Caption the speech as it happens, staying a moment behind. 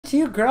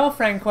to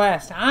Girlfriend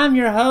Quest. I'm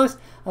your host,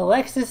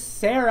 Alexis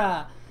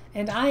Sarah,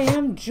 and I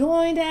am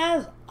joined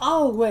as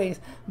always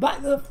by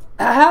the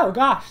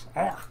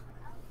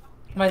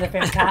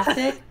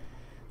fantastic,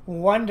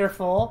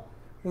 wonderful,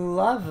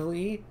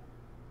 lovely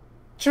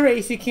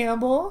Tracy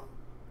Campbell.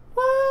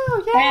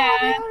 Woo! Yeah,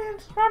 Hey.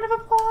 audience, round of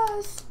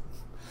applause.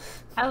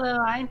 Hello,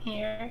 I'm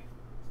here.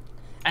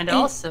 And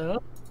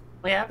also,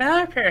 we have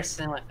another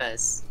person with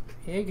us.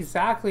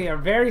 Exactly, our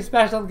very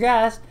special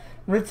guest,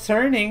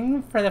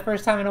 returning for the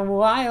first time in a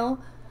while,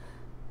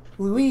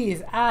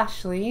 Louise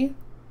Ashley.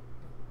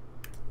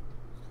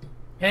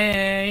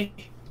 Hey,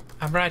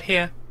 I'm right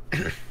here.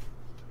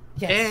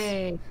 Yes,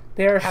 Hey.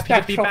 there are Happy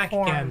to be spectral back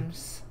again.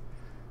 forms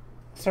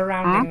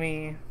surrounding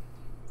me.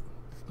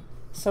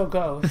 So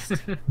ghost.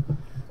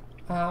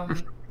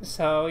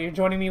 So you're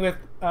joining me with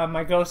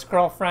my ghost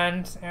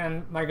girlfriend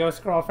and my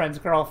ghost girlfriend's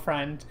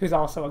girlfriend, who's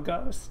also a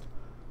ghost.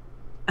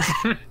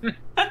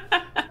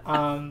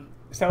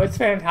 So it's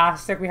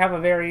fantastic. We have a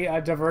very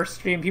diverse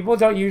stream. People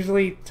don't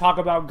usually talk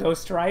about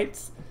ghost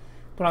rights,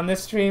 but on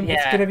this stream,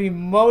 it's going to be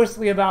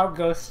mostly about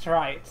ghost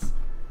rights.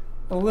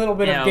 A little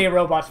bit of gay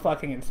robots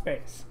fucking in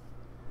space.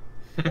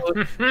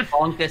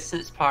 Long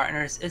distance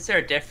partners. Is there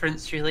a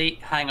difference, really?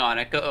 Hang on,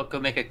 I'll go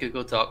make a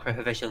Google Doc for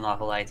a visual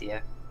novel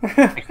idea.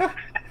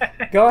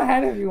 Go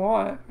ahead if you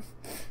want.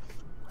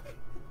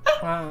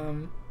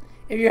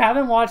 If you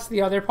haven't watched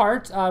the other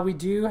parts, we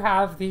do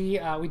have we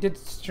did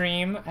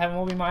stream Heaven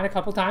Will Be Mine a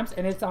couple times,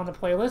 and it's on the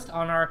playlist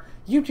on our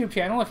YouTube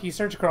channel. If you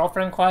search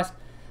Girlfriend Quest,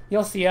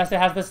 you'll see us. It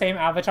has the same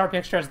avatar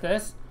picture as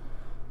this.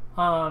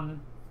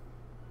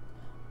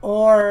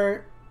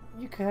 Or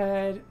you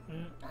could,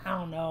 I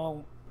don't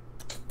know.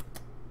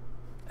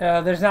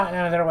 There's not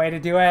another way to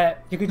do it.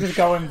 You could just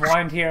go in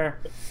blind here.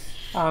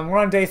 We're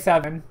on day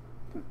 7.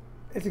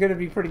 It's going to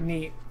be pretty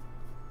neat.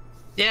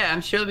 Yeah,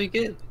 I'm sure it'll be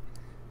good.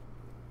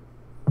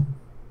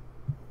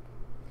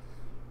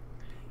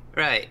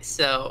 Right,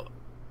 so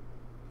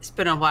it's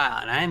been a while,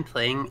 and I'm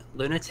playing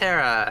Luna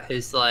Terra,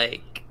 who's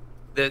like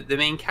the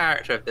main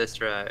character of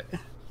this route.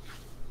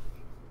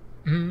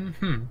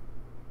 And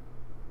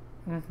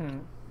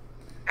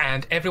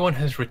everyone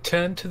has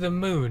returned to the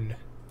moon,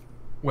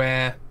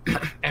 where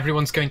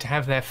everyone's going to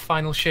have their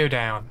final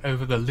showdown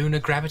over the lunar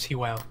gravity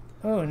well.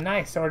 Oh,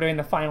 nice. So we're doing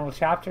the final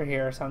chapter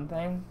here or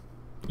something.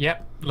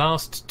 Yep,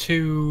 last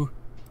 2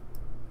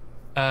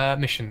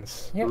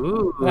 missions. Yep.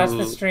 Ooh. That's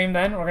the stream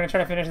then. We're going to try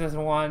to finish this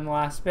one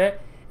last bit.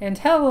 And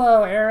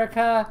hello,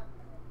 Erica.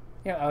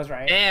 Yeah, I was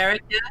right. Hey,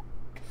 Erica.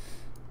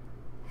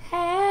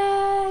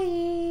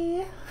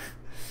 Hey.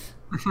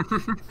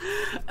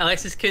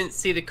 Alexis couldn't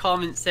see the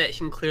comment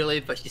section clearly,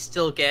 but she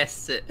still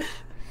guessed it.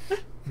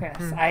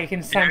 Yes, I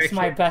can sense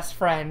my best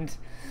friend.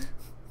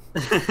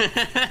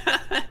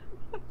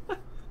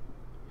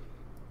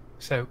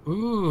 So,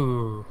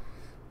 ooh.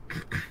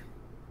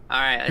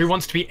 Alright. Who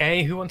wants to be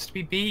A? Who wants to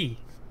be B?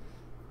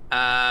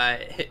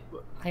 I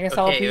guess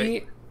I'll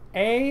be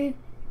A.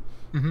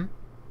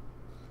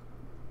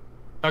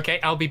 Okay,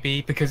 I'll be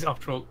B, because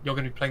after all, you're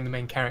going to be playing the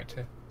main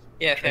character.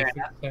 Yeah, fair Tracy,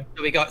 enough. so.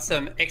 So we got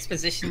some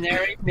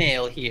expositionary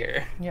mail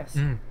here. Yes.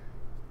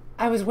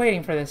 I was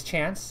waiting for this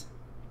chance.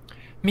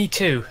 Me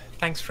too.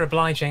 Thanks for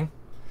obliging.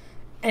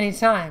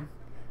 Anytime.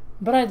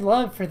 But I'd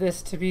love for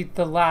this to be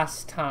the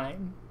last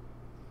time.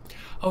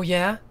 Oh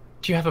yeah?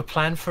 Do you have a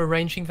plan for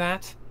arranging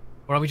that?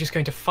 Or are we just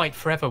going to fight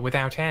forever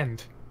without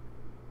end?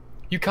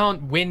 You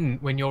can't win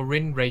when your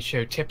win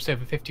ratio tips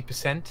over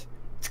 50%.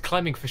 It's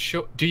climbing for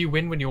sure. Do you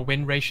win when your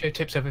win ratio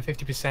tips over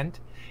 50%?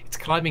 It's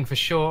climbing for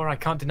sure, I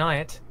can't deny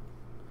it.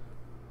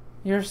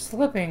 You're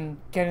slipping,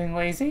 getting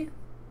lazy?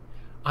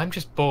 I'm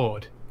just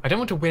bored. I don't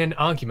want to win an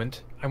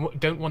argument. I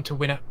don't want to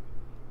win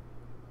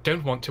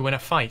a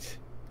fight.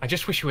 I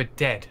just wish you were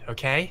dead,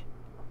 okay?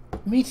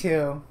 Me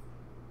too.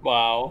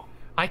 Wow.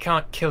 I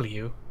can't kill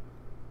you.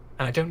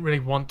 And I don't really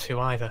want to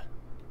either.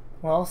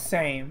 Well,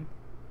 same.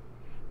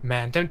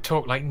 Man, don't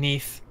talk like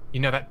Neath. You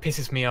know that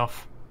pisses me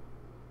off.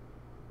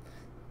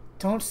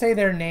 Don't say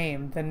their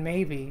name, then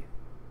maybe.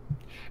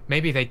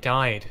 Maybe they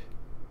died.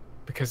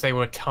 Because they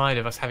were tired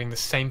of us having the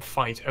same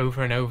fight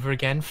over and over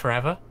again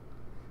forever.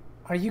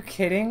 Are you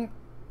kidding?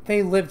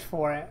 They lived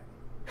for it.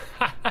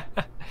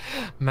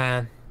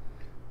 Man.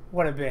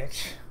 What a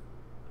bitch.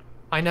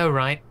 I know,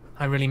 right?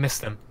 I really miss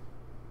them.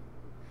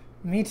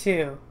 Me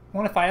too.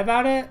 Want to fight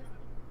about it?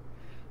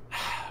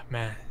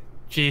 Man.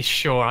 Gee,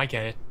 sure, I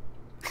get it.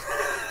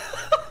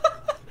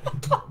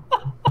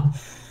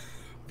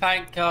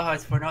 Thank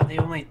God we're not the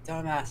only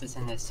dumbasses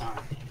in this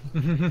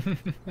army.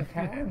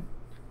 Okay.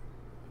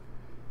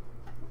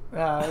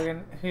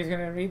 Who's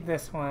gonna read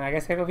this one? I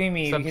guess it'll be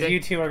me, because you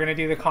two are gonna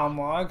do the comm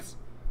logs.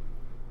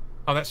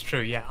 Oh, that's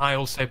true, yeah. I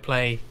also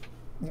play...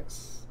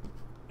 Yes.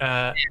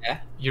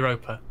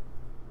 Europa.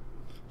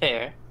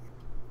 Here.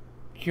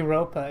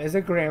 Europa is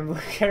a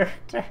Granblue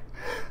character.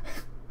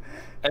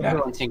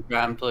 Everyone's in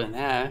Grand Blue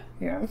now.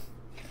 Yeah.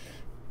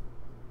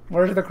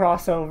 Where's the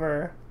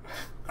crossover?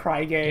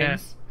 Cry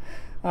games.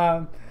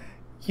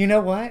 You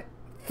know what?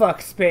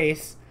 Fuck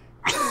space.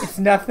 It's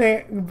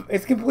nothing.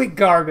 It's complete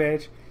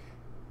garbage.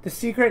 The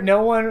secret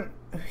no one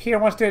here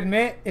wants to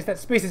admit is that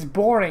space is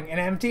boring and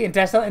empty and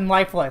desolate and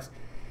lifeless.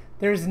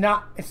 It's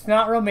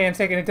not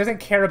romantic and it doesn't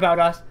care about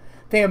us.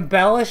 They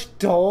embellish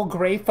dull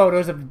gray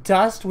photos of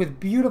dust with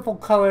beautiful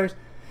colors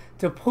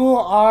to pull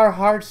our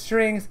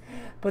heartstrings,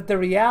 but the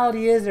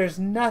reality is there's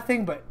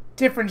nothing but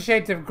different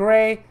shades of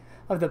gray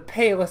of the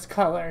palest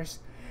colors.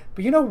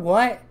 But you know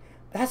what?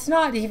 That's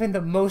not even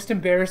the most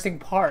embarrassing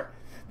part.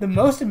 The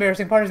most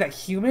embarrassing part is that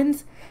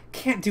humans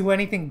can't do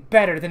anything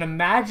better than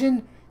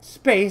imagine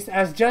space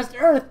as just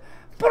Earth,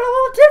 but a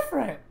little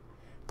different.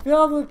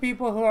 Filled with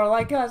people who are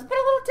like us, but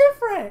a little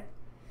different.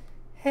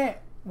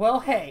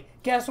 Hey,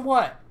 guess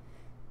what?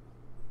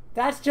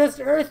 That's just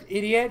Earth,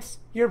 idiots.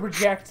 You're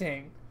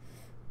projecting.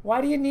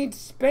 Why do you need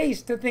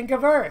space to think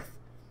of Earth?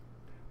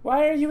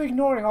 Why are you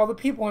ignoring all the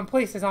people and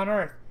places on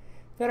Earth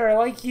that are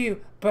like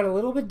you, but a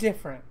little bit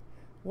different?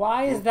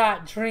 Why is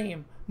that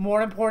dream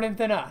more important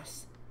than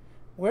us?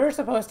 We're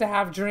supposed to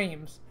have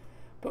dreams,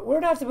 but we're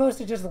not supposed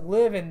to just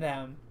live in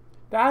them.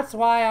 That's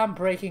why I'm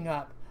breaking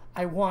up.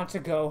 I want to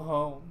go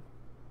home.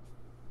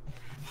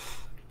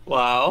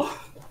 Wow.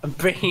 I'm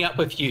breaking up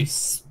with you,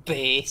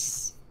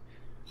 space.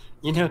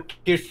 You're no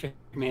good for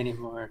me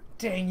anymore.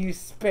 Dang you,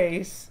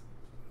 space.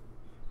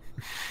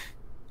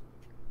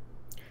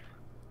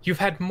 You've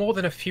had more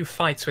than a few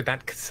fights with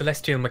that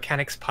celestial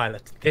mechanics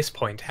pilot at this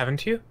point,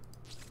 haven't you?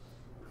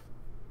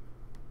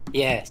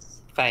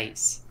 Yes,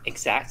 fights.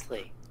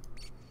 Exactly.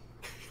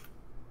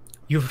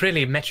 You've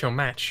really met your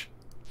match.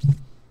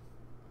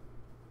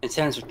 In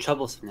terms of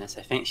troublesomeness,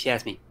 I think she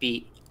has me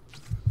beat.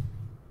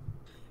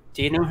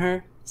 Do you know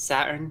her?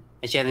 Saturn,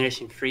 a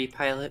Generation 3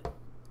 pilot?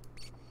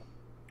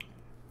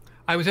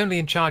 I was only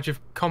in charge of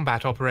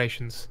combat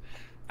operations,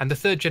 and the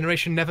third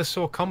generation never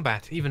saw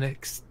combat, even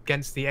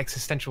against the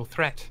existential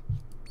threat.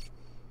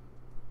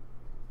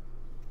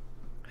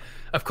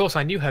 Of course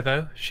I knew her,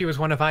 though. She was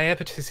one of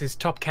Iapetus's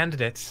top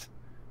candidates.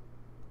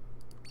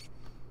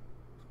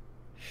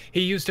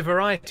 He used a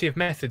variety of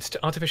methods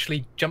to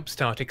artificially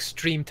jumpstart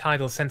extreme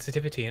tidal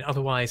sensitivity in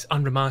otherwise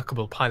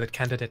unremarkable pilot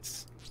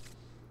candidates.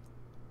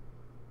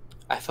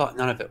 I thought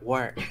none of it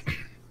worked.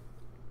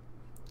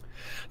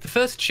 The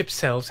first ship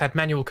cells had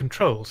manual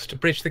controls to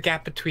bridge the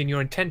gap between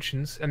your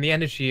intentions and the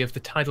energy of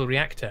the tidal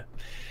reactor.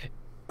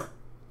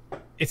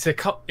 It's a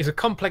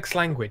complex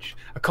language,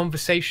 a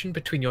conversation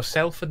between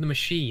yourself and the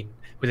machine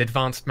with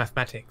advanced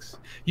mathematics.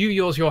 You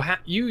use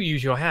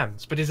your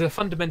hands, but it's a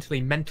fundamentally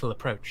mental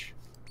approach.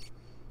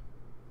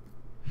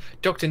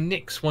 Dr.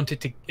 Nix wanted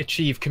to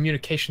achieve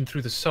communication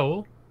through the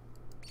soul.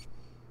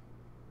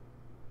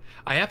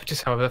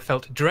 Iapetus, however,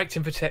 felt direct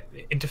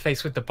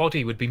interface with the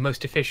body would be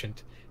most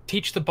efficient.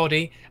 Teach the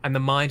body, and the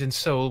mind and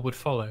soul would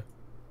follow.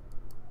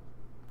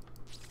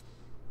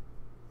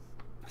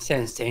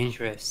 Sounds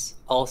dangerous.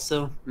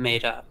 Also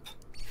made up.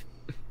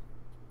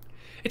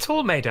 It's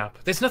all made up.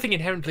 There's nothing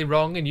inherently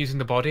wrong in using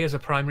the body as a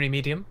primary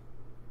medium.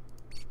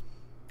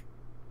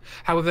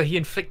 However, he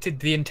inflicted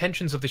the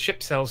intentions of the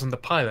ship cells on the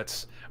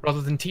pilots,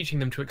 rather than teaching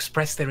them to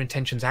express their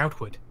intentions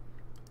outward.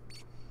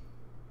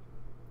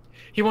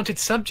 He wanted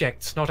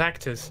subjects, not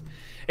actors.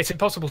 It's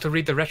impossible to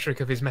read the rhetoric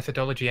of his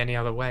methodology any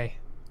other way.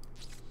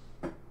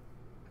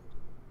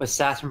 Was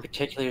Saturn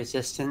particularly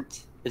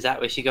resistant? Is that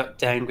why she got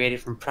downgraded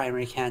from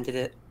primary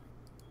candidate?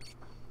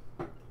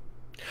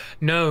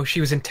 No,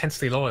 she was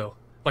intensely loyal,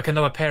 like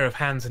another pair of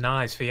hands and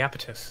eyes for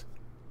Iapetus.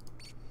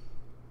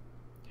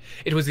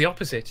 It was the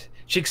opposite.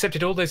 She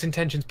accepted all those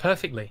intentions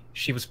perfectly.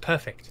 She was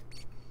perfect.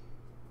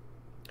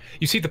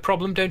 You see the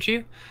problem, don't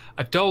you?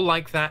 A doll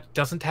like that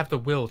doesn't have the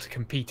will to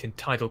compete in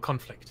tidal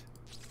conflict.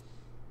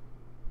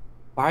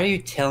 Why are you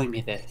telling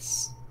me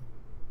this?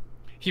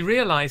 He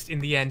realized in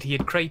the end he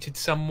had created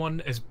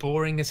someone as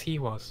boring as he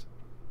was.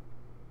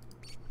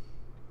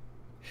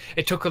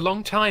 It took a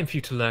long time for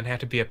you to learn how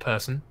to be a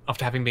person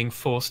after having been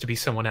forced to be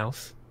someone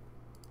else.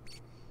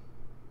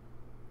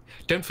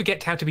 Don't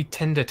forget how to be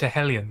tender to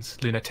Hellions,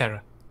 Luna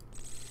Terra.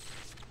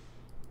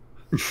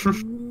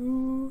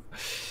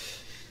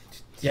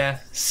 Yeah,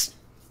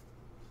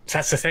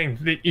 that's the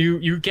thing.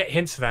 You get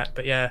hints of that,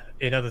 but yeah,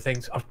 in other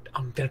things,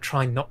 I'm going to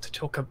try not to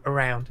talk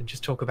around and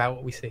just talk about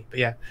what we see. But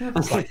yeah,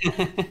 it's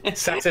like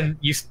Saturn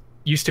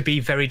used to be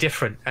very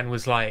different and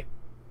was like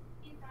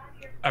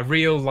a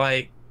real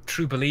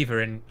true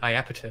believer in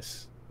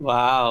Iapetus.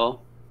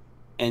 Wow,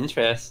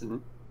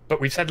 interesting. But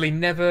we've sadly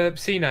never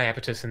seen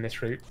Iapetus in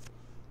this route.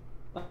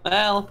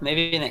 Well,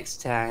 maybe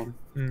next time.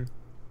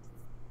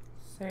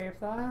 Save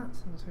that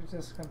since we've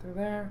just gone through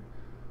there.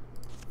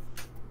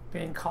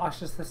 Being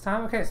cautious this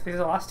time. Okay, so these are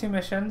the last two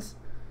missions.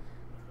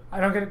 Do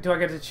I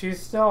get to choose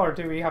still, or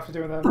do we have to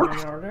do them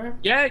in order?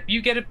 Yeah,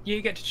 you get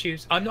to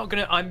choose. I'm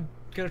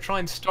gonna try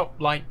and stop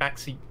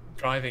backseat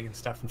driving and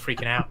stuff and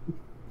freaking out.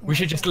 We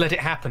should just let it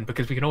happen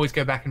because we can always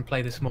go back and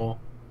play this more.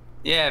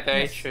 Yeah,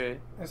 very true.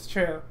 That's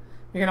true.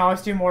 We can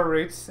always do more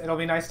routes. It'll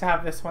be nice to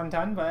have this one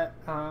done, but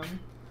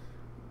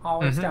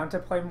always down to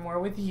play more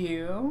with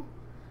you.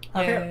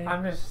 Okay,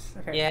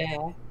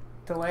 Yeah.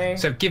 Delay.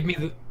 So give me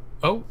the.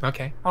 Oh,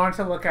 okay. I wanted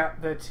to look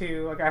at the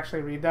two,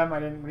 actually read them. I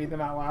didn't read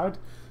them out loud.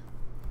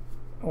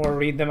 or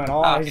read them at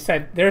all. I just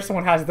said, there's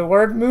one has the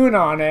word moon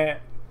on it.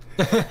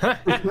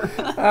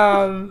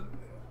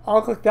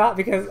 I'll click that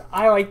because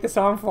I like the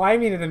song Fly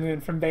Me to the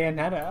Moon from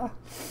Bayonetta.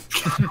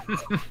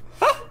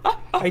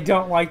 I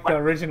don't like the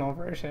original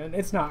version.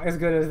 It's not as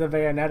good as the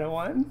Bayonetta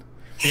one.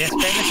 Yes,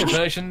 Bayonetta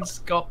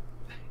versions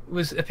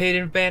appeared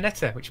in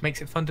Bayonetta, which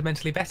makes it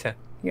fundamentally better.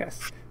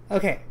 Yes.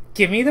 Okay,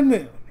 give me the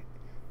moon.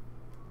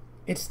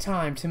 It's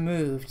time to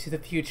move to the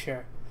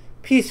future.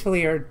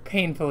 Peacefully or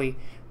painfully.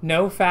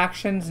 No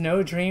factions,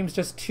 no dreams,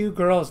 just two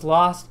girls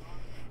lost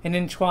and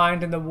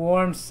entwined in the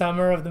warm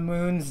summer of the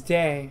moon's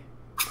day.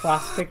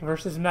 Plastic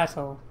versus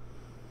metal.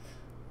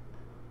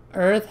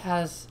 Earth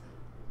has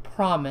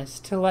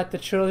promised to let the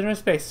children of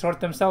space sort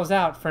themselves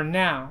out for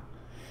now,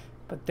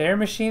 but their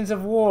machines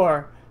of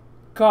war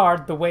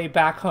guard the way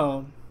back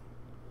home.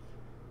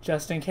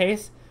 Just in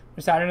case,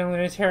 when Saturn and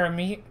Luna Terra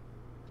meet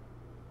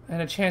in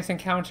a chance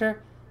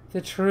encounter,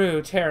 the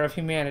true terror of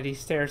humanity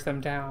stares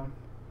them down.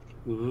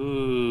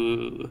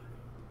 Ooh.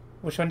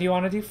 Which one do you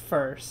want to do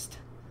first?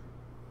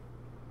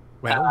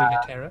 Well, Luna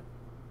Terra.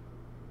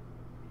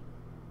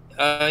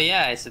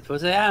 Yeah, I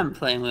suppose I am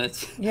playing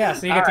with. Yeah,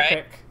 so you get to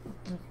pick.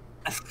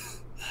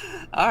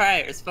 All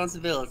right,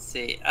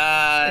 responsibility.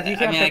 If you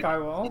can't pick, I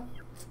will.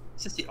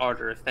 It's just the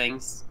order of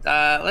things.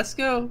 Let's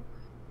go.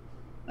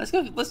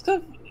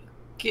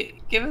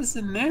 Give us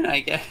the moon, I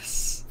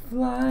guess.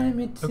 Fly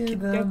me to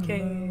the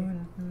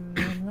moon.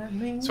 Let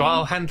me... So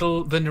I'll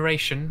handle the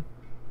narration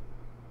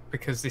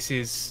because this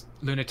is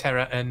Luna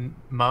Terra and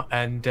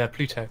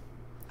Pluto.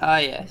 Ah,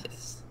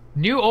 yes.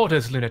 New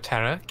orders, Luna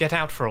Terra. Get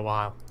out for a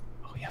while.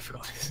 Oh yeah, I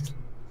forgot this.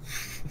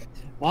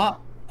 What?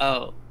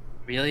 Oh,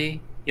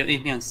 really? You don't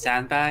need me on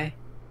standby?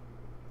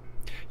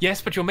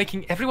 Yes, but you're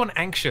making everyone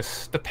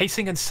anxious. The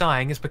pacing and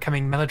sighing is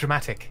becoming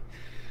melodramatic.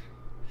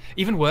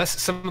 Even worse,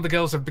 some of the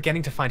girls are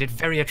beginning to find it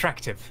very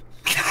attractive.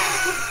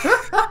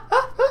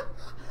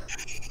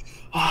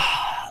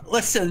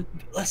 Listen.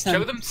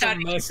 Show them some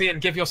mercy and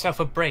give yourself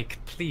a break,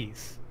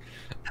 please.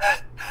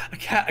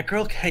 A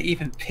girl can't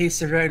even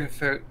pace around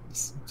without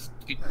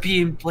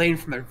being blamed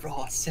from a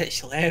raw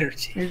sexual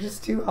energy. You're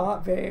just too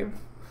hot, babe.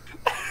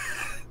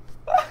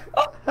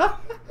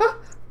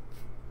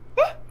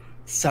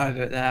 Sorry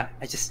about that.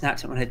 I just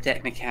snapped at one of the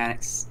deck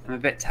mechanics. I'm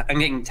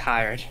getting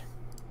tired.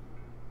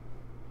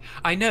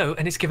 I know,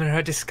 and it's given her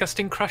a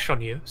disgusting crush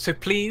on you, so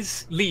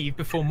please leave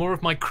before more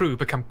of my crew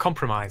become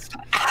compromised.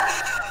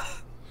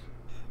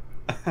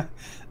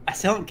 I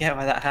still don't get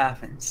why that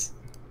happens.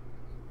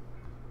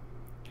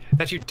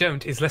 That you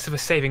don't is less of a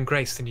saving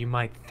grace than you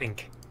might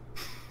think.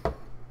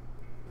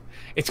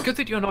 It's good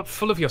that you're not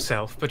full of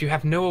yourself, but you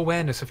have no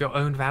awareness of your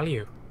own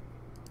value.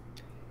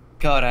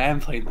 God, I am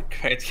playing the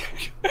credit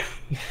card.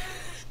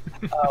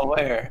 Oh,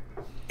 where?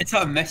 It's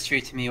not a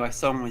mystery to me why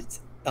someone would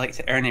like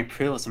to earn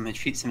approval and someone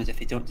treats them as if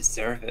they don't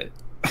deserve it.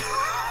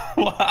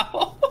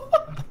 Wow.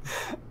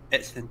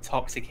 It's an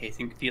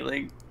intoxicating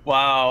feeling.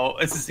 Wow.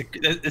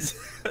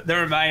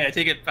 Never mind, I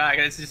take it back.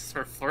 It's just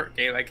for a flirt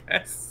game, I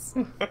guess.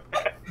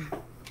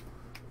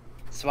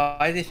 So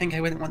why do they think I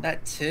wouldn't want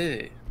that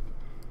too?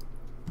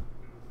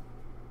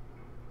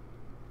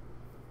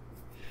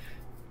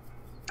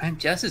 I'm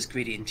just as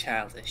greedy and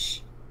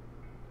childish.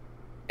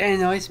 It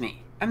annoys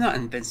me. I'm not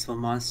an invincible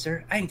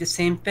monster. I need the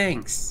same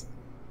things.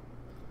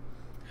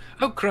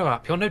 Oh, grow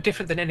up. You're no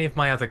different than any of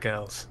my other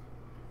girls.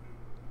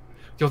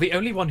 You're the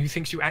only one who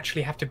thinks you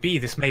actually have to be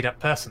this made-up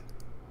person.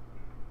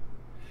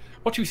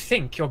 What you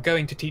think you're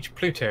going to teach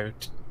Pluto...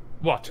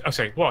 What? Oh,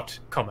 sorry, what,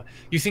 comma.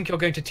 You think you're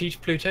going to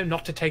teach Pluto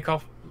not to take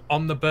off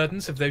on the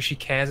burdens of those she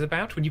cares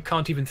about when you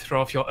can't even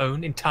throw off your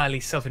own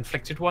entirely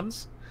self-inflicted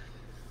ones?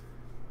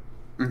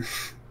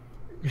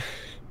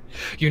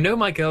 You know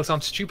my girls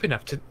aren't stupid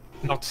enough to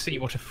not see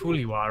what a fool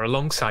you are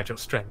alongside your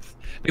strength.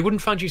 They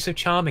wouldn't find you so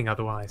charming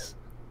otherwise.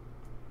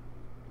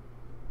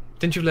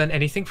 Didn't you learn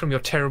anything from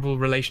your terrible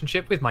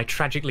relationship with my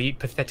tragically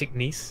pathetic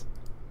niece?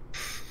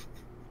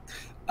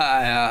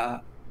 I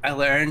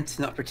learned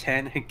to not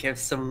pretend and give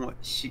someone what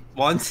she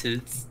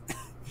wanted.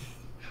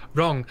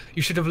 Wrong.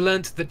 You should have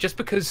learnt that just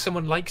because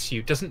someone likes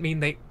you doesn't mean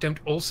they don't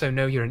also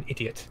know you're an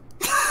idiot.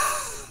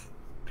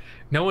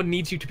 No one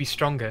needs you to be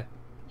stronger.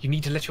 You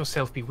need to let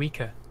yourself be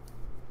weaker.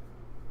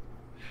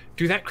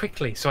 Do that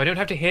quickly, so I don't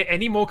have to hear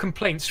any more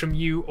complaints from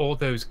you or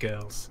those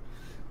girls.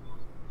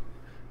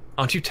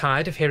 Aren't you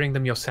tired of hearing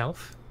them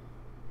yourself?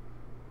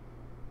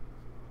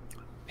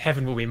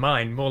 Heaven will be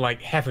mine, more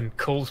like heaven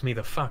calls me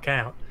the fuck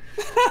out.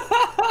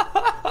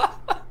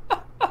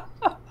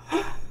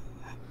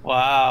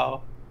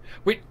 Wow.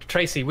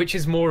 Tracy, which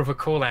is more of a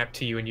call out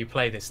to you when you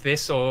play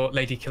this or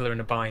Lady Killer in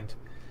a Bind?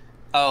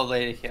 Oh,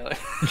 Lady Killer.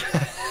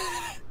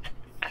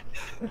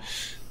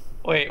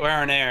 Wait, we're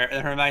on air.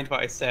 Never mind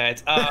what I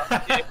said.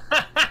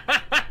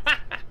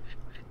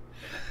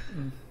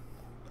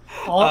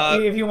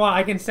 If you want,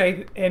 I can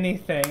say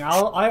anything.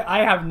 I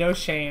have no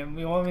shame.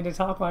 You want me to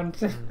talk on?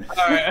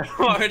 Alright,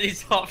 what are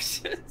these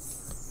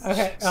options?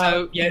 Okay.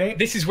 So yeah,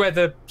 this is where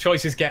the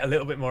choices get a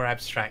little bit more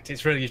abstract.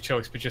 It's really a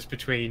choice, but just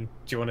between: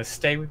 do you want to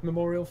stay with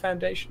Memorial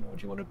Foundation or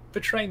do you want to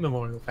betray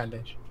Memorial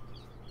Foundation?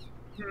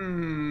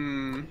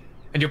 Hmm.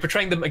 And you're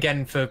betraying them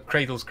again for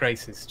Cradle's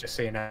Graces, just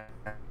so you know.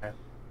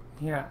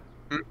 Yeah.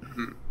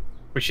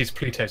 Which is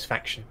Pluto's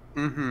faction.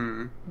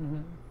 I'm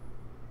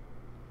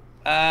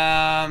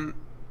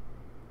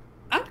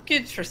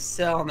good for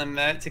selling them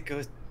out to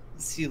go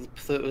see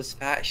Pluto's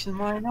faction.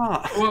 Why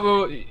not?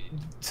 Well,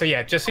 so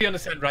yeah, just so you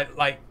understand, right?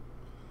 Like,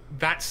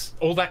 that's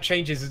all that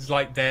changes is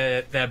like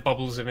their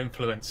bubbles of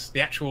influence.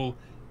 The actual,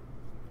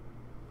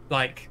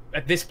 like,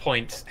 at this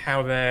point,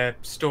 how their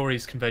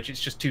stories converge.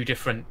 It's just two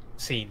different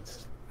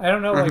scenes. I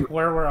don't know like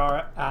where we're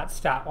at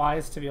stat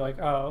wise to be like,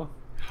 oh.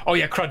 Oh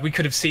yeah, crud. We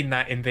could have seen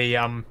that in the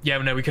yeah,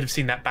 no, we could have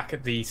seen that back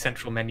at the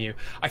central menu.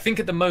 I think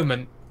at the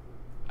moment,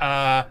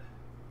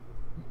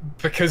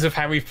 because of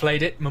how we've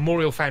played it,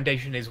 Memorial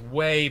Foundation is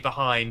way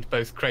behind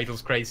both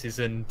Cradle's Graces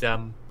and I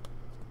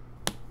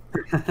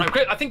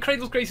think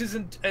Cradle's Graces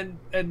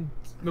and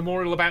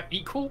Memorial about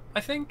equal, I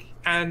think,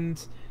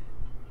 and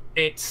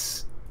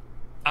it's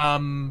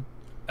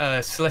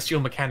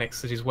Celestial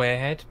Mechanics that is way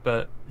ahead,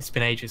 but it's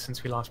been ages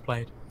since we last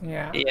played.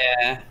 Yeah.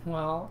 Yeah.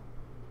 Well.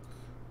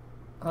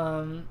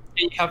 Can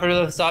you cover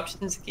those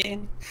options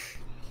again?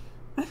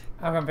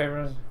 I'm in favor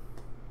of...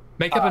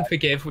 Make up and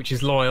forgive, which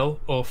is loyal,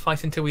 or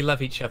fight until we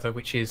love each other,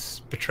 which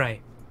is betray.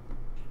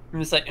 I'm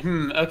just like,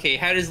 okay,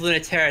 how does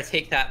Luna Terra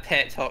take that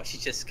pep talk she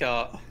just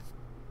got?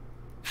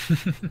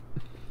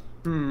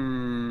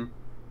 Does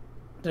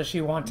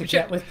she want to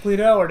get with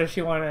Pluto, or does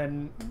she want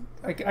to...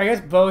 Like, I guess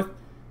both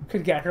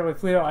could get her with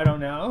Pluto, I don't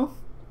know.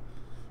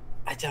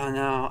 I don't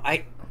know.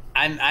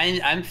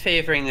 I'm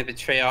favoring the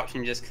betray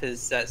option just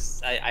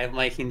because I'm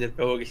liking the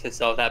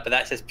roguishness of that, but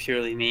that's just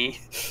purely me.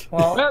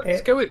 Well,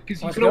 let's go with,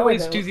 because you can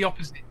always do the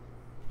opposite.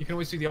 You can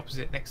always do the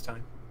opposite next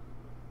time.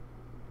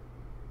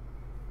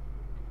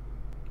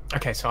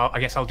 Okay, so I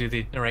guess I'll do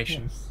the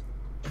narration.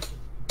 Yes.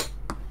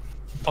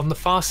 On the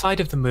far side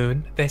of the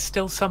moon, there's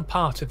still some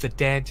part of the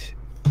dead,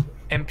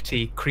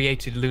 empty,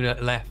 cratered Luna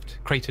left.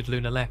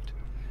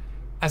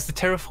 As the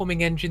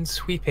terraforming engines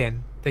sweep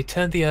in, they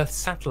turn the Earth's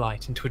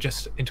satellite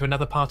into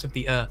another part of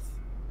the Earth.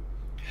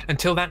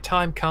 Until that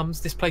time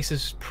comes, this place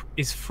is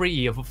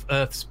free of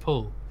Earth's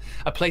pull,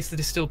 a place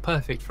that is still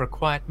perfect for a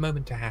quiet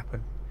moment to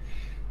happen.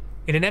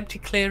 In an empty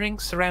clearing,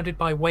 surrounded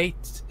by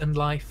weight and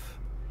life,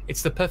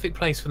 it's the perfect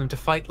place for them to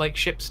fight like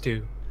ships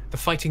do, the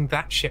fighting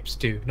that ships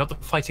do, not the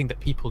fighting that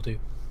people do.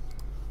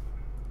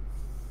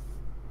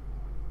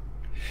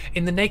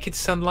 In the naked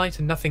sunlight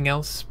and nothing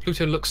else,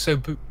 Pluto looks so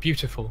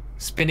beautiful,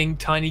 spinning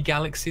tiny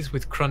galaxies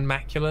with Krun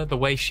macula the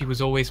way she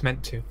was always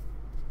meant to.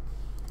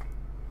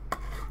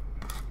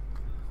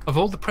 Of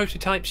all the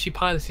prototypes she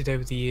piloted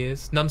over the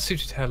years, none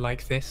suited her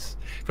like this,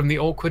 from the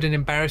awkward and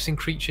embarrassing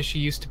creature she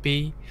used to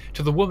be,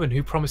 to the woman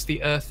who promised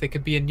the Earth there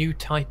could be a new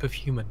type of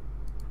human.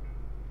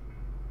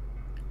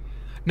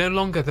 No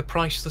longer the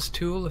priceless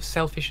tool of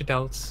selfish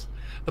adults,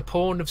 the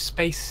pawn of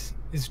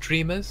space's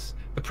dreamers,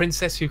 the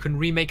princess who can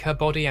remake her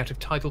body out of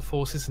tidal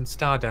forces and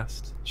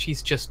stardust.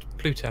 She's just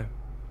Pluto.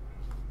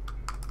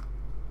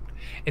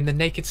 In the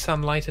naked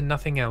sunlight and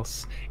nothing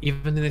else,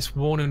 even in this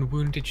worn and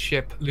wounded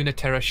ship, Luna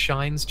Terra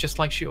shines just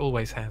like she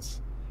always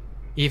has.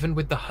 Even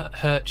with the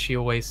hurt she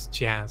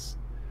has.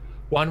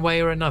 One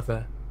way or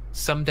another,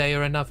 someday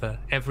or another,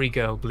 every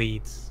girl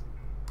bleeds.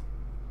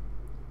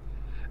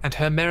 And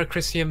her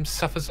Mericrisium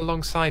suffers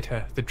alongside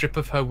her. The drip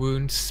of her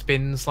wound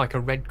spins like a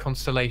red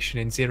constellation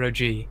in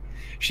 0G.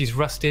 She's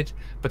rusted,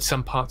 but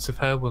some parts of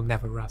her will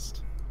never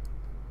rust.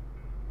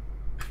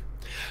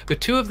 The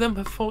two of them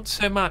have fought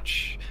so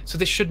much, so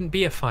this shouldn't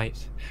be a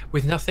fight.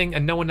 With nothing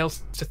and no one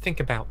else to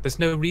think about, there's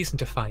no reason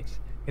to fight.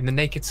 In the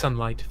naked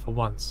sunlight, for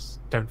once,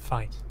 don't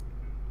fight.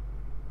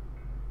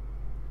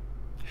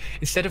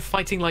 Instead of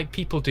fighting like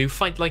people do,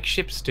 fight like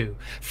ships do.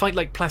 Fight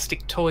like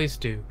plastic toys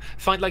do.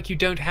 Fight like you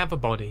don't have a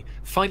body.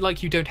 Fight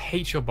like you don't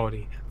hate your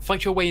body.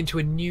 Fight your way into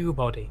a new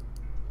body.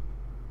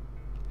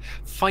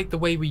 Fight the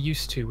way we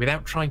used to,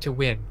 without trying to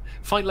win.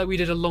 Fight like we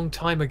did a long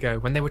time ago,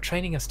 when they were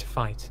training us to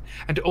fight,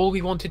 and all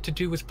we wanted to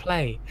do was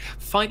play.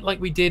 Fight like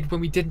we did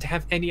when we didn't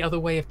have any other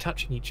way of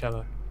touching each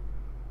other.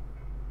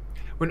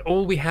 When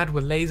all we had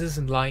were lasers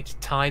and light,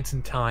 tides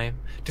and time,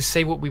 to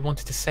say what we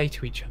wanted to say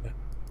to each other.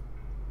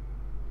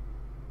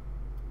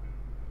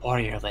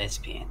 Warrior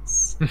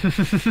lesbians.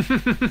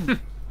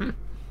 I'm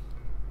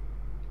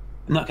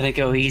not gonna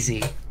go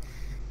easy.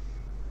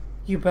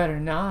 You better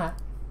not.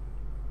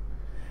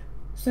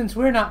 Since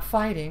we're not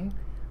fighting,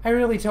 I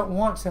really don't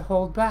want to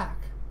hold back.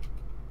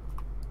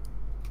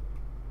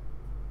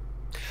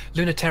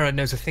 Luna Terra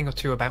knows a thing or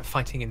two about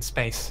fighting in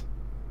space.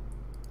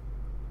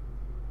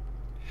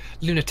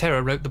 Luna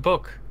Terra wrote the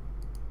book.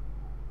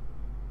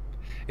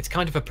 It's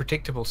kind of a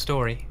predictable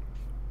story.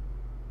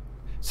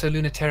 So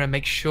Luna Terra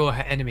makes sure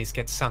her enemies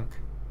get sunk.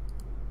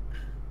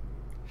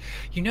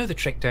 You know the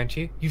trick, don't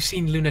you? You've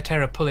seen Luna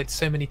Terra pull it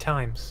so many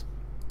times.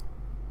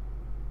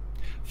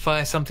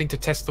 Fire something to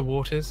test the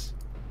waters.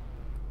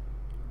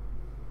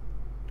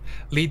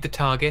 Lead the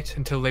target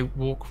until they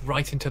walk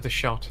right into the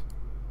shot.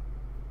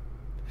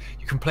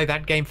 You can play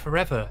that game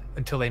forever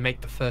until they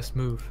make the first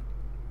move.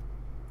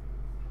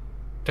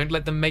 Don't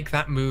let them make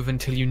that move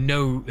until you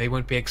know they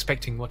won't be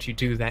expecting what you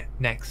do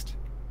next.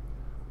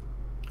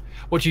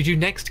 What you do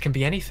next can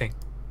be anything,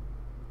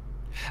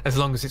 as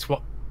long as it's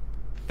what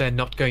they're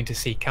not going to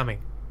see coming.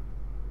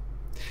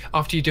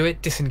 After you do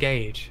it,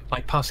 disengage,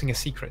 like passing a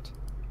secret.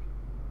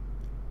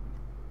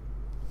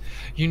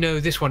 You know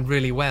this one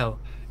really well.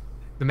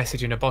 The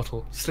message in a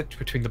bottle, slipped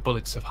between the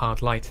bullets of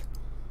hard light.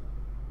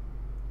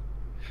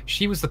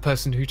 She was the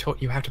person who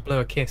taught you how to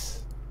blow a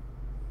kiss.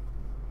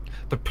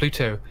 But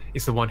Pluto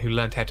is the one who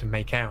learned how to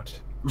make out.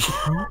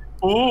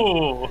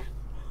 Ooh.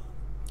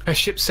 Her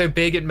ship's so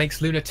big it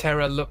makes Luna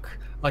Terra look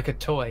like a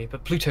toy,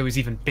 but Pluto is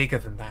even bigger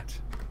than that.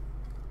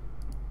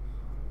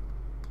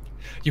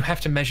 You have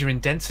to measure in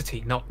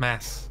density, not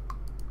mass.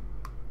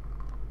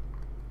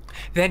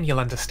 Then you'll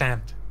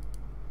understand.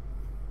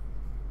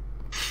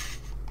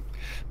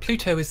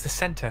 Pluto is the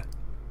center.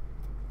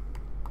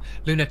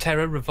 Luna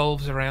Terra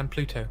revolves around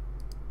Pluto,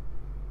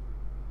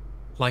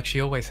 like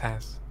she always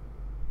has.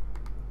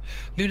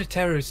 Luna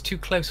Terra is too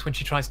close when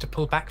she tries to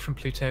pull back from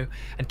Pluto,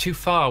 and too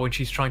far when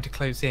she's trying to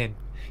close in.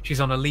 She's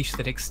on a leash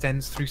that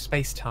extends through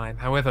space-time,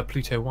 however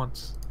Pluto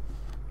wants.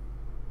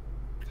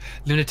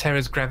 Luna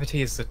Terra's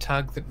gravity is the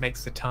tug that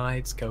makes the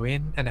tides go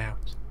in and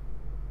out.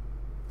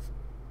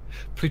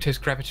 Pluto's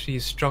gravity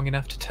is strong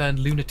enough to turn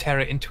Luna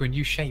Terra into a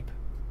new shape.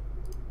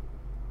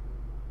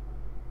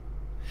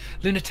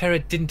 Luna Terra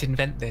didn't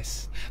invent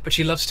this, but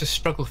she loves to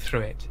struggle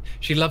through it.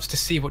 She loves to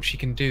see what she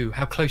can do,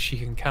 how close she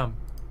can come.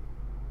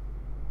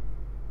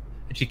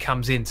 And she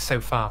comes in so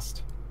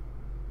fast.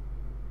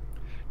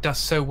 Does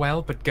so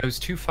well, but goes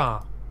too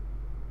far.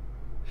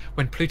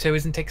 When Pluto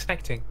isn't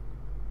expecting.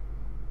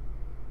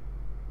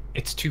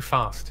 It's too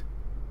fast.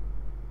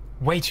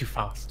 Way too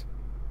fast.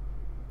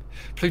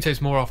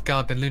 Pluto's more off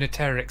guard than Luna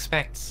Terra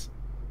expects.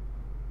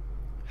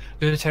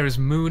 Luna Terra's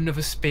moon of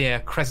a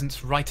spear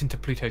crescents right into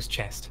Pluto's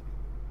chest.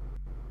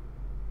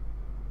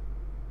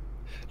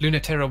 Luna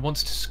Terra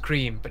wants to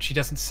scream, but she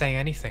doesn't say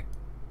anything.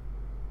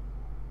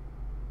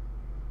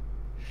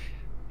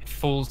 It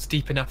falls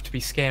deep enough to be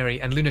scary,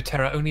 and Luna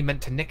Terra only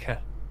meant to nick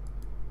her.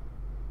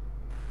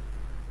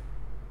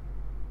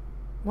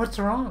 What's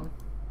wrong?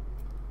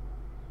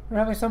 We're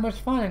having so much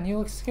fun and you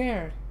look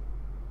scared.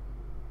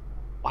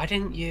 Why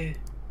didn't you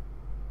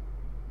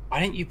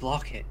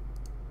block it?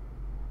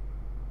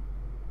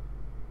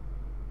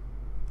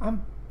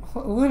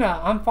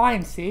 Luna, I'm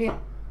fine, see?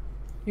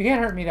 You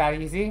can't hurt me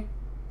that easy.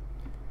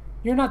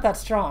 You're not that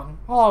strong.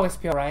 I'll always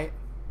be alright.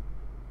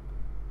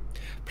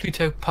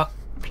 Pluto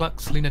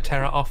plucks Luna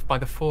Terra off by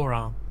the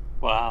forearm.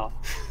 Wow.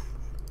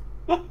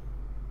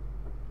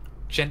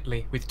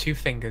 Gently, with 2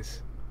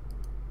 fingers.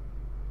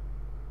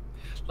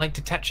 Like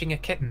detaching a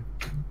kitten.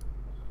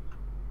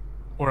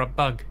 Or a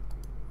bug.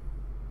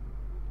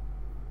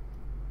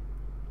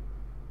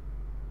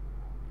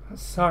 I'm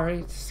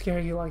sorry to scare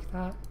you like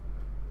that.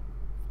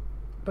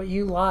 But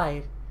you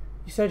lied.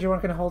 You said you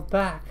weren't going to hold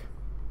back.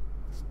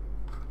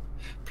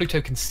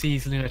 Pluto can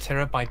seize Luna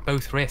Terra by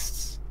both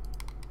wrists.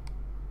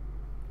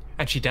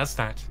 And she does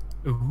that.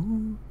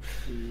 Ooh.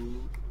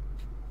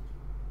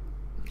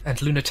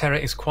 And Luna Terra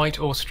is quite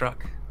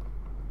awestruck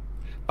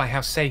by how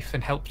safe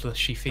and helpless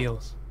she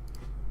feels.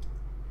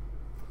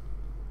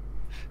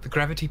 The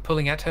gravity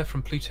pulling at her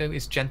from Pluto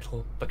is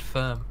gentle but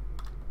firm.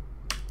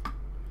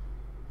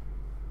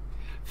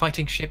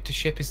 Fighting ship to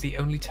ship is the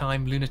only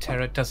time Luna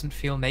Terra doesn't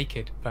feel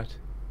naked, but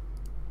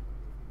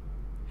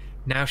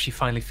now she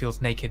finally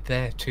feels naked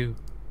there too.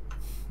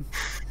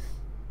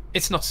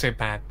 It's not so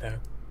bad though.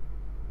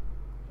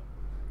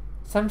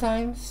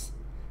 Sometimes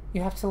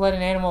you have to let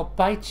an animal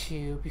bite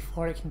you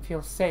before it can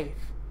feel safe.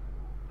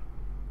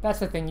 That's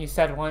the thing you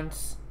said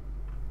once.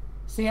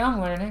 See,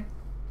 I'm learning.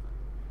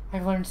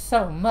 I've learned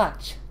so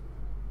much.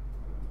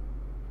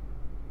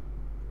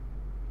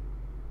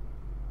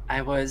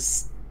 When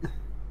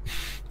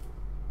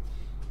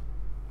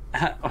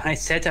I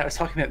said that, I was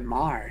talking about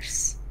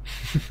Mars.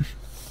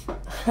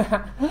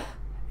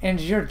 And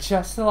you're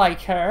just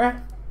like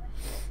her?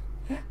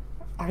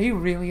 Are you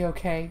really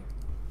okay?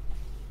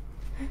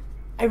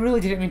 I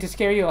really didn't mean to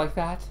scare you like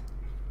that.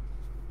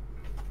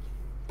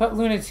 But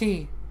Luna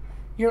T,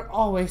 you're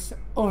always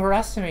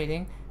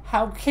overestimating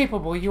how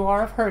capable you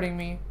are of hurting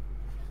me.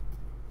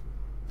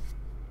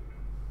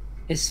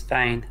 It's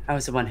fine. I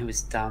was the one who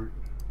was dumb.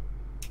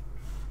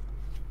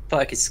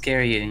 Thought I could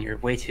scare you, and you're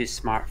way too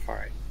smart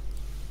for it.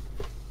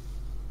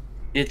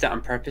 You did that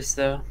on purpose,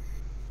 though.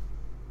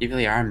 You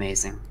really are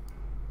amazing.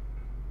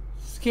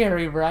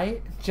 Scary,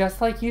 right?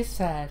 Just like you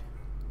said.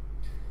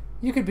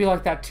 You could be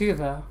like that too,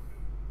 though.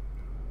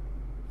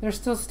 There's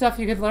still stuff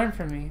you could learn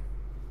from me.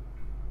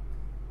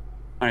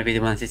 Want to be the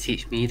one to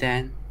teach me,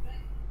 then?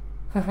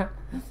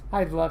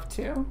 I'd love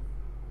to.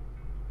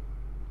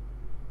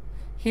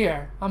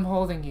 Here, I'm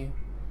holding you.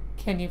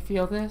 Can you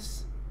feel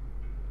this?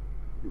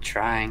 I'm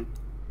trying.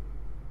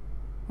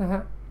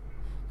 You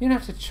don't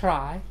have to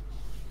try.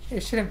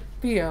 It shouldn't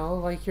feel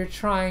like you're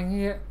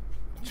trying.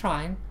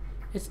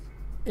 It's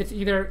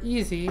either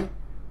easy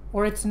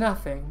or it's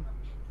nothing.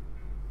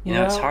 You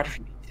know, it's hard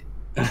for me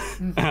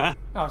to...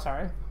 Oh,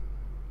 sorry.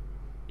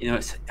 You know,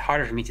 it's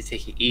harder for me to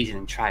take it easy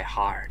than try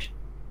hard.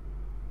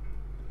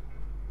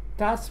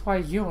 That's why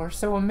you're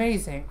so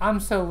amazing.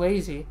 I'm so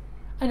lazy.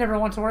 I never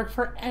want to work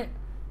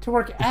to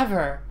work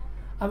ever.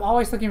 I'm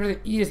always looking for the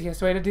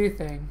easiest way to do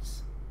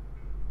things.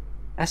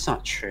 That's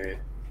not true.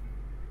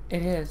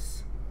 It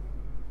is.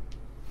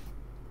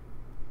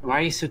 Why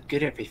are you so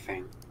good at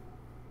everything?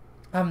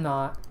 I'm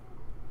not.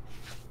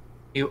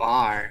 You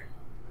are.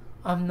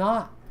 I'm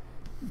not.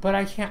 But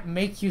I can't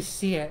make you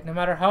see it, no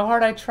matter how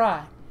hard I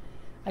try.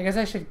 I guess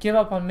I should give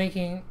up on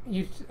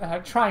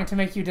trying to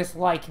make you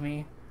dislike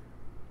me.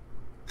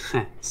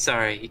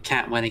 Sorry, you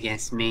can't win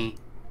against me.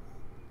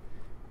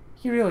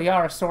 You really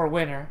are a sore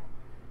winner.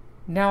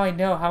 Now I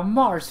know how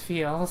Mars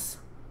feels.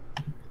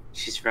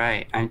 She's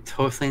right. I'm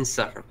totally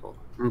insufferable.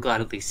 I'm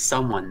glad at least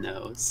someone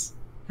knows.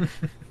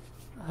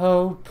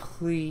 Oh,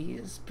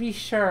 please. Be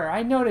sure.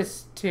 I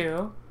noticed,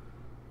 too.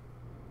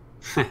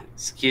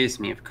 Excuse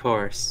me, of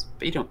course.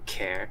 But you don't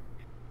care.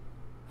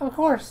 Of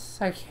course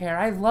I care.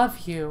 I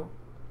love you.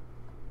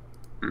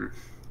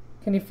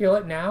 Can you feel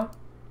it now?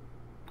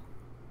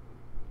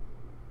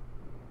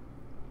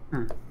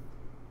 I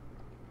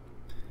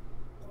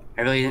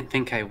really didn't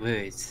think I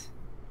would.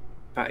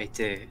 But I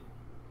do.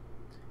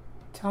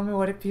 Tell me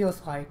what it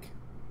feels like.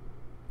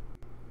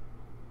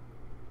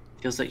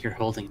 Feels like you're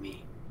holding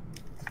me.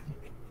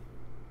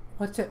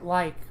 What's it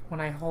like when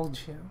I hold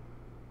you?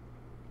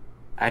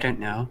 I don't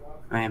know.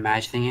 Am I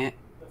imagining it?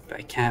 But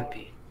I can't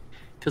be.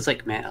 Feels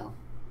like metal.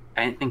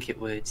 I didn't think it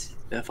would,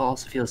 but it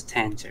also feels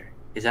tender.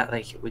 Is that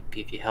like it would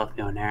be if you held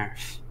me on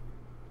Earth?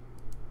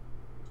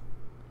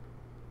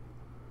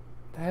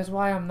 That is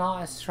why I'm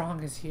not as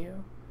strong as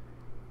you.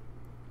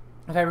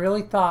 If I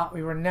really thought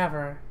we were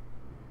never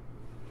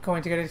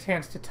going to get a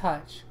chance to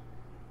touch,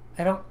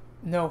 I don't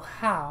know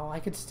how I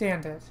could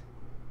stand it.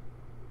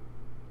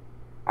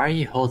 Why are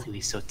you holding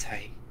me so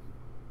tight?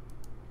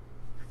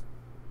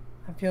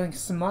 I'm feeling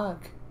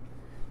smug.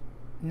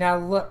 Now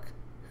look,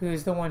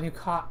 who's the one who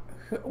caught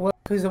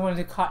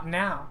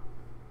now?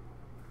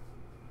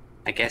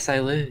 I guess I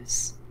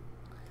lose.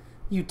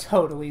 You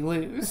totally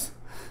lose.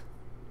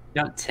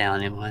 Don't tell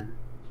anyone.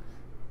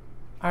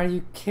 Are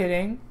you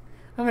kidding?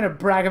 I'm gonna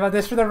brag about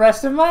this for the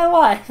rest of my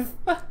life.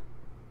 Huh?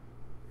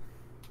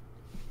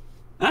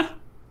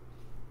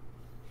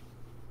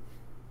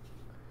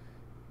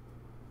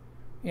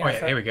 Yeah, oh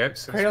yeah, here we go.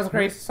 So Cradle's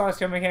Grace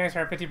Celestial Mechanics are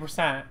at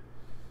 50%.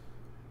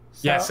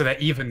 Yeah, so they're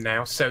even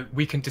now. So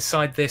we can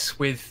decide this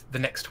with the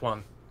next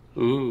one.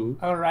 Ooh.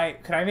 All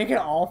right. Could I make it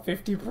all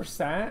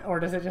 50%, or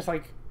does it just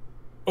like?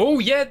 Oh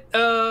yeah.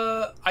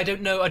 I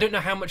don't know. I don't know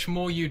how much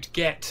more you'd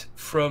get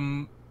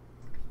from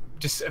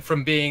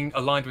being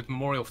aligned with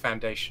Memorial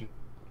Foundation.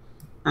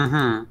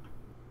 In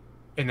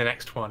the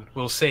next one,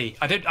 we'll see.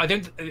 I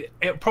don't.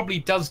 It probably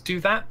does do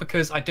that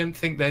because I don't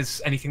think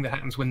there's anything that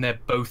happens when they're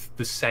both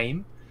the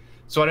same.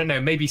 So I don't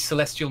know. Maybe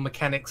Celestial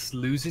Mechanics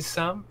loses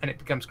some, and it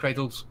becomes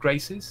Cradle's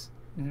Graces.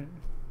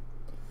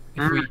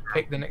 If we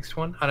pick the next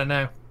one, I don't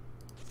know.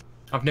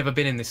 I've never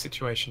been in this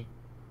situation.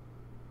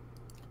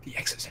 The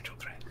existential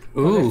threat.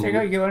 Ooh. Well, there you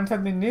go. You learned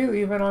something new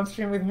even on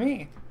stream with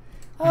me.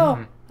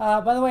 Oh,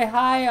 by the way,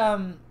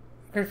 hi,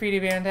 Graffiti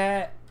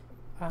Bandit.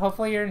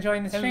 Hopefully you're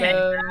enjoying the stream.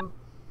 Hello.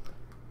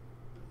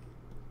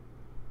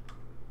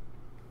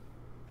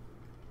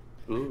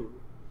 Ooh.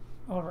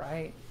 All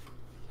right.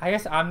 I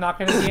guess I'm not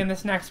going to be in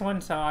this next one,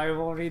 so I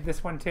will read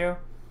this one too.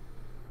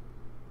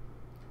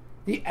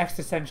 The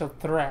existential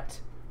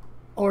threat.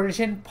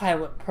 Origin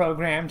pilot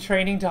program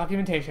training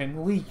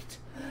documentation leaked.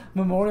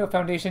 Memorial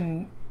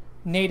Foundation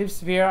Native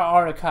Sphere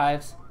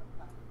archives.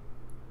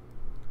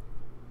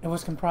 It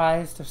was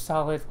comprised of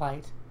solid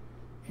light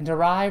and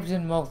arrived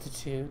in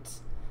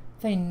multitudes.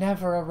 They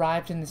never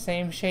arrived in the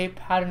same shape,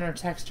 pattern, or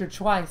texture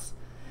twice.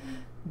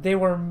 They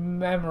were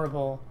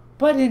memorable,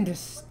 but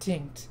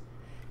indistinct.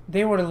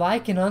 They were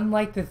like and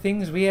unlike the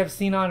things we have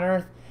seen on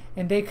Earth,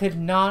 and they could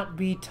not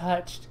be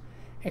touched,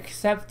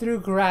 except through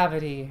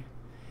gravity.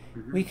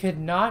 We could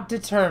not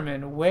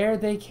determine where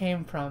they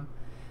came from,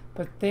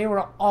 but they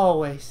were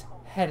always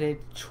headed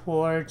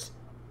towards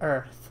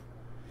Earth.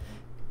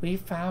 We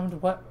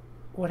found what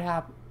would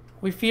happen.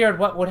 We feared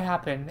what would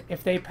happen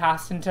if they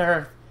passed into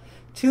Earth.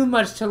 Too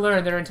much to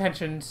learn their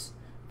intentions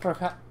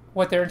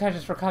what their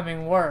intentions for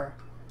coming were.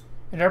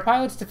 And our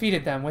pilots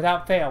defeated them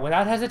without fail,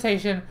 without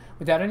hesitation,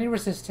 without any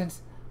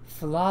resistance,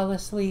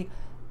 flawlessly,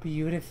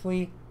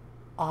 beautifully,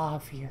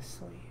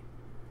 obviously.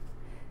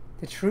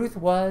 The truth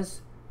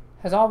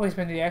has always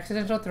been the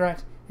existential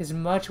threat is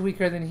much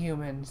weaker than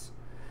humans,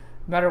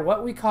 no matter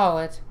what we call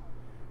it,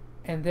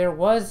 and there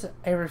was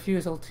a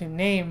refusal to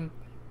name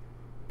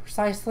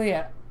precisely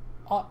at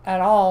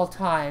all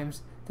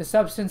times the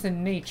substance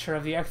and nature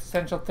of the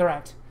existential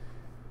threat.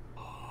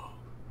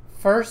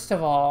 First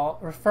of all,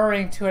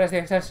 referring to it as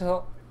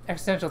the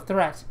existential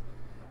threat,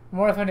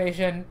 Memorial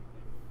Foundation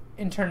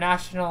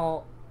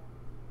international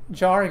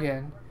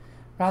jargon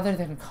rather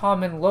than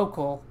common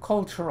local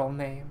cultural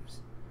names.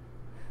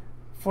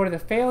 For the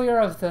failure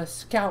of the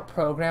Scout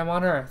program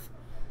on Earth,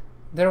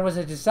 there was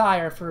a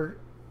desire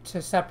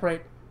to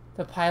separate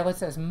the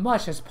pilots as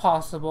much as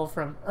possible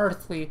from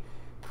earthly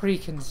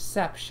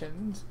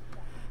preconceptions.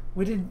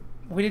 We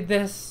did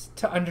this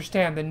to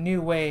understand the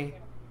new way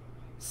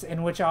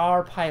in which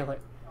our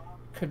pilot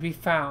could be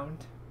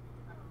found.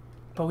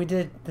 But we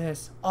did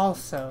this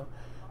also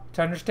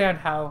to understand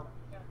how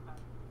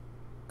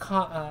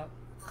the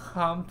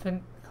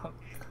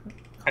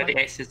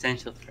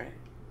existential threat.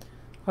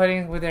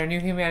 Fighting with their new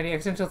humanity,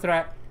 existential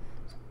threat,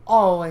 is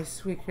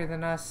always weaker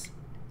than us.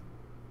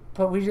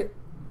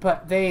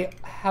 But they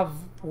have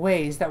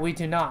ways that we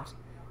do not,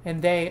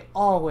 and they're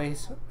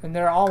always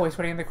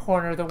waiting in the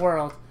corner of the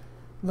world,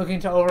 looking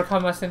to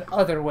overcome us in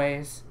other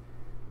ways.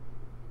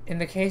 In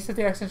the case of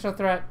the existential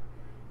threat,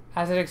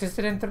 as it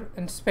existed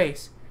in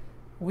space,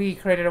 we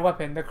created a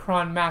weapon, the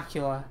Kron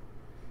Macula,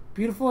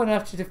 beautiful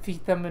enough to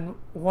defeat them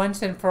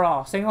once and for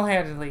all,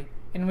 single-handedly,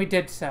 and we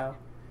did so.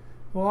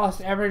 We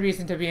lost every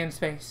reason to be in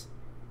space,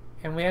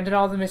 and we ended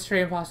all the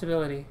mystery and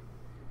possibility.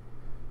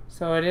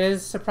 So it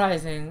is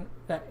surprising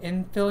that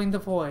in filling the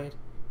void,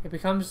 it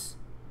became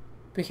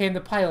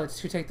the pilots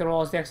who take the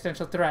role as the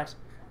existential threat,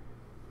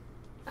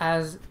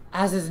 as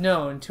is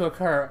known to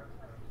occur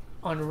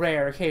on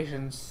rare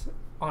occasions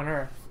on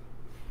Earth.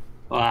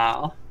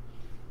 Wow.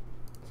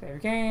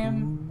 Save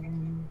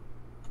game.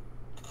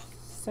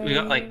 Save. We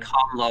got like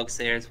comm logs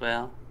there as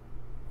well.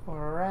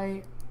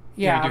 Alright.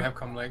 Yeah, we do have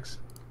comm logs.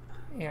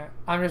 Yeah,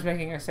 I'm just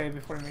making a save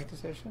before we make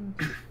decisions.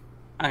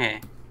 Okay.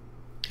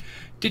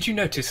 Did you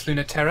notice,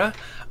 Luna Terra?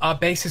 Our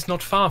base is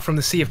not far from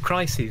the Sea of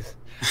Crises,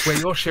 where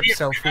your ship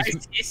self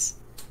was...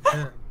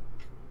 Yeah.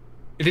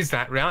 It is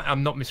that, right?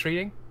 I'm not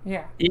misreading?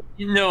 Yeah.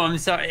 No, I'm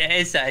sorry. It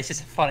is that. It's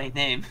just a funny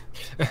name.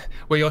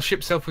 Where your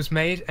ship self was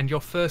made and you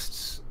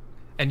first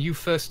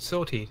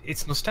sorted.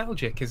 It's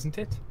nostalgic, isn't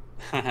it?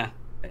 It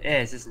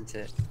is, isn't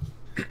it?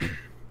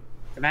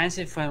 Reminds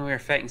me of when we were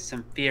fighting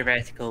some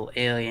theoretical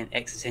alien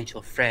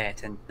existential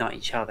threat and not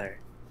each other.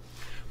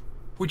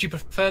 Would you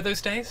prefer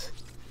those days?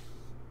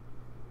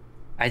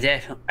 I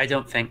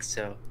don't think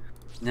so.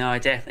 No, I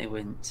definitely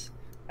wouldn't.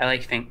 I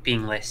like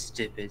being less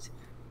stupid.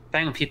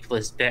 Finding people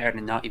is better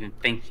than not even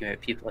thinking about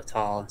people at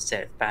all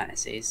instead of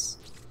fantasies.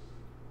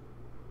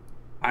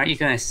 Aren't you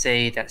going to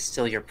say that's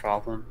still your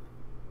problem?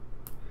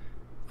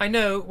 I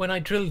know when I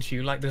drilled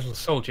you like little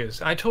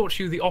soldiers, I taught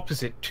you the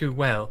opposite too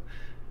well.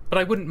 But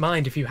I wouldn't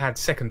mind if you had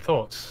second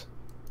thoughts.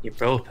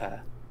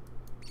 Europa,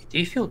 do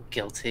you feel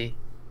guilty?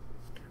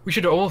 We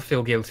should all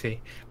feel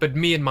guilty, but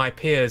me and my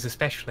peers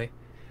especially.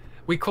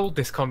 We called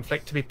this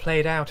conflict to be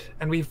played out,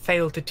 and we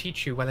failed to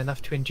teach you well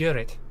enough to endure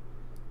it.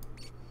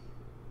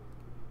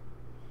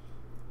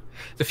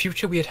 The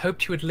future we had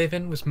hoped you would live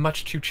in was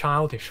much too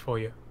childish for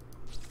you.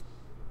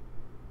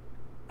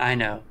 I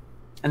know.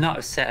 I'm not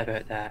upset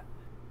about that.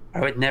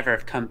 I would never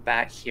have come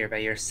back here by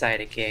your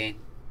side again.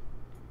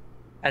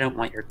 I don't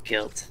want your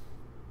guilt.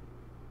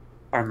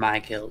 Or my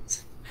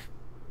guilt.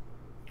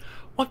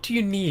 What do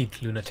you need,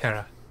 Luna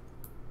Terra?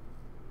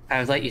 I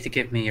would like you to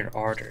give me your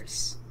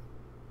orders.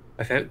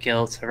 Without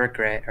guilt or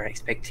regret or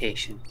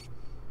expectation.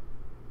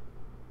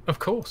 Of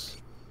course.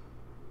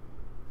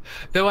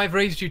 Though I've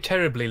raised you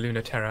terribly,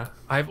 Luna Terra,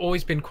 I've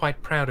always been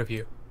quite proud of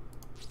you.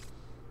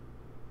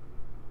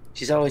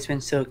 She's always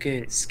been so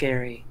good, it's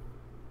scary.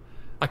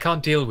 I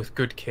can't deal with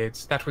good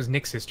kids. That was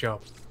Nyx's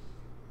job.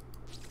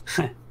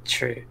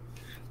 True.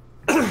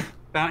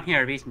 Aren't you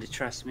a reason to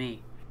trust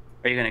me?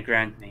 Or are you going to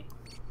ground me?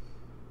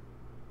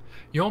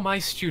 You're my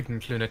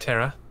student, Luna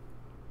Terra.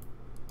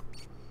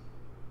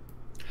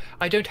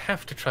 I don't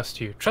have to trust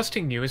you.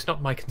 Trusting you is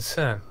not my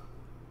concern.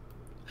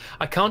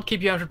 I can't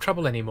keep you out of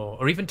trouble anymore,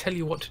 or even tell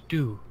you what to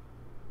do.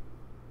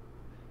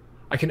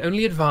 I can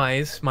only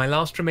advise my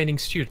last remaining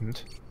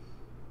student,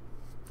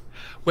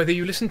 whether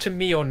you listen to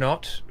me or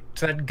not,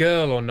 to that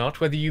girl or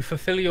not, whether you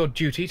fulfill your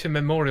duty to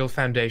Memorial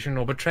Foundation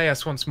or betray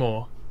us once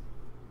more.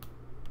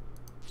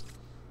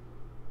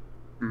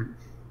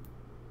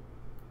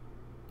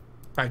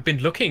 I've been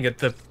looking at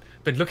the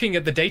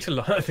data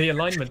log, the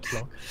alignment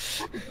log.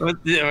 What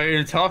are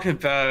you talking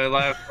about?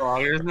 Live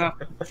log, isn't it?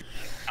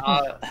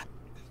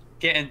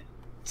 Getting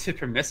too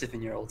permissive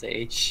in your old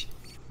age.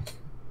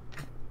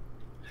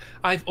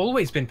 I've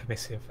always been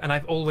permissive, and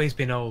I've always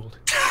been old.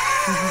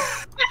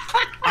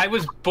 I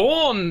was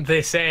born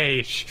this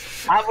age.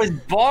 I was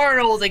born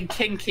old and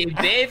kinky,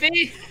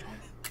 baby.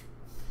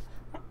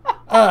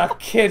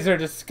 Kids are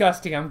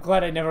disgusting. I'm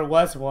glad I never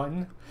was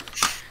one.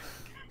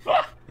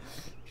 I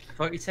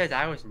thought you said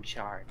I was in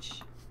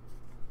charge.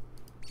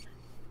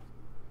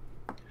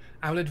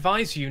 I will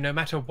advise you no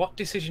matter what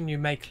decision you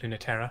make, Luna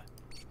Terra.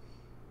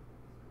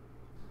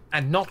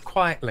 And not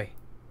quietly.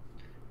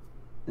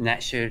 And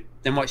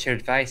then what's your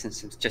advice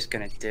since I'm just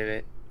gonna do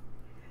it?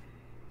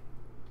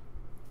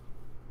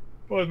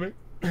 Pardon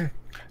me.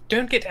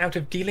 Don't get out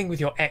of dealing with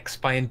your ex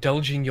by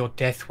indulging your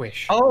death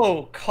wish.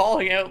 Oh,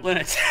 calling out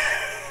Luna Terra.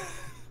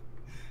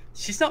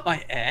 She's not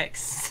my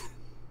ex.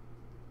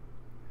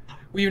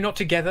 Were you not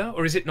together,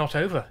 or is it not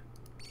over?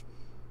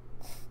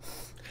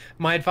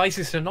 My advice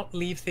is to not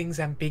leave things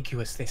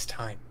ambiguous this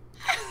time.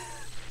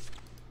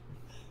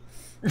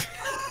 That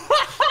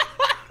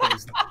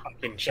was the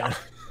fucking shot.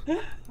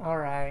 All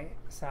right,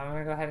 so I'm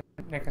gonna go ahead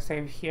and make a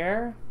save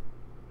here.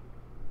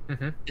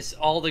 Just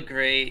all the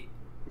great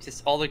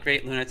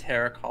Luna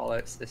Terra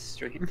callouts this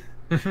stream.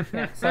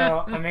 Yeah,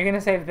 so I'm making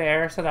a save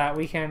there so that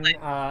we can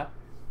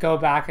go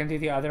back and do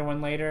the other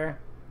one later.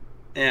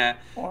 Yeah.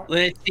 Or...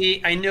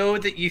 Lindsay, I know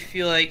that you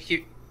feel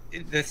like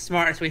the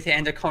smartest way to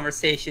end a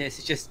conversation is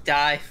to just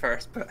die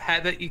first, but how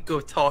about you go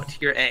talk to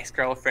your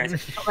ex-girlfriend?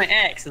 Not my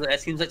ex, it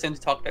seems like something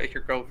to talk about with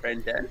your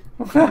girlfriend then.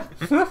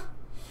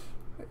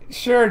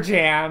 Sure,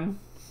 Jan.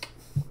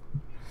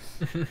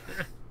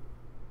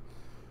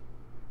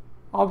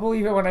 I'll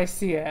believe it when I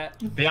see it.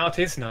 The art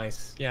is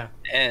nice, yeah.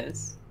 It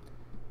is.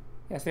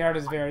 Yes, the art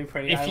is very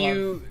pretty. If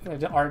you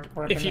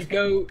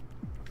go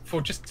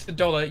for just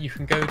 $1, you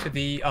can go to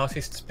the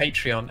artist's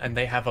Patreon, and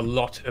they have a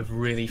lot of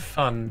really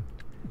fun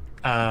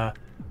art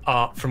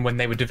from when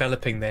they were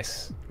developing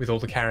this with all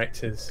the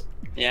characters.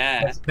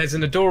 Yeah. There's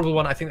an adorable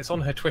one, I think that's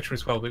on her Twitter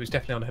as well, but it was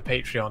definitely on her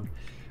Patreon,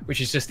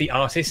 which is just the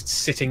artist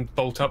sitting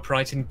bolt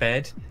upright in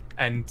bed,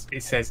 and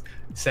it says,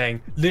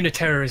 saying, "Luna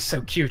Terra is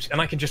so cute, and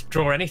I can just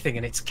draw anything,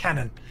 and it's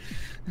canon."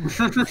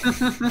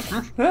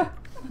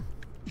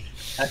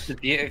 That's the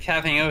beauty of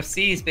having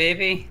OCs,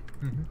 baby.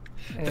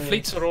 The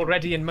fleets are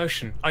already in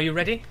motion. Are you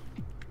ready?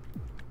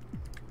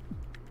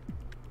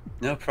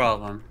 No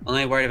problem.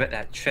 Only worried about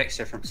that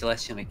trickster from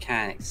Celestial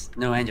Mechanics.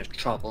 No end of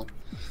trouble.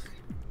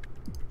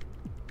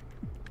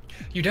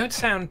 You don't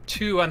sound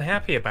too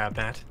unhappy about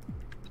that.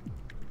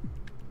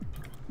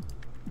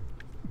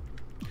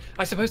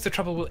 I suppose the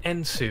trouble will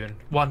end soon,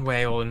 one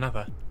way or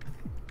another.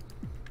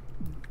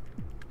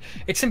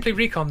 It's simply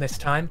recon this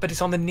time, but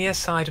it's on the near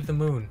side of the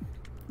moon.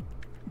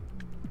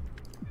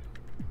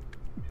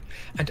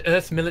 And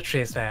Earth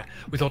military is there,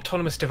 with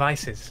autonomous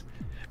devices.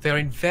 They are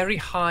in very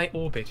high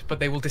orbit, but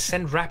they will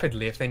descend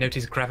rapidly if they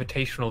notice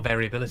gravitational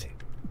variability.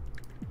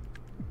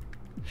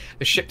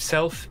 The ship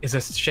self is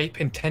a shape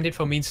intended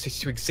for means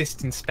to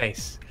exist in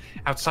space.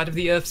 Outside of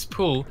the Earth's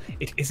pull,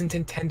 it isn't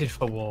intended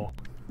for war.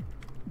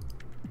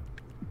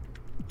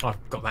 Oh,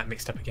 I've got that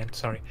mixed up again,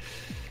 sorry.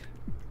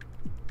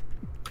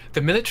 The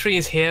military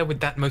is here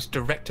with that most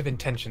direct of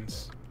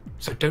intentions,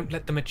 so don't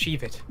let them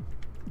achieve it.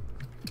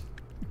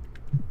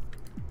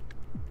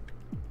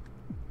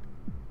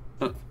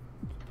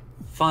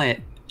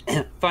 Funny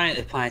the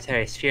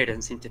planetary sphere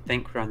doesn't seem to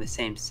think we're on the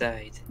same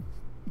side.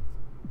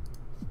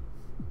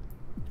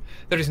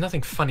 There is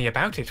nothing funny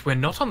about it. We're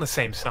not on the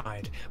same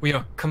side. We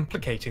are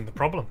complicating the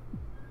problem.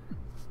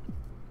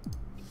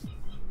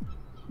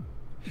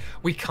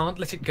 We can't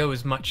let it go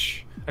as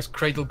much as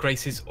Cradle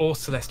Graces or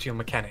Celestial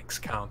Mechanics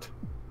can't.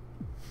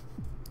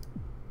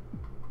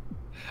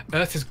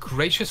 Earth has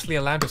graciously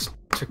allowed us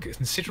to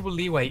considerable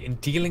leeway in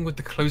dealing with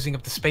the closing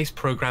of the space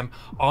program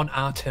on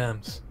our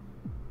terms.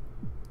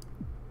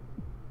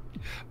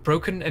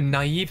 Broken and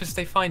naive as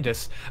they find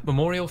us,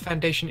 Memorial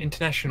Foundation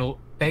International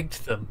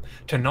begged them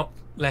to not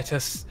let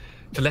us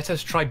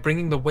try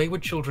bringing the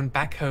wayward children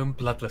back home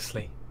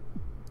bloodlessly.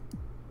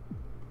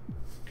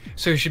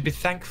 So you should be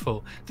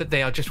thankful that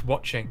they are just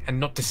watching and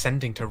not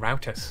descending to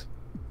rout us.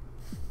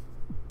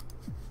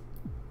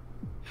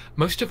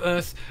 Most of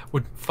Earth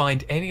would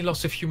find any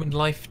loss of human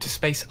life to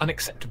space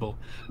unacceptable,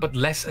 but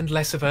less and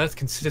less of Earth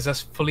considers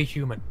us fully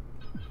human.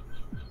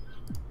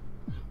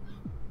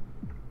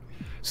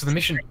 So the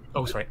mission...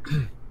 Oh, sorry.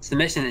 So the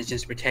mission is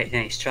just protecting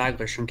any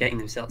stragglers from getting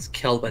themselves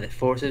killed by the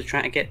forces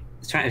trying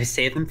to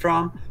save them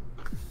from.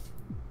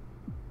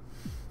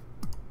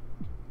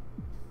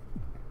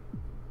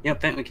 You don't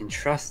think we can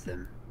trust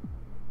them?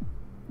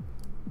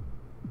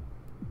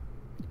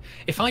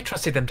 If I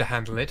trusted them to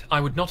handle it,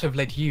 I would not have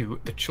led you,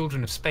 the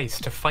children of space,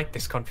 to fight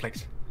this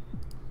conflict.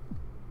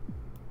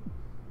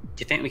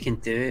 Do you think we can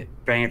do it?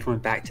 Bring everyone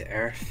back to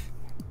Earth?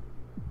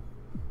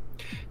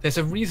 There's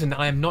a reason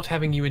I am not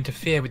having you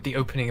interfere with the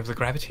opening of the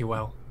gravity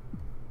well.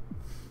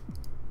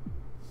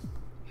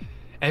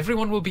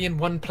 Everyone will be in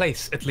one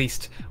place, at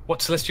least.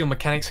 What Celestial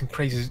Mechanics and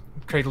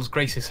Cradle's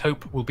Graces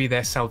hope will be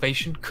their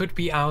salvation could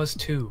be ours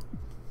too.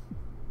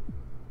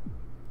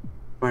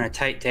 We're on a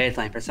tight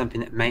deadline for something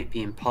that might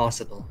be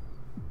impossible.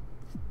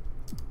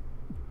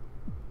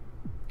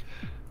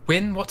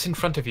 Win what's in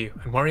front of you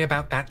and worry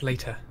about that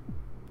later.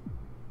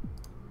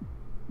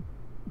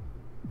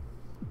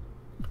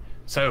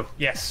 So,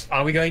 yes,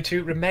 are we going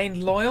to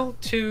remain loyal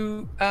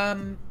to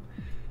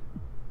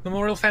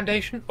Memorial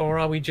Foundation, or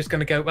are we just going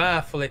to go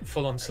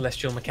full on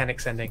Celestial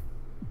Mechanics ending?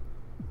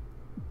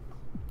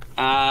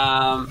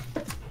 I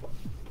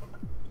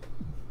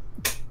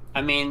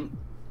mean,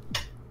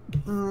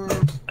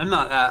 I'm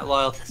not that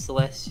loyal to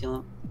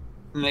Celestial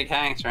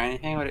Mechanics or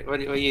anything. What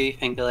do you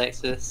think,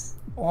 Alexis?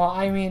 Well,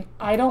 I mean,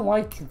 I don't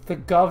like the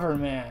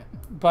government,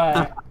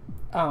 but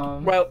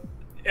well,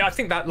 I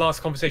think that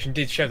last conversation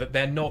did show that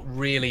they're not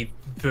really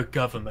the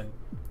government.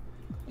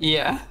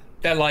 Yeah.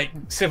 They're like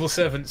civil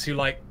servants who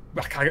I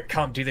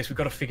can't do this, we've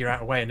got to figure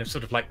out a way, and have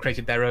sort of like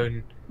created their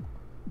own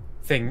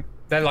thing.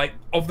 They're like,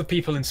 of the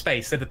people in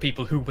space, they're the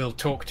people who will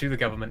talk to the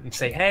government and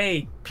say,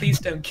 hey, please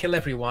don't kill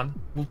everyone.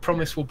 We'll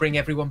promise we'll bring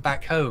everyone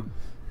back home.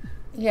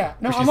 Yeah,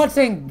 no, I'm not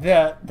saying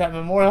that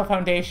Memorial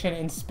Foundation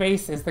in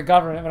space is the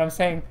government, but I'm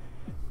saying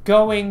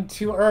going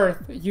to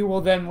Earth, you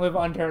will then live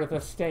under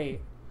the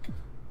state.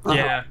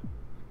 Yeah.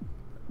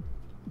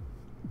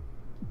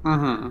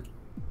 Mm-hmm.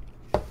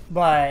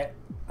 But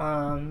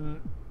I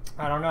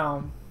don't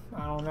know.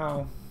 I don't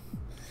know.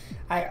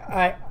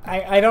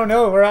 I don't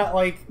know. We're at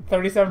like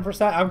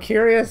 37%. I'm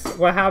curious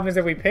what happens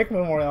if we pick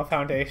Memorial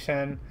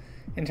Foundation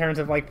in terms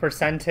of like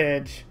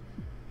percentage,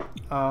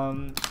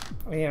 gain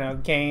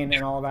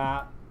and all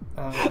that.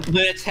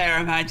 Luna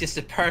Terra manages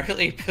to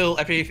perfectly pull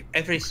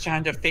every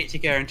strand of fate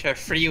together into a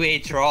freeway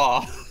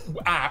draw.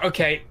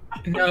 Okay.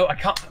 No, I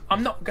can't.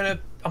 I'm not gonna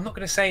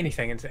say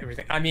anything into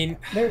everything. I mean,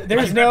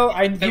 there's no.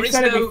 You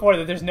said it before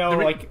that there's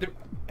no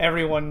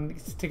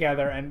everyone's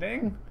together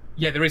ending.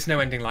 Yeah, there is no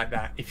ending like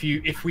that. If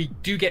we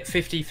do get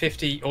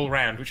 50-50 all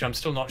round, which I'm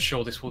still not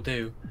sure this will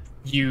do,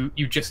 you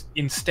just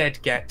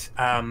instead get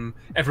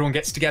everyone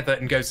gets together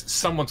and goes,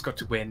 someone's got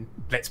to win.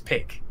 Let's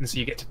pick, and so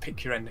you get to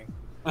pick your ending.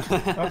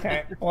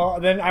 Okay. Well,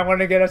 then I want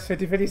to get us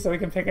 50-50 so we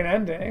can pick an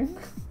ending.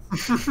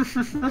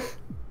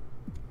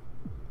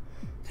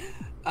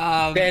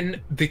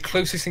 Then the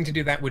closest thing to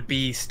do that would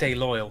be stay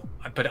loyal,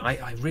 but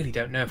I really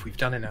don't know if we've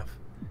done enough.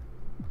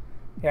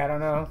 Yeah, I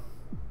don't know.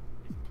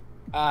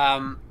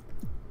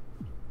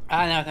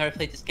 I don't know, I've never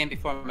played this game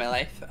before in my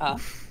life.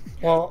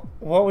 Well,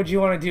 what would you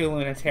want to do,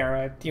 Luna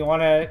Terra? Do you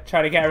want to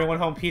try to get everyone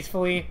home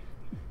peacefully?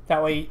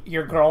 That way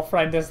your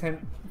girlfriend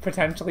doesn't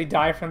potentially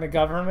die from the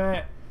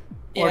government?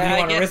 Or do you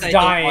want to risk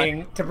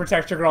dying to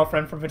protect your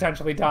girlfriend from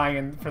potentially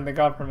dying from the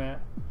government?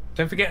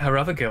 Don't forget her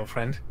other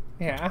girlfriend.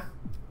 Yeah.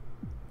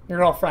 Your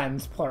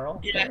girlfriends, plural.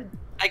 Yeah,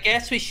 I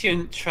guess we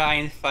shouldn't try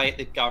and fight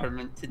the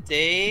government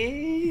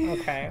today.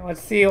 Okay,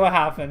 let's see what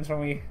happens when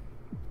we...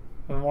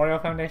 Memorial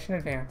Foundation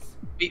advance.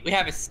 We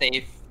have a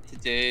save to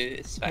do,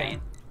 it's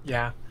fine.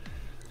 Yeah.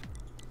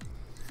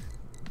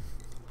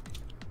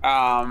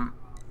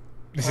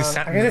 This is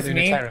I guess it's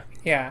me. Terra.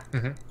 Yeah.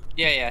 Mm-hmm.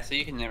 Yeah, so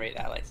you can narrate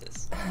that,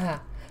 Alexis.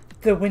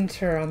 The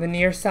winter on the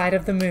near side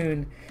of the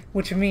moon,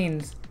 which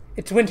means...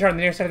 It's winter on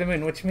the near side of the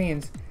moon, which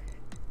means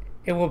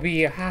it will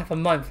be half a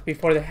month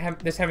before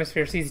this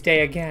hemisphere sees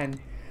day again.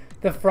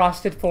 The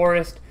frosted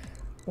forest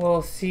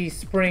will see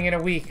spring in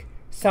a week,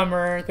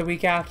 summer the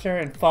week after,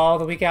 and fall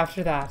the week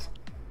after that.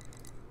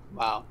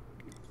 Wow.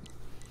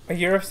 A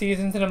year of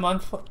seasons in a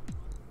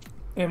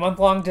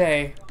month-long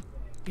day.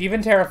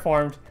 Even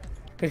terraformed.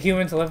 Could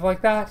humans live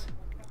like that?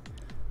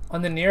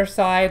 On the near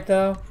side,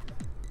 though,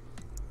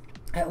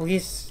 at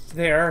least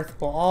the Earth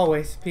will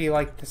always be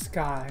like the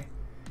sky.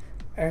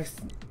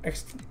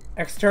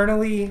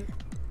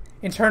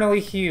 Internally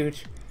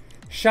huge,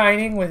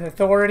 shining with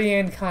authority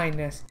and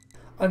kindness,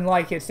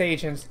 unlike its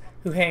agents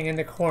who hang in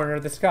the corner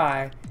of the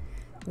sky,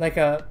 like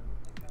a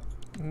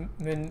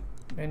migraine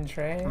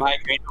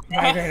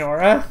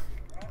aura.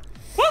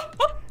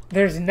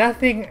 There's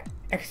nothing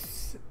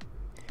extraneous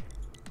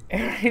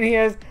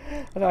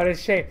about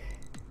its shape.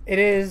 It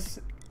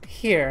is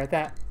here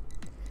that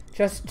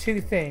just two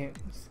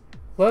things: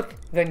 look,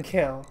 then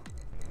kill.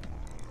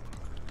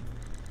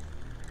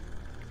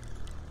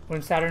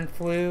 When Saturn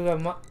flew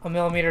a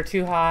millimeter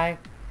too high,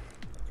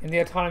 and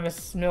the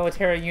autonomous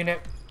military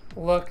unit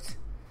looked,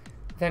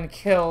 then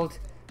killed,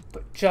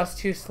 but just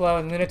too slow,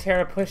 and Luna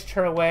Terra pushed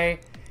her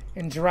away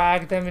and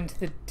dragged them into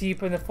the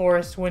deep in the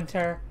forest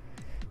winter.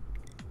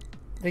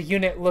 The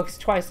unit looks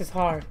twice as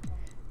hard.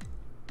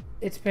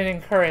 It's been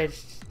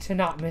encouraged to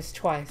not miss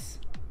twice.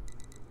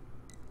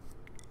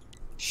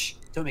 Shh,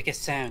 don't make a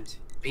sound.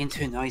 Being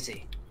too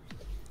noisy.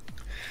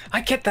 I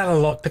get that a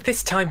lot, but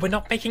this time we're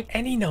not making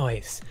any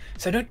noise.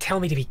 So don't tell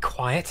me to be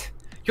quiet.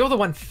 You're the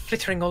one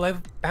flittering all over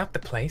about the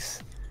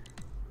place.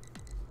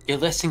 You're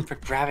listening for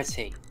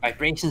gravity.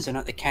 Vibrations are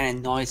not the kind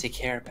of noise they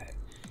care about.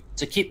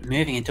 So keep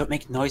moving and don't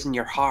make noise in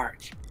your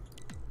heart.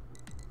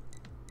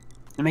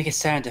 Don't make a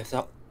sound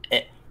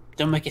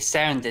Don't make a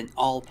sound in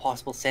all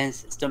possible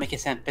senses. Don't make a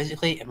sound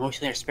physically,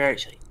 emotionally, or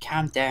spiritually.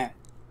 Calm down.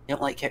 You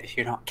don't like it if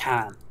you're not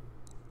calm.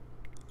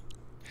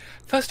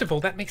 First of all,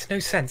 that makes no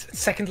sense.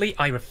 Secondly,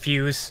 I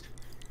refuse.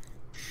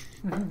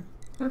 I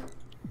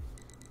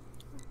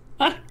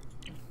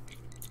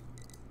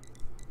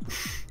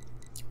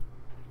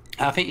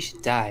think you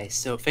should die,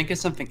 so think of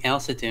something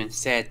else to do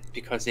instead,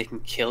 because they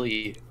can kill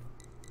you.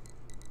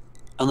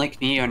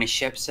 Unlike me, you're on a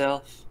ship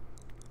self.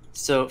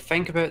 So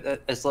think about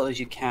that as little as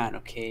you can,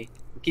 okay?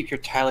 Keep your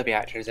tile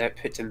reactors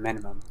output to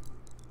minimum.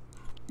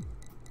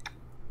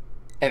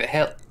 If it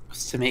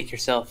helps to make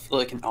yourself look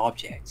like an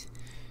object,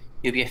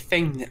 you'll be a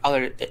thing that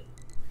other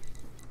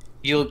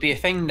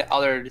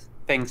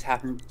things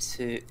happen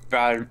to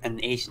rather than an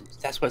agent.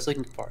 That's what it's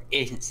looking for,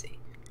 agency.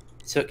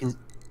 So it can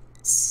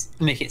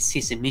make it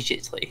cease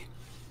immediately.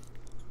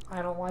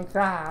 I don't like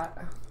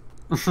that.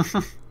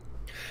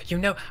 You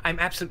know, I'm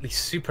absolutely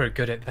super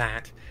good at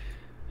that.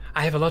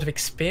 I have a lot of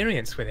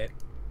experience with it.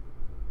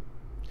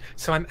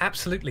 So I'm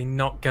absolutely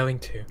not going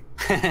to.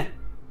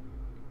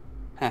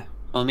 Huh.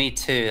 Well, me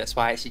too. That's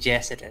why I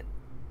suggested it.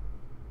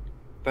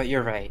 But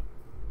you're right.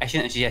 I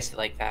shouldn't have suggested it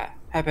like that.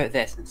 How about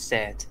this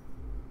instead?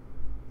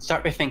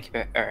 Start by thinking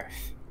about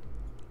Earth.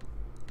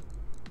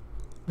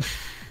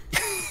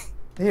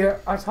 The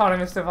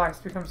autonomous device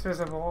becomes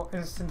visible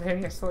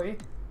instantaneously.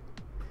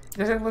 It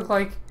doesn't look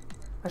like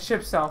a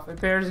ship self.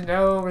 It bears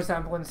no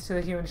resemblance to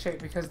the human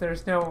shape because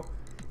there's no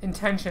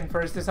intention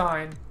for its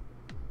design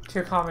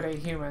to accommodate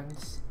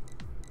humans.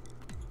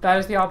 That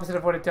is the opposite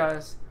of what it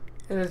does.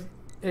 It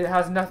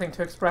has nothing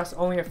to express,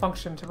 only a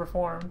function to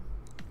perform.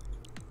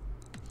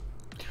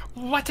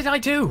 What did I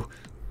do?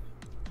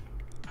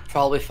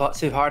 Probably thought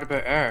too hard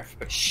about Earth,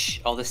 but shh,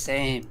 all the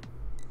same.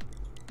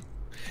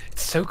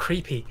 It's so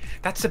creepy.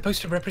 That's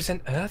supposed to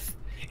represent Earth?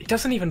 It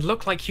doesn't even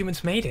look like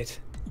humans made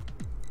it.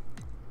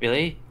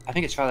 Really? I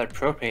think it's rather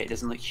appropriate. It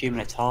doesn't look human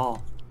at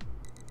all.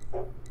 You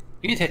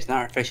can detect an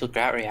artificial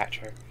gravity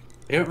reactor.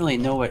 We don't really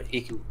know what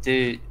you can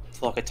do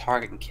to lock a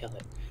target and kill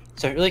it,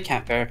 so I really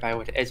can't verify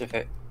what it is if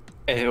it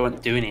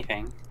won't do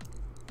anything.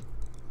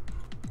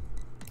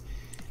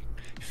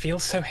 It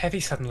feels so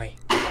heavy suddenly.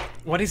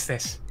 What is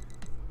this?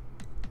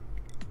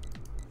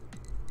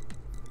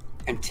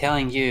 I'm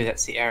telling you,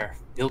 that's the Earth.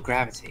 No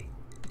gravity.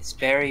 It's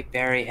very,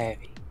 very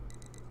heavy.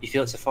 You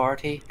feel its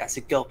authority? That's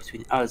a gulf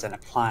between us and a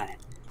planet.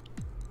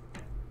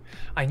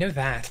 I know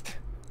that.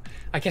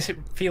 I guess it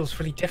feels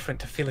really different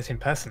to feel it in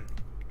person.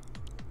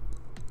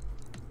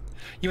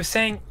 You were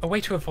saying a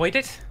way to avoid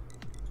it?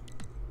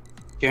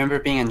 Do you remember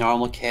being a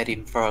normal kid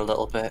even for a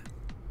little bit?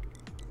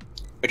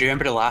 Or do you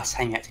remember the last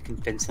time you had to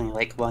convincingly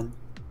like one?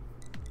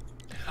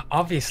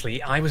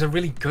 Obviously, I was a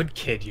really good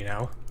kid, you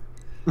know.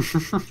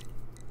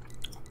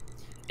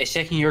 It's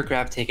checking your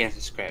gravity against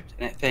the script,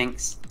 and it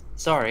thinks,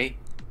 sorry,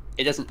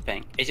 it doesn't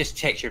think, it just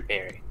checks your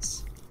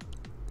bearings.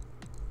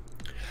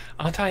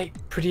 Aren't I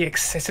pretty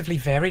excessively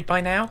varied by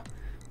now?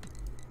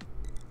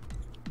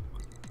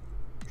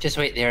 Just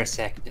wait there a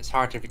second, it's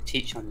hard to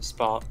teach on the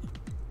spot.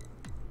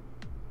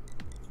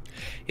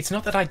 It's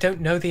not that I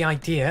don't know the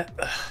idea.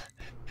 Ugh.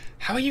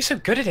 How are you so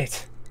good at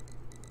it?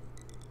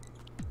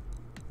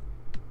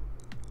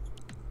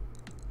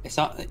 It's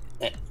not...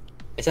 It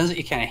sounds like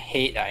you kind of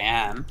hate that I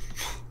am.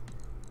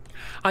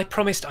 I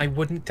promised I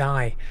wouldn't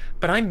die,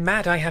 but I'm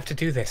mad I have to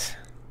do this.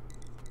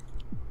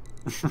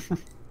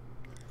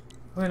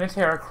 Luna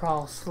Terra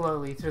crawls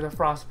slowly through the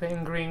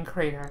frostbitten green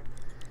crater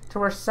to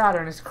where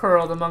Saturn is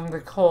curled among the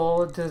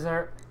cold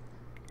desert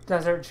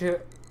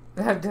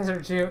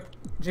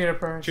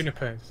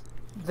junipers.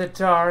 The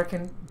dark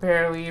and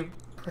barely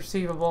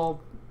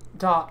perceivable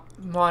dot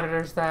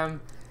monitors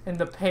them in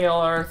the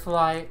pale earth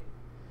light,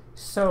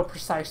 so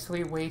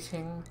precisely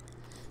waiting.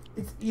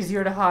 It's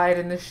easier to hide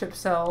in the ship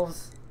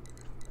cells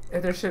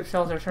if their ship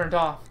shells are turned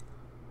off,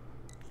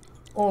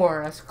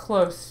 or as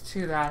close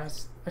to that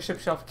as a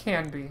ship shelf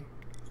can be.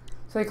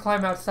 So they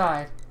climb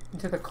outside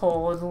into the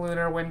cold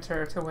lunar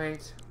winter to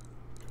wait.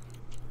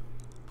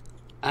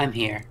 I'm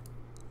here.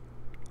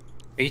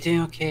 Are you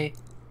doing okay?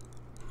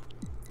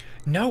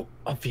 No,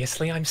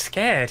 obviously I'm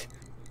scared.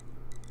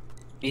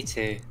 Me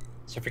too.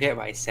 So forget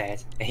what I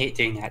said. I hate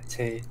doing that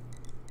too.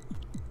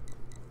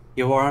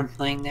 You warm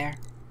laying there?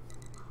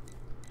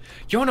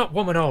 You're not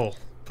woman-all,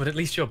 but at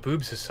least your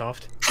boobs are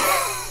soft.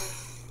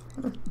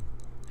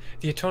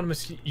 The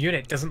autonomous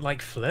unit doesn't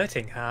like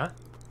flirting, huh?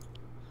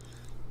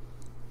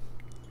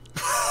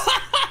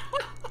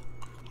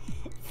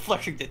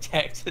 Flushing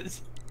detected.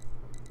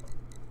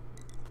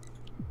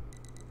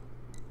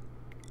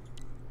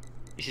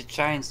 You should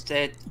try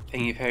instead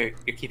thinking of how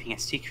you're keeping a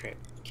secret,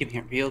 keeping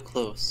it real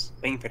close,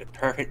 waiting for the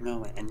perfect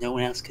moment and no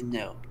one else can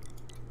know.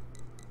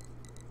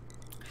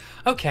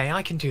 Okay,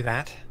 I can do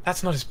that.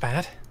 That's not as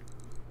bad.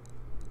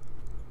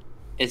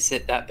 Is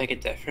it that big a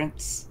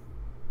difference?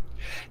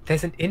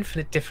 There's an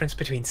infinite difference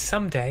between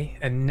someday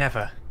and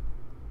never.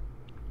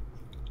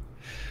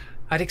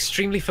 I'd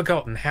extremely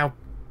forgotten how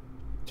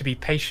to be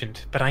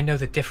patient, but I know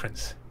the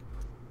difference.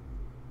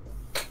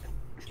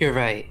 You're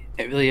right.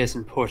 It really is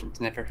important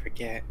to never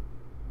forget.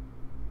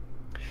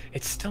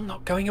 It's still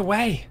not going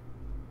away.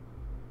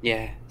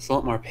 Yeah, it's a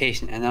lot more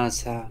patient than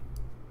us,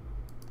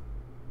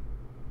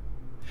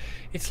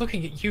 It's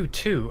looking at you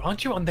too.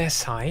 Aren't you on their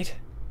side?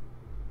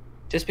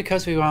 Just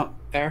because we want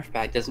Earth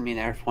back doesn't mean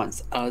Earth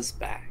wants us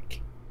back.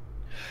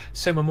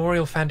 So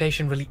Memorial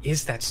Foundation really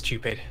is that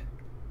stupid?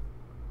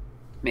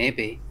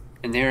 Maybe.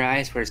 In their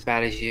eyes, we're as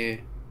bad as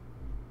you.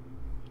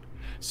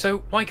 So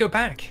why go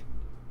back?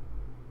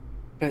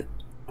 But...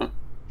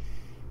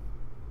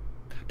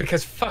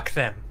 Because fuck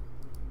them.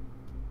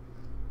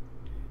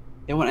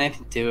 They don't want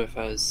anything to do with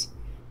us.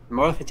 The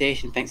Memorial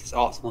Foundation thinks it's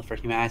optimal for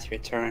humanity to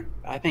return,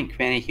 but I think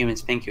many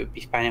humans think it would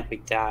be fine if we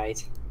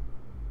died.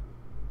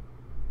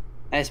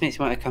 That just makes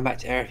me want to come back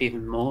to Earth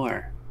even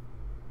more.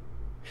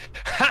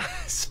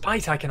 Ha!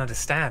 Spite I can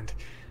understand.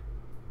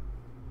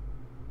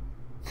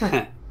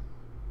 I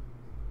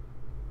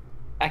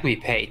can be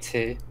petty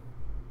too.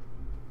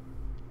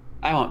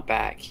 I want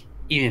back,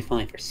 even if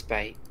only for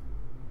spite.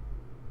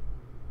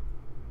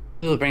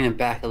 We'll bring them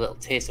back a little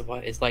taste of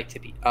what it's like to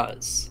be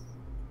us.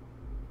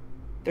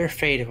 They're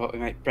afraid of what we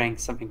might bring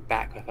something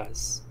back with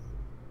us.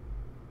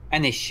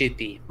 And they should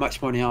be,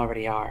 much more than they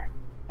already are.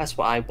 That's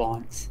what I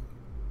want.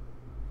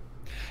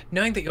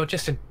 Knowing that you're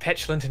just as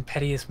petulant and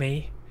petty as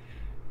me,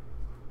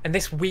 and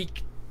this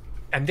week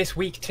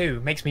too,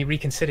 makes me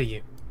reconsider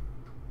you.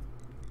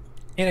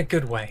 In a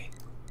good way.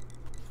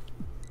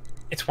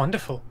 It's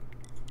wonderful.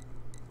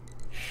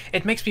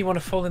 It makes me want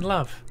to fall in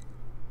love.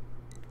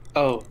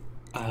 Oh,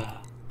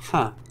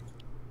 huh.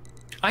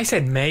 I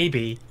said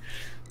maybe.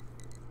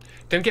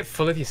 Don't get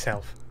full of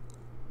yourself.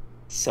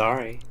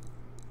 Sorry.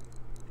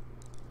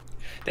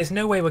 There's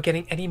no way we're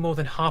getting any more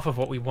than half of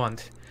what we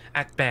want,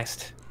 at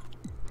best.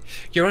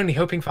 You're only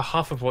hoping for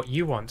half of what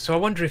you want, so I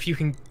wonder if you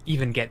can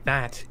even get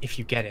that, if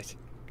you get it.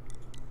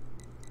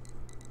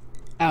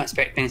 I don't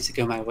expect things to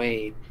go my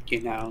way,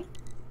 you know.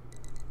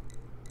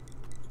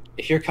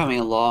 If you're coming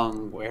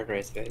along, wherever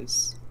it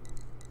is.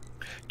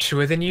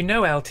 Truer than you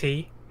know,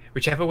 LT.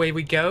 Whichever way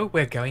we go,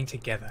 we're going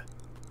together.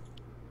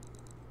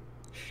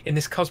 In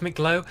this cosmic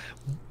glow,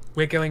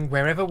 we're going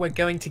wherever we're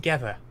going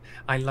together.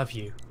 I love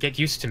you. Get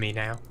used to me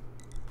now.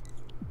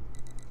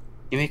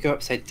 You may go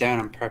upside down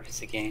on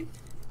purpose again.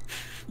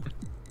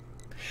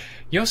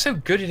 You're so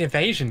good at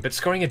evasion, but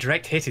scoring a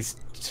direct hit is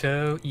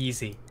so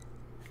easy.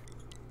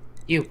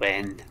 You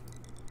win.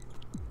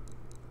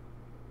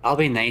 I'll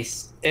be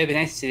nice. It'd be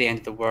nice to see the end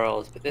of the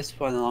world, but this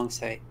one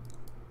alongside...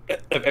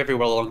 of every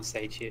world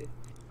alongside you.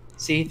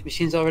 See, the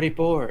machine's already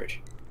bored.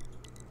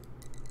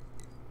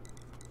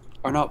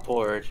 Or not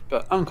bored,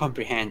 but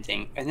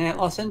uncomprehending, and then it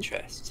lost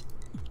interest.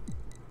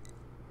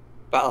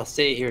 But I'll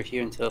stay here with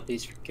you until it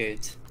leaves for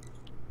good.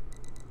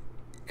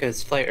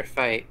 Because flight or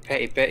fight,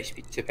 petty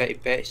bitch to petty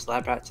bitch,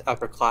 lab rat to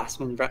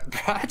upperclassman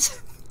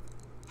brat.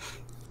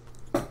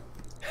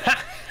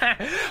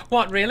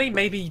 What, really?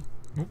 Maybe...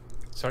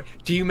 Sorry.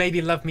 Do you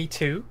maybe love me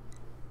too?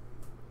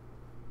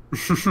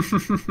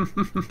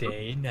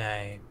 Day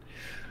 9.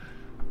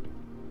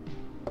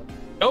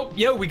 Oh,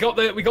 yo, we got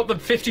the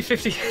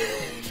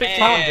 50-50.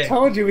 I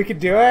told you we could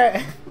do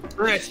it.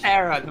 Luna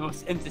Terra, the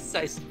most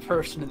indecisive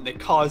person in the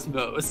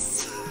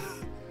cosmos.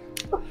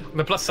 On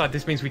the plus side,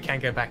 this means we can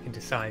go back and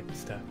decide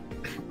stuff.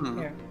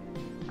 Yeah.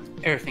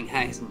 Everything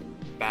hangs in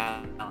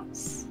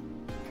balance.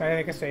 Can I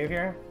make a save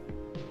here?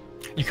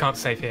 You can't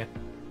save here.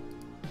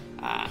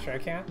 Sure I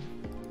can't.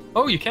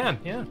 Oh, you can,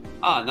 yeah.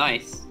 Oh,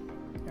 nice.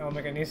 I'll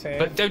make a new save.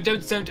 But don't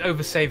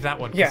oversave that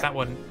one, because that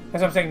one...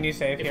 That's what I'm saying, new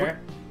save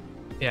here.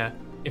 Yeah.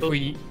 If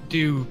we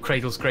do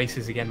Cradle's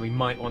Graces again, we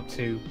might want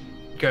to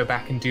go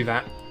back and do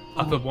that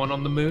other one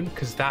on the moon,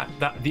 because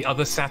the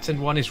other Saturn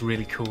one is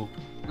really cool.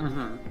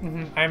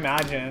 I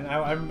imagine.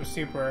 I'm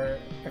super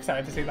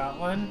excited to see that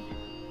one.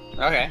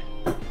 Okay.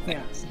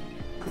 Yeah.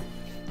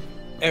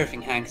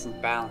 Everything hangs in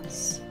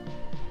balance.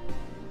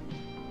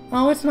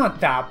 Oh, it's not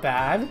that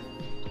bad.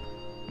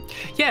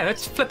 Yeah,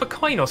 let's flip a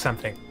coin or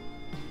something.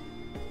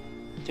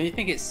 Don't you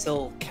think it's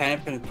still kind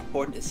of an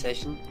important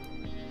decision?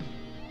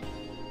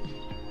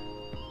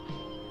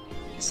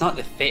 It's not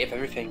the fate of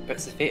everything, but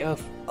it's the fate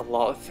of a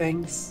lot of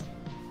things.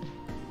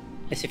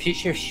 It's the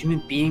future of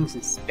human beings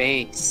in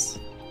space.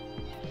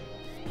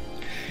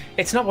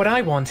 It's not what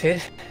I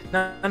wanted.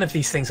 None of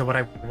these things are what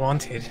I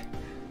wanted.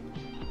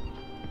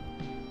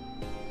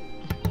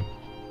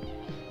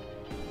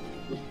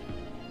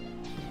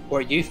 What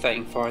are you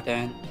fighting for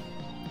then?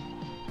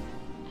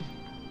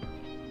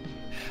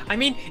 I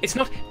mean, it's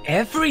not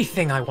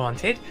everything I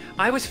wanted.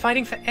 I was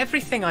fighting for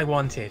everything I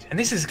wanted, and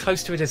this is as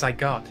close to it as I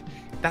got.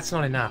 That's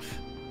not enough.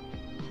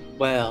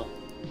 Well,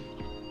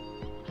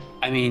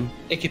 I mean,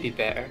 it could be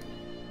better.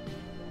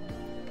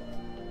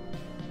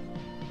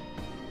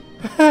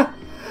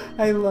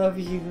 I love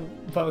you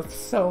both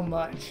so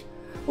much.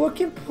 What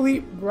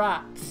complete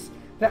brats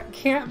that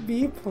can't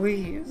be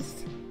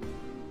pleased.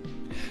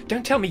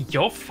 Don't tell me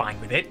you're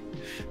fine with it.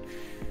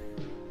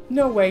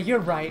 No way, you're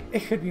right.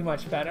 It could be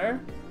much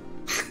better.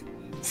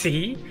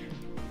 See?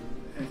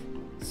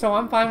 So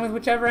I'm fine with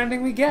whichever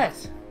ending we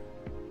get.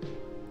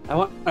 I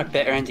want a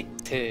better ending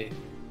too.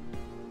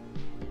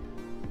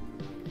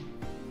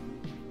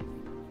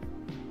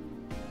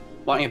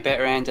 Wanting a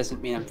better end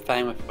doesn't mean I'm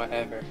fine with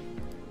whatever.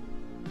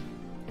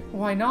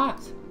 Why not?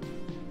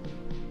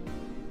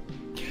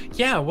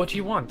 Yeah, what do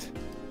you want?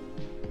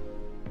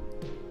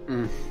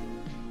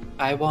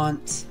 I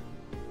want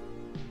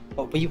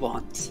what we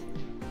want.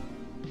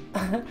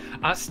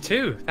 Us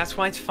too. That's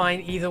why it's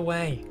fine either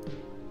way.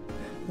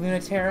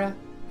 Luna Terra,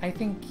 I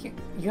think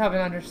you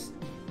haven't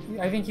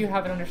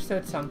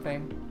understood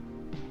something.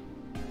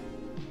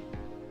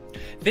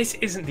 This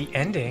isn't the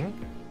ending.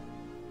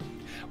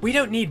 We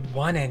don't need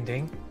one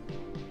ending.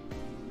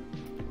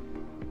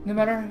 No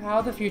matter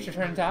how the future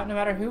turns out, no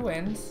matter who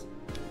wins,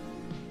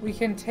 we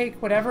can take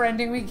whatever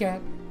ending we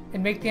get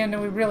and make the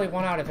ending we really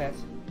want out of it.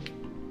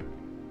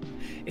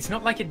 It's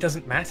not like it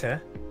doesn't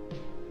matter.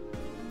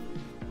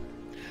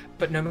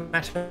 But no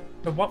matter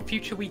what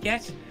future we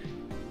get,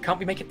 can't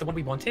we make it the one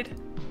we wanted?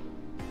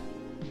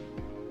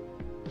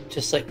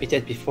 Just like we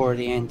did before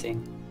the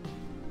ending.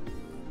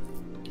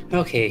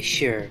 Okay,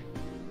 sure.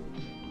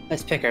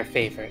 Let's pick our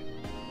favorite.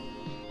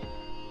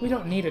 We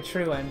don't need a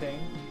true ending.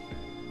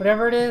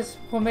 Whatever it is,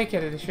 we'll make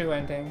it a true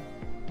ending.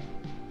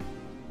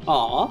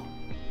 Aww.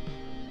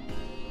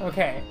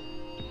 Okay.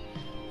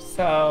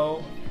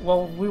 So,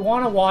 well, we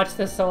want to watch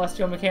the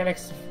Celestial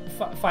Mechanics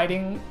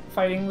fighting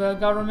the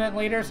government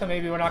later, so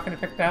maybe we're not going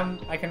to pick them.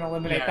 I can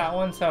eliminate that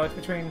one, so it's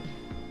between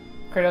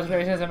Kratos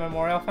Graces and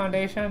Memorial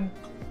Foundation.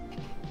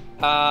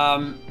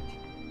 What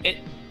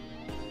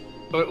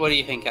do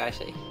you think,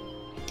 Ashley?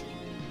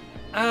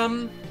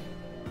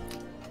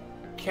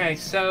 Okay,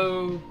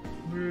 so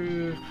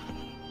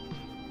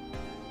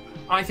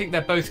I think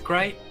they're both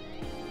great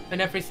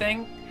and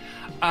everything.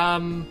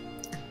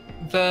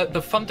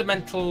 The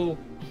fundamental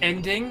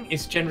ending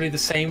is generally the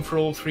same for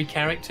all three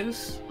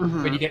characters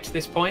when you get to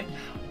this point,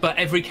 but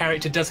every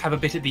character does have a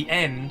bit at the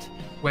end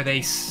where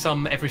they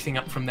sum everything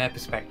up from their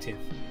perspective.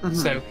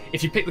 So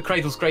if you pick the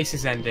Cradle's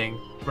Graces ending,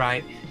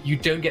 right, you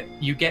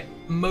get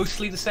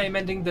mostly the same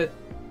ending that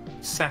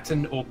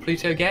Saturn or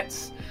Pluto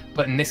gets,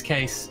 but in this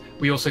case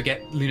we also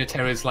get Luna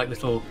Terra's like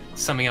little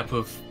summing up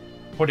of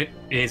what it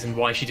is and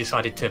why she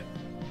decided to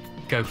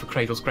go for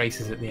Cradle's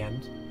Graces at the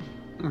end.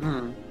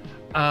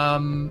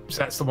 So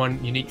that's the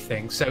one unique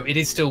thing. So it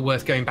is still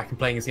worth going back and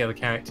playing as the other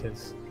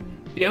characters.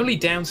 The only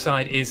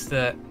downside is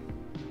that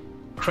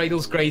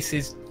Cradle's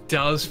Graces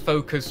does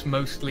focus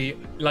mostly,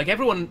 like,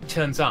 everyone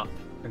turns up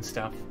and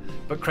stuff,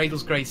 but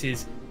Cradle's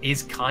Graces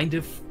is kind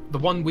of, the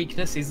one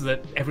weakness is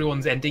that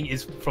everyone's ending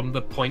is from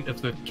the point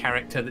of the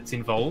character that's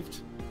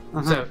involved.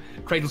 So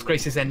Cradle's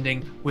Graces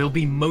ending will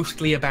be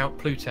mostly about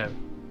Pluto.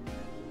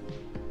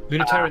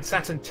 Luna Terra and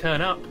Saturn turn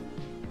up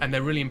and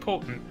they're really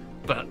important,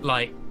 but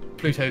like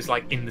Pluto's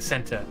like in the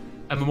center.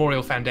 A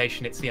Memorial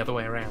Foundation, it's the other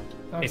way around.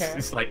 Okay.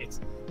 It's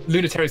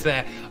Luna Terra's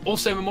there.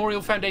 Also,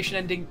 Memorial Foundation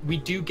ending, we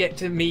do get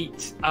to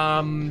meet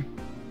Halimede.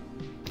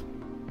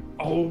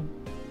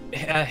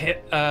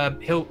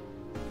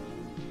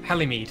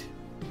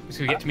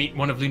 So we get to meet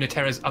one of Luna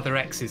Terra's other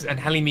exes, and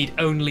Halimede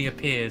only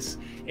appears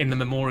in the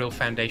Memorial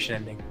Foundation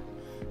ending.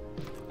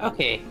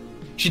 Okay.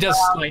 She does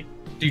like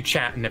do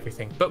chat and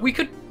everything, but we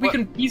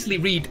can easily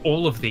read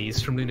all of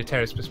these from Luna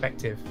Terra's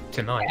perspective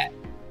tonight.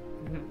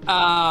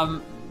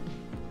 I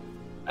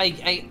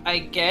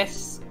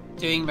guess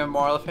doing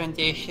Memorial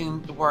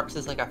Foundation works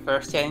as like a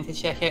first setting to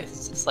check it.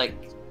 It's like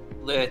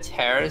Luna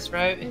Terra's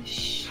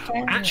route-ish.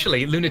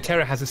 Actually, Luna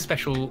Terra has a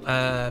special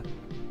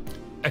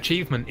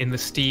achievement in the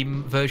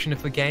Steam version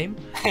of the game,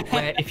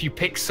 where if you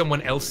pick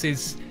someone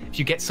else's, if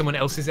you get someone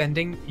else's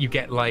ending, you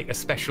get like a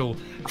special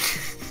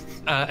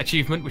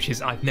achievement, which is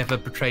I've never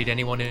betrayed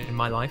anyone in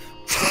my life.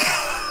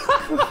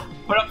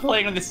 We're not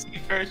playing on the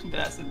Steam version, but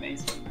that's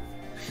amazing.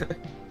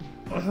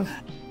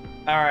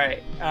 All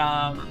right,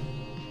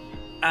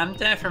 I'm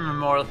down for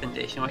Memorial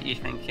Foundation. What are you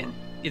thinking?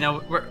 You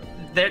know,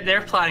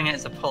 they're planning it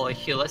as a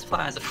polycule. Let's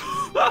plan as a.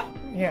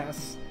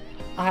 Yes,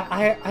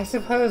 I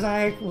suppose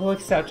I will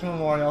accept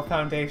Memorial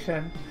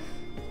Foundation.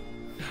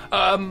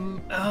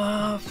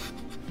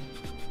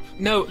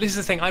 No, this is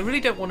the thing. I really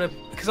don't want to,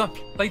 because I've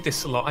played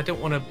this a lot. I don't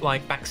want to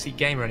like backseat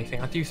game or anything.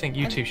 I do think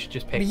you two should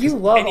just pick. You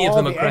love any all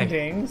of them the are great.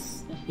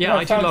 endings. Yeah,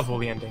 I do love all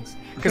the endings.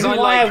 Because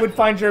I would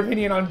find your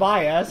opinion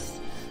unbiased.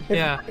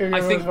 Yeah, if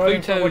I think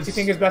Pluto's. What you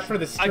think is best for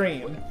the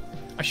stream.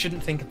 I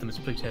shouldn't think of them as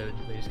Pluto and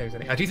Pluto's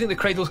ending. I do think the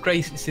Cradle's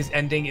Graces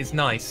ending is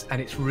nice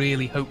and it's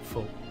really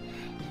hopeful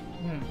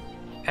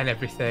and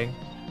everything.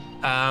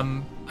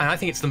 And I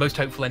think it's the most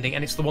hopeful ending,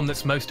 and it's the one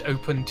that's most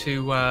open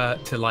to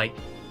like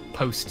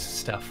post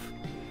stuff.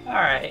 All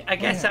right, I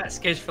guess that's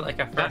good for like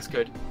a first. That's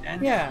good.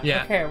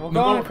 Yeah. Okay, we'll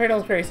go on to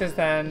Cradle's Graces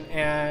then,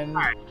 and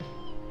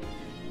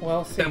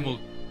we'll see.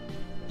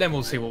 Then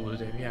we'll see what we'll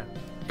do. Yeah,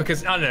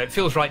 because I don't know, it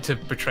feels right to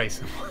betray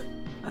someone.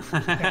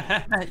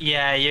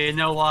 Yeah, you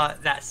know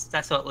what?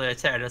 That's what Luna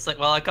Terra does. Like,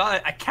 well, I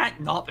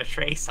can't not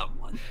betray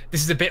someone.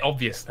 This is a bit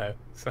obvious though.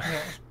 So,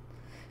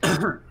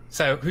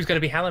 so who's going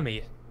to be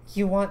Halimede?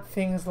 You want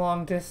things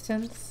long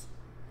distance?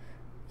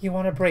 You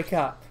want to break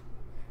up?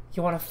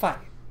 You want to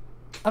fight?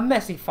 A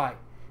messy fight,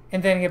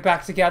 and then get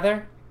back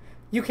together?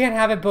 You can't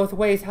have it both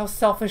ways. How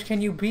selfish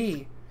can you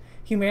be?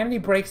 Humanity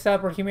breaks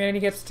up or humanity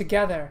gets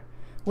together.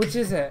 Which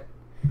is it?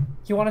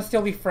 You want to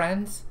still be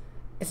friends?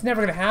 It's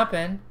never going to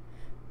happen.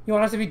 You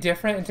want us to be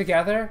different and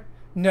together?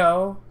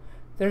 No.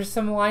 There's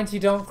some lines you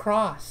don't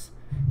cross.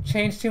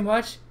 Change too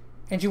much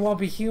and you won't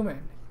be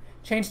human.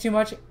 Change too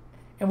much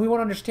and we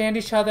won't understand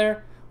each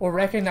other or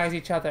recognize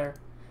each other.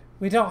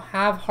 We don't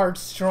have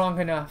hearts strong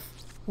enough.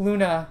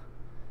 Luna,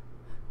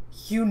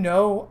 you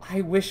know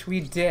I wish we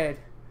did,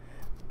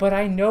 but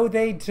I know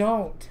they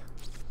don't.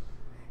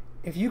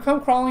 If you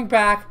come crawling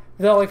back,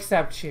 they'll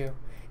accept you.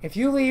 If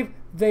you leave,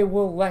 they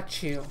will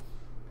let you.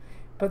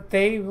 But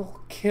they'll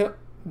kill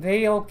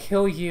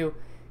you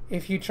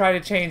if you try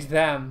to change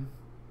them.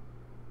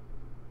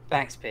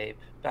 Thanks, babe,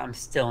 but I'm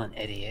still an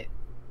idiot.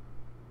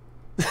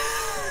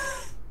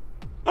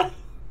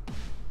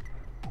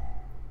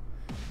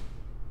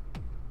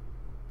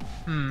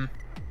 You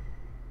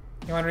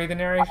want to read the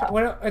narration?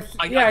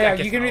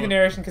 You can read the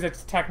narration because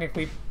it's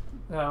technically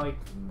like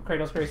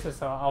Cradle's Graces,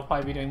 so I'll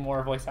probably be doing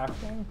more voice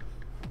acting.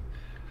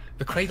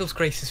 The Cradle's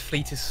Graces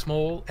fleet is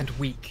small and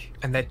weak,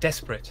 and they're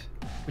desperate.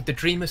 With the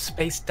dream of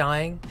space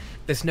dying,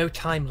 there's no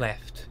time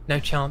left, no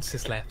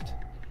chances left.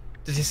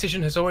 The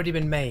decision has already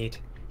been made.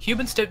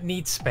 Humans don't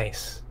need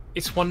space.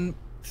 It's one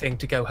thing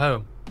to go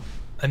home,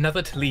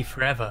 another to leave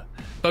forever.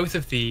 Both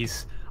of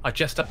these are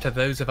just up to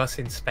those of us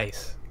in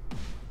space.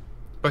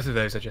 Both of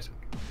those are just...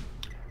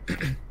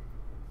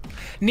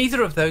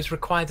 Neither of those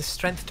require the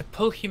strength to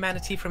pull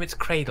humanity from its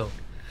cradle.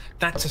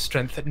 That's a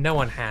strength that no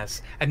one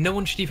has, and no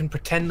one should even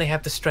pretend they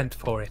have the strength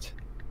for it.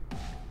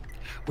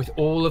 With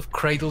all of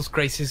Cradle's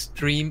Grace's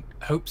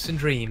hopes and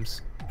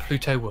dreams,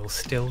 Pluto will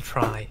still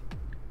try.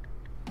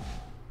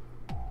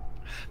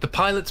 The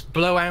pilots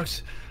blow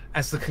out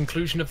as the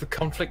conclusion of the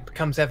conflict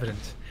becomes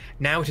evident.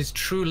 Now it is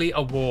truly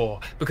a war,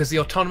 because the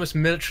autonomous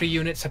military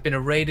units have been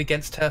arrayed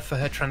against her for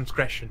her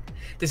transgression.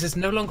 This is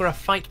no longer a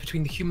fight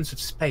between the humans of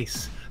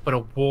space, but a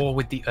war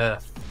with the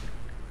Earth.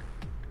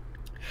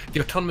 The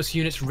autonomous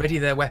units ready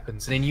their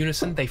weapons, and in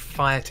unison they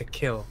fire to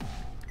kill.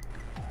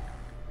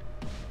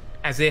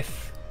 As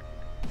if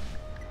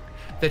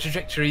their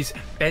trajectories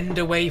bend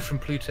away from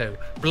Pluto,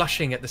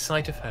 blushing at the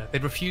sight of her. They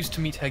refuse to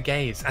meet her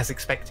gaze, as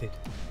expected.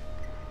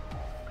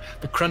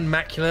 The Krun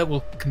macula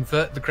will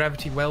convert the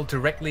gravity well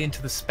directly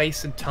into the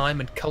space and time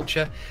and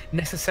culture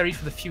necessary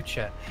for the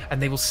future,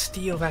 and they will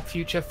steal that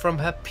future from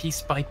her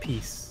piece by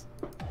piece.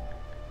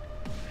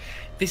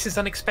 This is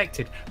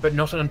unexpected, but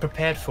not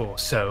unprepared for,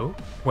 so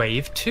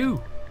Wave 2.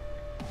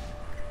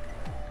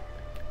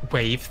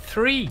 Wave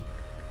 3.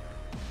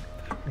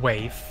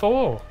 Wave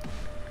 4.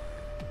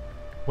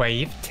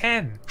 Wave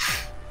 10.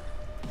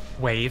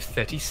 Wave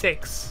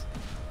 36.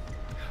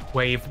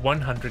 Wave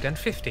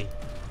 150.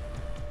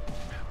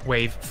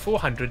 Wave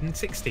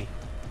 460.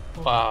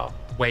 Wow.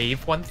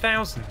 Wave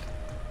 1000.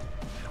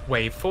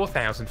 Wave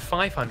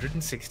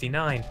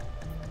 4569.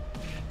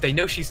 They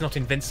know she's not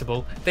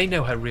invincible. They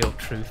know her real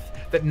truth,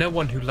 that no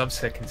one who loves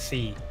her can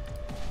see.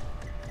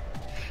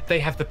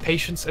 They have the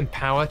patience and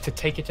power to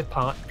take it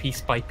apart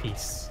piece by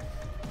piece.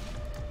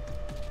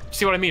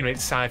 See what I mean?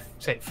 It's say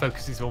it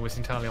focuses almost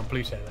entirely on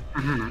Pluto.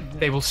 Mm-hmm.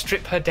 They will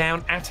strip her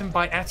down atom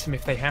by atom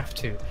if they have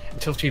to,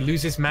 until she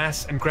loses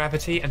mass and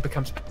gravity and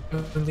becomes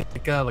only a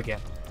girl again.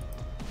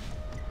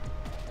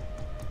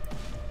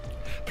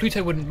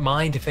 Pluto wouldn't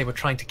mind if they were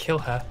trying to kill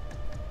her,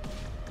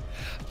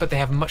 but they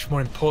have a much more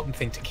important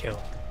thing to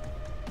kill.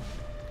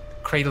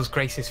 Cradle's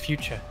Grace's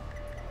future.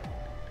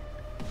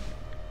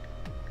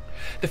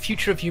 The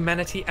future of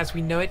humanity as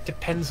we know it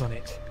depends on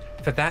it.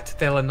 For that,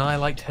 they'll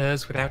annihilate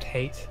hers without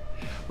hate,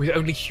 with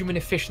only human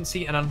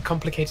efficiency and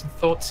uncomplicated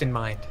thoughts in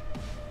mind.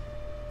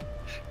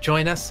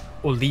 Join us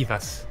or leave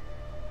us.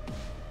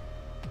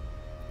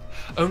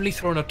 Only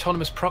through an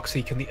autonomous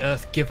proxy can the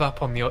Earth give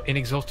up on the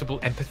inexhaustible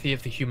empathy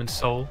of the human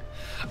soul.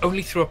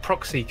 Only through a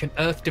proxy can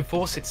Earth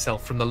divorce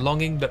itself from the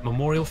longing that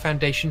Memorial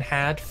Foundation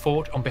had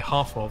fought on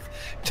behalf of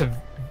to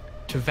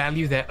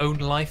value their own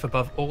life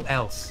above all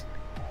else.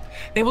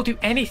 They will do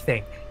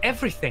anything,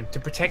 everything to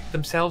protect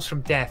themselves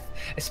from death,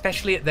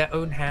 especially at their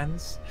own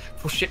hands,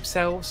 for ship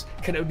selves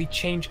can only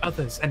change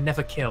others and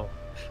never kill.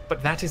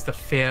 But that is the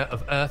fear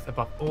of Earth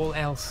above all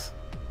else.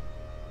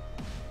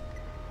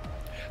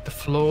 The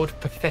flawed,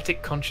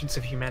 pathetic conscience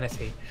of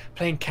humanity,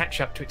 playing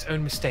catch-up to its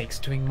own mistakes,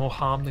 doing more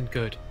harm than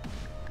good.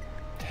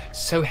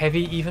 So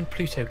heavy even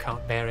Pluto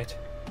can't bear it.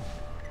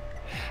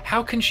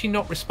 How can she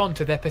not respond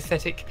to their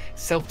pathetic,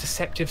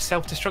 self-deceptive,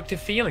 self-destructive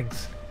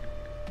feelings?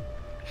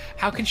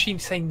 How can she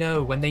say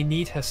no when they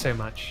need her so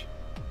much?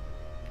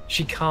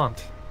 She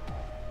can't.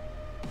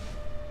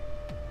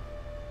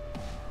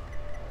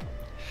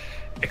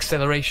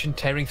 Acceleration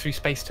tearing through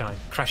space-time,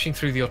 crashing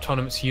through the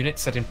autonomous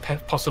units at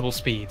impossible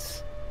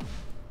speeds.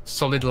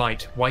 Solid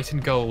light, white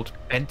and gold,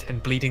 bent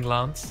and bleeding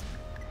lance.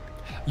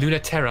 Luna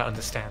Terra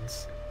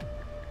understands.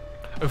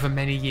 Over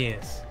many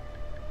years.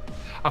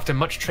 After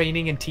much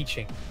training and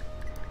teaching.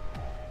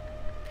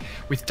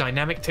 With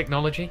dynamic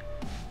technology,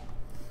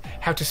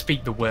 how to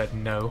speak the word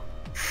no.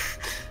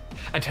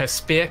 And her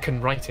spear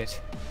can write it.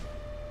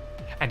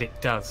 And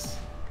it does.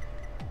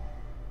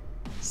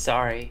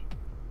 Sorry.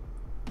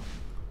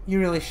 You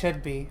really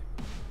should be.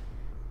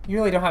 You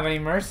really don't have any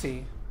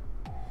mercy.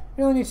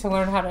 You really need to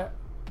learn how to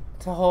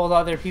hold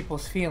other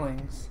people's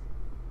feelings.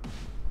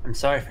 I'm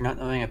sorry for not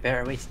knowing a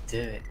better way to do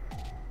it.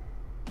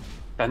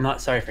 But I'm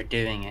not sorry for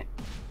doing it.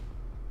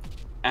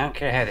 I don't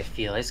care how they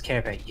feel, I just care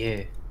about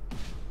you.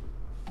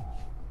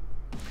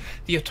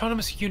 The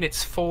autonomous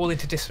units fall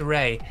into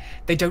disarray.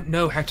 They don't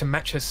know how to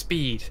match her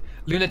speed.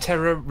 Luna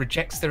Terra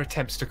rejects their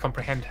attempts to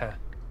comprehend her.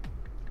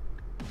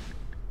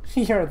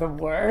 You're the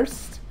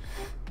worst.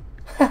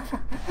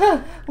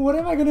 What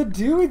am I gonna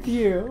do with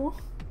you?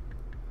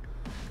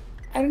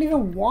 I don't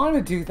even want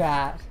to do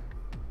that.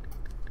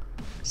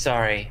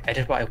 Sorry, I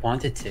did what I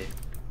wanted to.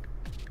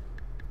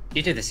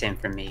 You do the same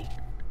for me.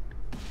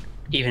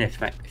 Even if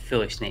my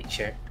foolish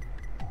nature.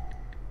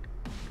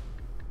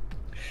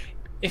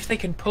 If they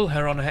can pull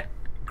her on her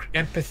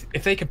empathy,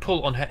 if they can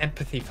pull on her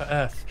empathy for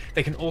Earth,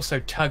 they can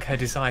also tug her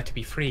desire to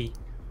be free.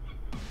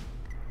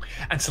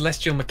 And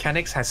celestial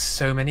mechanics has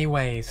so many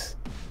ways.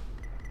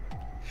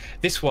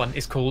 This one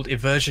is called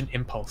Eversion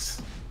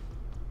Impulse.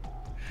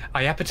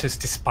 Iapetus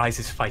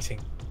despises fighting.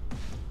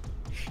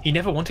 He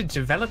never wanted to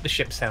develop the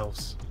ship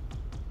cells.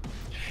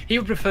 He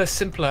would prefer a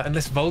simpler and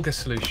less vulgar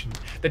solution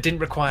that didn't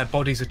require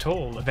bodies at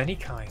all, of any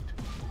kind.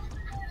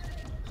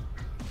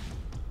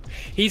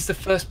 He's the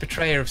first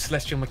betrayer of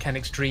celestial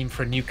mechanics' dream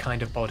for a new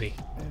kind of body.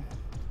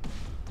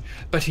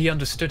 But he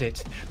understood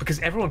it, because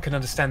everyone can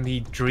understand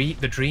the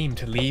dream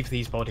to leave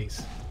these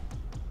bodies.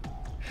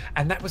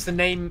 And that was the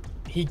name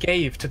he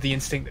gave to the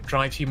instinct that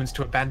drives humans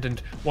to abandon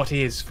what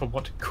is for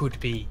what could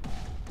be.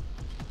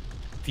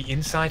 The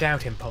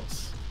inside-out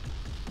impulse.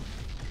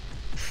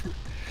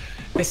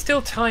 There's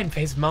still time for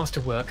his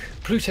masterwork.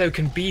 Pluto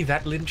can be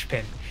that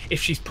linchpin,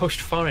 if she's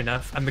pushed far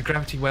enough and the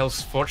gravity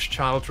well's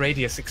Schwarzschild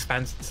radius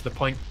expands to the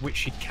point which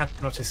she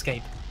cannot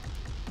escape.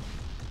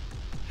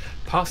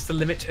 Past the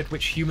limit at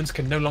which humans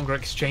can no longer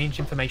exchange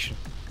information.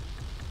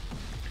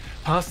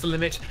 Past the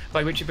limit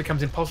by which it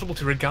becomes impossible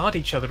to regard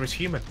each other as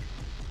human.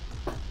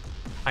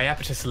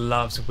 Iapetus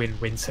loves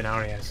win-win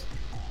scenarios.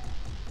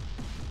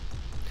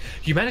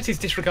 Humanity's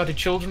disregarded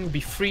children will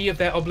be free of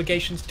their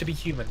obligations to be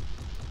human.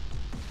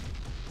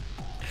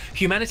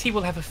 Humanity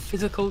will have a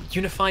physical,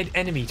 unified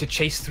enemy to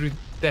chase through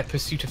their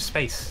pursuit of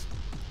space.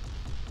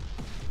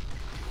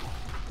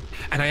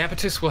 And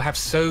Iapetus will have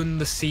sown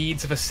the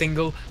seeds of a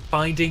single,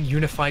 binding,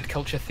 unified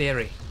culture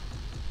theory.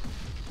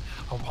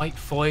 A white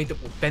void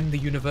that will bend the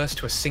universe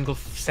to a single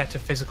set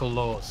of physical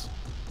laws.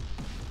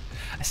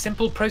 A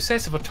simple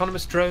process of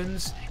autonomous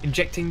drones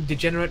injecting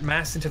degenerate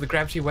mass into the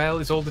gravity well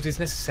is all that is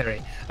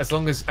necessary, as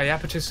long as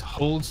Iapetus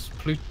holds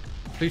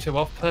Pluto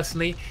off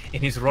personally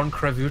in his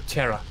Luna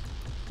Terra.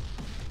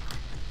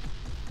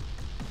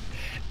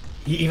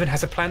 He even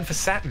has a plan for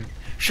Saturn,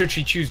 should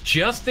she choose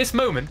just this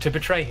moment to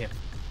betray him.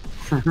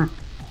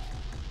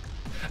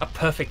 A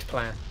perfect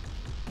plan.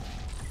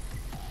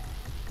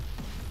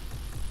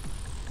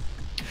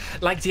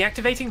 Like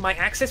deactivating my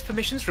access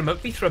permissions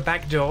remotely through a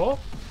back door?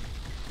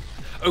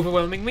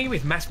 Overwhelming me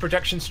with mass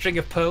production string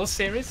of pearls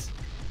series?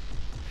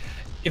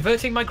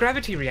 Everting my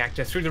gravity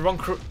reactor through the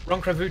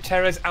Luna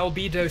Terra's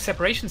albedo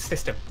separation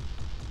system?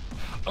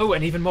 Oh,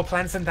 and even more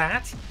plans than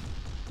that?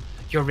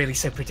 You're really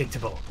so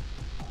predictable.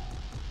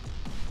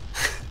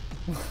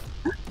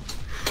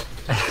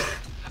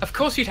 Of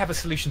course you'd have a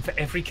solution for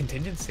every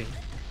contingency.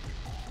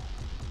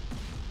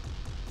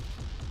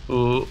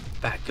 Ooh,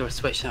 backdoor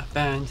switch not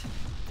found.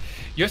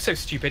 You're so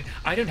stupid,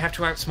 I don't have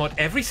to outsmart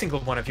every single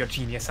one of your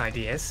genius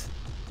ideas.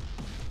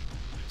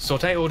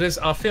 Sortie orders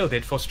are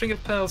fielded for String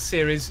of Pearls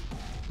Series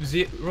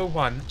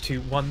 01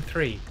 to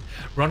 13.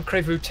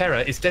 Luna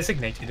Terra is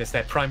designated as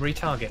their primary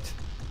target.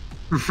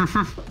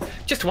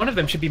 Just one of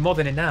them should be more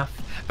than enough,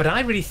 but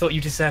I really thought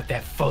you deserved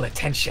their full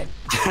attention.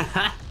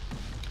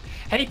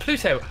 Hey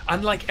Pluto,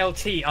 unlike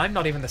LT, I'm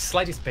not even the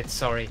slightest bit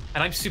sorry,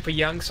 and I'm super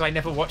young, so I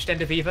never watched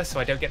End of Eva, so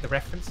I don't get the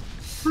reference.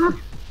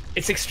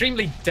 It's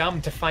extremely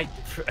dumb to fight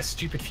for a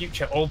stupid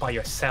future all by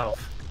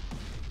yourself.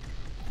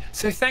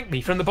 So thank me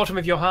from the bottom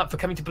of your heart for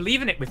coming to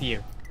believe in it with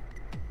you.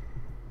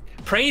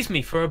 Praise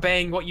me for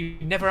obeying what you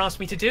never asked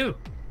me to do.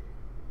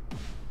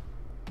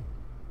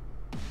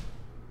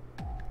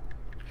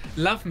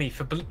 Love me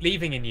for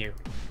believing in you.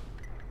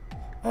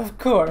 Of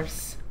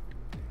course.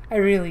 I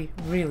really,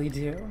 really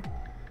do.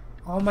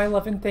 All my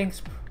love and thanks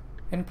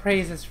and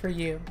praises for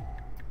you.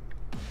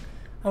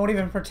 I won't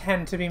even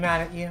pretend to be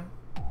mad at you.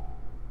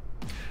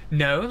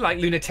 No, like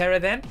Luna Terra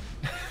then?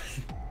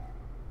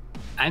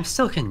 I'm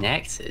still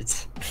connected.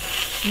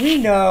 We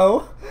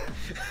know.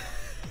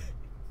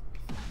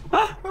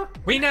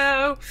 We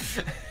know!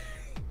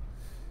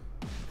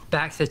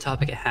 Back to the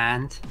topic at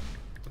hand.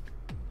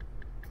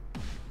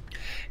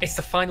 It's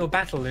the final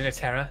battle, Luna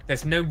Terra.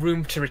 There's no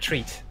room to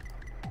retreat.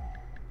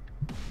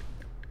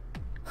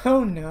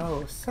 Oh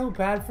no, so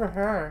bad for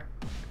her.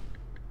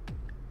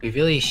 We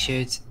really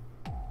should.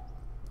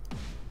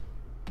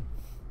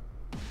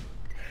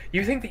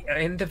 You think the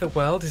end of the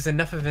world is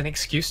enough of an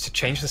excuse to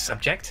change the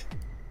subject?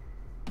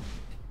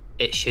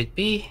 It should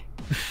be.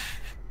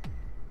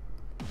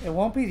 It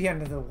won't be the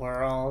end of the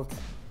world.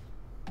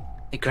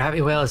 The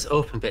gravity well is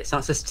open, but it's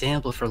not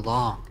sustainable for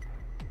long.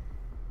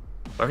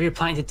 Whatever you're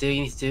planning to do,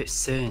 you need to do it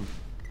soon.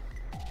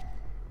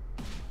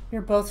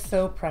 You're both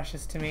so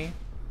precious to me.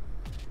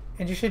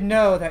 And you should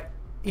know that,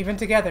 even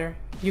together,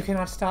 you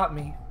cannot stop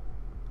me.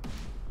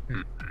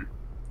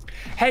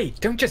 Hey,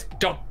 don't just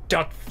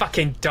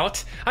fucking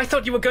dot. I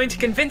thought you were going to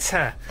convince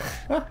her.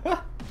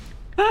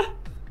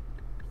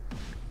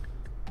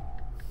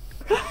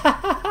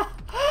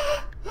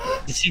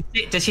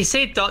 Did she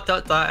say ... out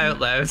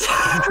loud?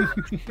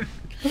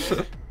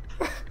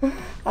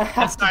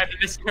 I'm sorry, I've been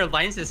missing her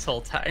lines this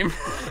whole time.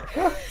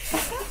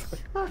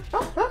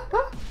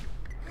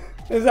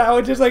 Is that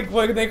what just like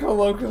what they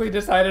colloquially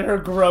decided her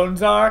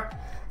groans are?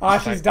 Ah,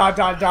 she's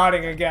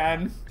dotting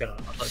again.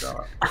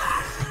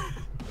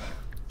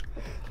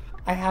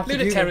 I have to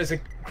Luna do Terra's a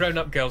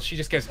grown-up girl. She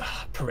just goes,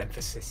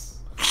 parenthesis.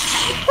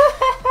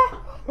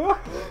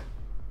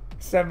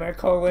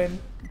 Semicolon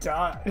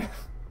dot.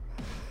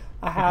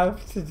 I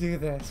have to do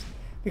this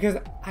because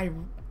I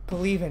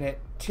believe in it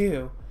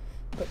too.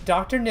 But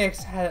Dr.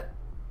 Nix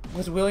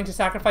was willing to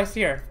sacrifice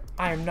the Earth.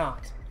 I am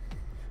not.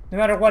 No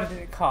matter what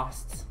it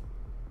costs.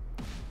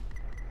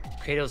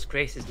 Kratos'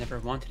 grace has never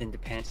wanted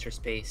independence or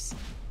space,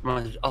 and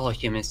wanted all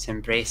humans to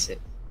embrace it.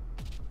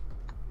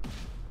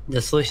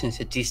 The solution is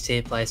to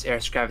destabilize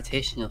Earth's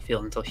gravitational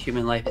field until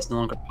human life is no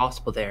longer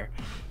possible there,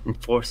 and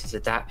forces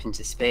adaptation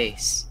to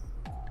space.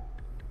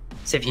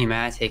 Saving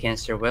humanity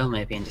against their will,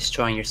 maybe, and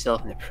destroying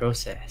yourself in the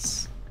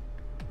process.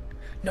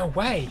 No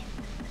way!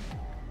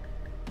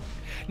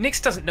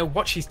 Nyx doesn't know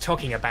what she's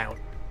talking about.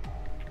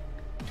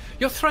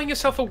 You're throwing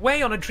yourself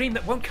away on a dream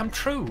that won't come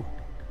true.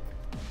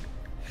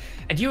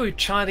 And you are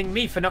chiding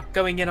me for not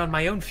going in on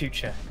my own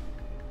future.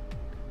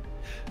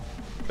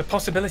 The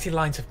possibility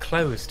lines have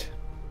closed.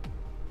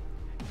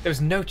 There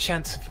was no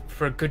chance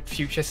for a good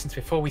future since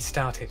before we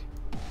started.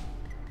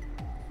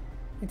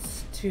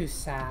 It's too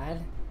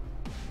sad.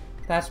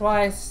 That's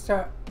why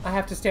I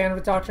have to stand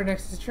with Dr.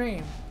 Nyx's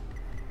dream.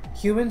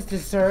 Humans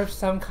deserve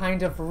some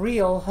kind of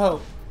real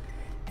hope,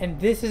 and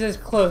this is as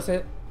close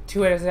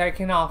to it as I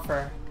can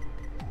offer.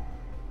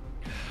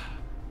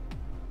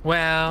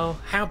 Well,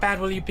 how bad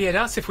will you be at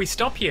us if we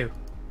stop you?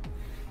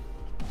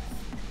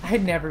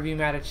 I'd never be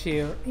mad at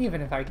you,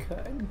 even if I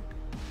could.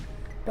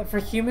 But for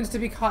humans to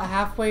be caught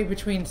halfway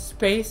between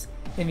space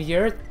and the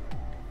Earth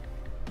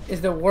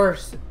is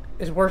worst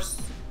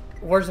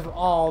of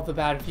all the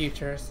bad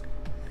futures.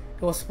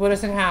 It will split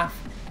us in half,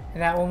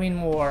 and that will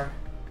mean war.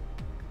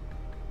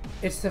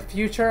 It's the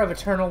future of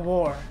eternal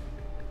war.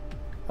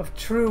 Of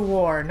true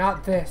war,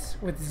 not this,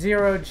 with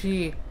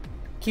 0G,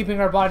 keeping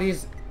our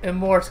bodies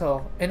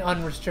immortal and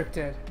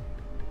unrestricted.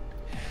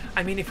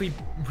 I mean, if we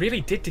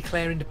really did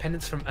declare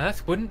independence from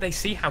Earth, wouldn't they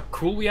see how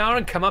cool we are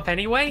and come up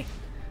anyway?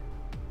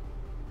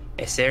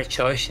 It's their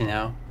choice, you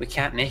know. We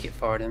can't make it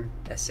for them.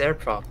 That's their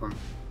problem.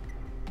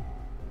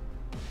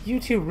 You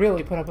two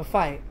really put up a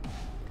fight.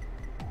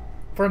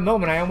 For a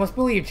moment, I almost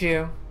believed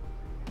you.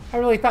 I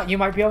really thought you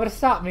might be able to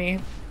stop me.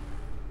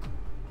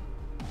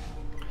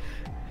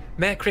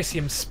 Mayor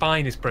Chrysium's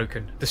spine is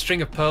broken. The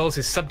string of pearls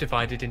is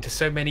subdivided into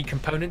so many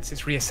components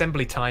its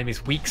reassembly time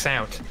is weeks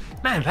out.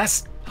 Man,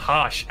 that's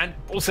harsh, and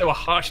also a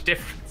harsh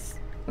difference.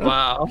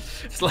 Wow.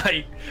 It's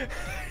like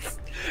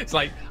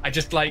I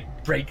just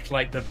break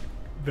like the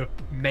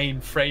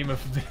main frame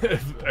of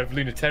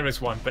Luna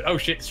Terra's one, but oh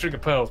shit, string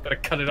of pearls, better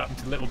cut it up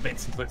into little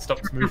bits until it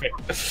stops moving.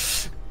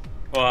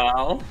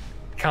 Wow.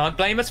 Can't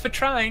blame us for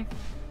trying.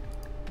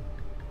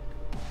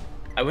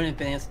 I wouldn't have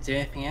been able to do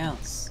anything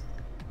else.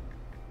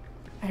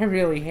 I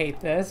really hate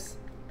this.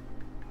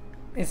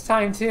 It's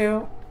time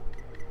to...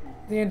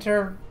 The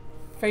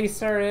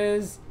interfacer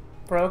is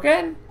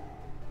broken?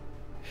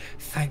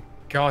 Thank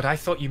God, I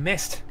thought you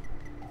missed.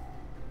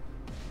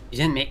 You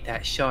didn't make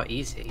that shot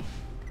easy.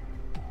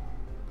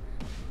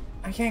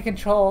 I can't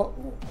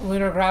control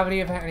lunar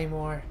gravity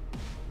anymore.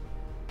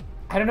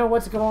 I don't know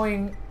what's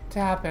going to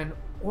happen.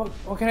 What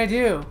can I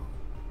do?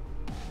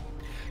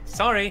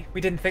 Sorry, we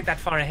didn't think that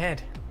far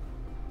ahead.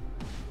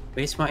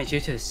 We just wanted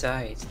you to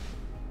decide.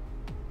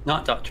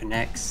 Not Dr.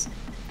 Nyx.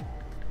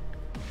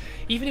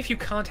 Even if you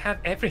can't have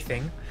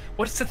everything,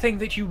 what's the thing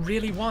that you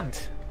really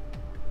want?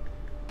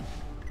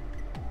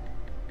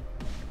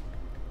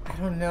 I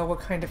don't know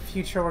what kind of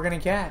future we're gonna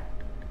get.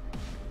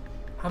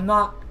 I'm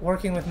not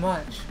working with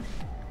much.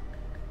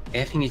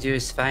 Everything you do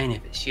is fine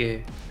if it's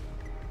you.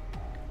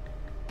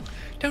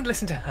 Don't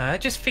listen to her,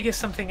 just figure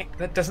something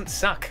that doesn't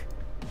suck.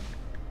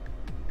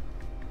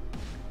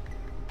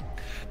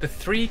 The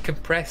three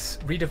compress,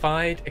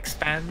 redivide,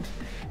 expand.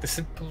 The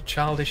simple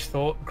childish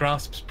thought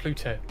grasps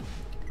Pluto,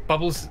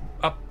 bubbles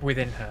up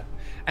within her,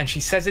 and she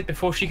says it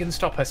before she can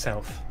stop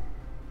herself.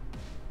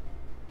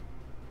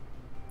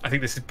 I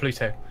think this is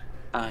Pluto.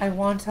 I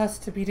want us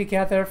to be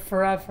together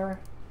forever.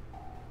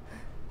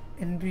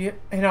 In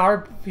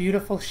our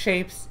beautiful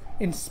shapes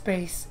in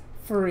space,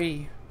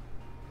 free.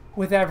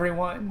 With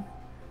everyone.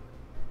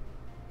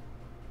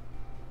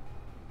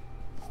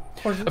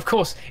 Of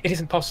course, it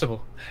isn't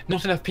possible.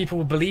 Not enough people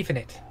will believe in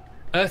it.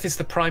 Earth is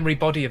the primary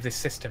body of this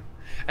system,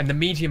 and the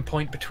medium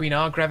point between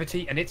our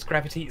gravity and its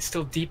gravity is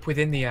still deep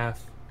within the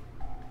Earth.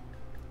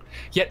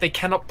 Yet they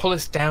cannot pull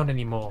us down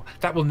anymore.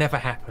 That will never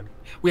happen.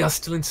 We are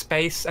still in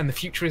space, and the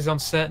future is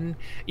uncertain,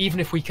 even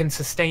if we can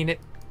sustain it,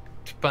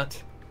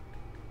 but...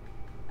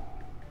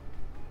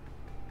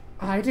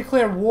 I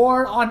declare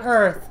war on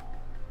Earth.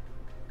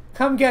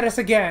 Come get us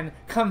again.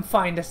 Come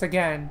find us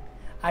again.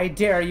 I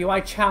dare you. I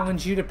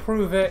challenge you to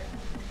prove it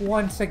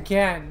once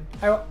again.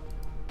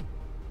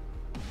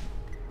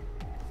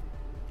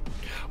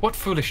 What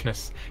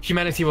foolishness.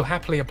 Humanity will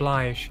happily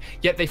oblige,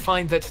 yet they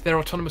find that their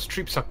autonomous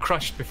troops are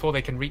crushed before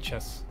they can reach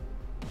us.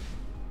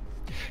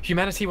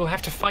 Humanity will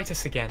have to fight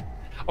us again,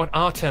 on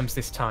our terms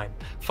this time.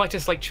 Fight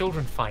us like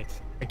children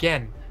fight,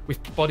 again,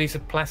 with bodies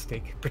of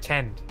plastic,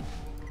 pretend.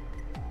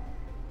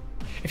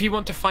 If you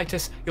want to fight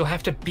us, you'll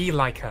have to be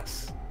like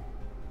us.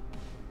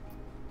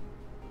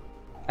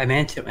 I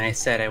meant it when I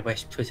said I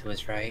wish Pluto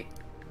was right.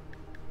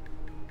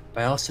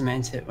 But I also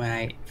meant it when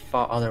I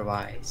thought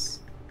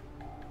otherwise.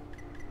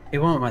 We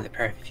won't want the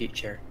perfect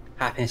future,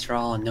 happiness for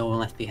all and no one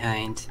left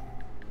behind.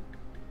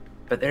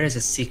 But there is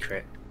a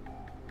secret.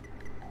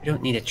 We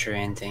don't need a true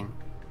ending.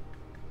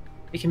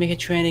 We can make a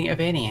true ending of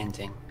any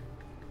ending.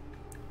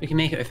 We can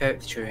make it without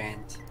the true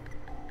end.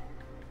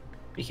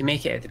 We can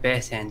make it at the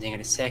best ending, or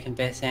the second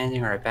best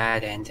ending, or a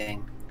bad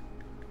ending.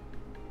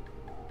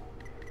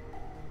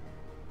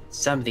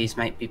 Some of these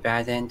might be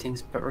bad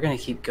endings, but we're gonna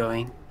keep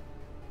going.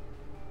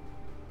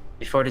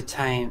 Before the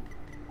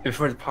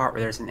part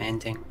where there's an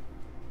ending.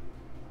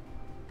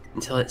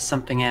 Until it's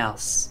something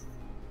else.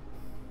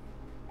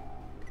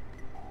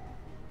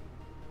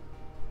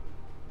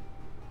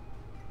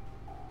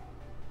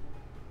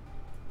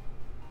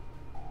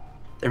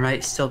 There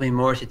might still be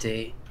more to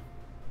do.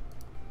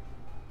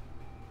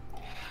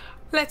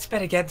 Let's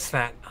bet against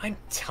that. I'm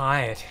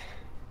tired.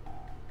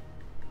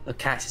 They'll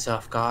catch us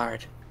off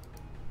guard.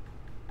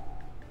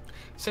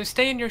 So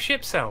stay in your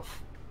ship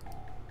self.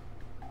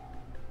 Do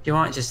you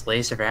want to just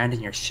laze around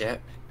in your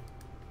ship?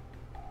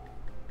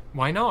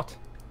 Why not?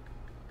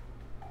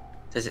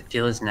 Does it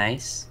feel as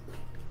nice?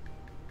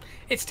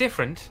 It's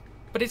different,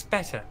 but it's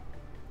better.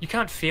 You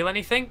can't feel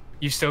anything?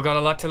 You've still got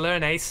a lot to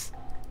learn, Ace.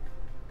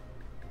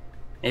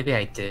 Maybe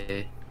I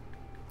do.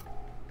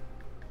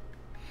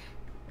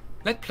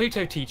 Let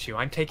Pluto teach you.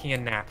 I'm taking a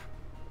nap.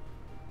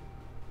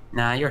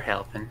 Nah, you're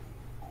helping.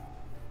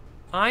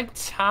 I'm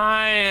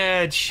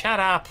tired. Shut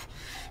up.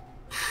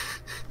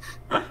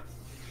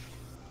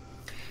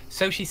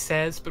 So she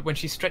says, but when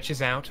she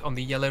stretches out on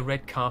the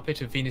yellow-red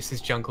carpet of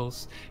Venus's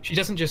jungles, she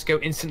doesn't just go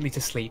instantly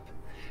to sleep.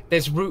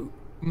 There's room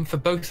for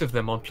both of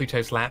them on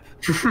Pluto's lap,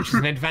 which is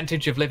an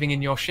advantage of living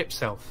in your ship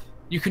self.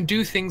 You can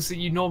do things that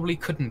you normally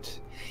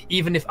couldn't,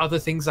 even if other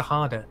things are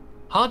harder.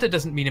 Harder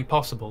doesn't mean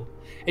impossible.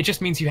 It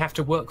just means you have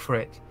to work for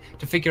it,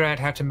 to figure out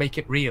how to make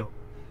it real.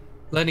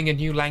 Learning a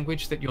new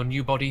language that your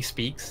new body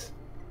speaks.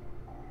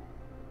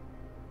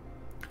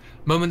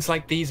 Moments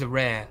like these are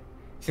rare,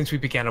 since we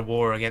began a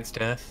war against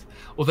Earth.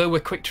 Although we're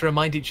quick to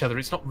remind each other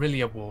it's not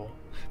really a war,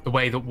 the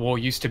way that war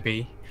used to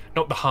be.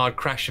 Not the hard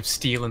crash of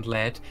steel and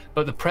lead,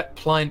 but the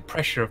pliant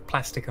pressure of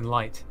plastic and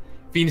light.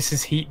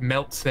 Venus's heat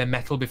melts their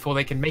metal before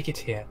they can make it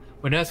here.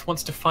 When Earth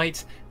wants to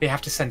fight, they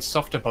have to send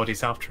softer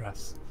bodies after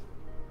us.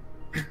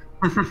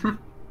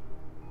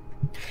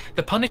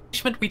 The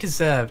punishment we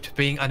deserved,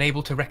 being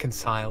unable to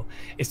reconcile,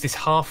 is this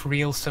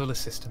half-real solar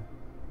system.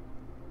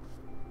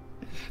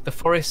 The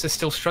forests are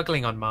still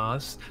struggling on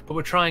Mars, but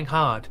we're trying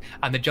hard,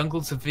 and the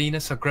jungles of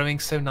Venus are growing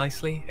so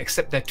nicely,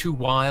 except they're too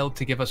wild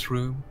to give us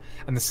room,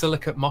 and the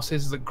silicate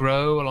mosses that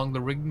grow along the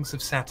rings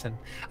of Saturn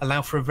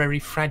allow for a very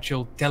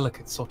fragile,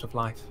 delicate sort of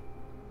life.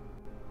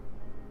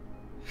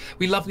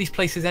 We love these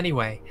places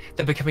anyway.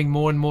 They're becoming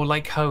more and more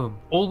like home.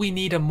 All we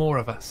need are more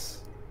of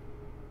us.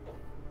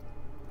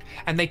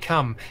 And they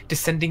come,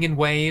 descending in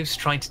waves,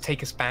 trying to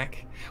take us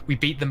back. We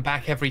beat them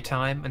back every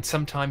time, and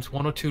sometimes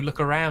one or two look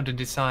around and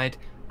decide,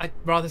 I'd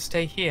rather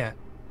stay here.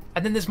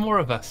 And then there's more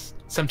of us.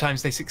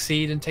 Sometimes they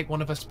succeed and take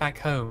one of us back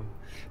home.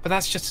 But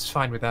that's just as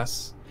fine with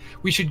us.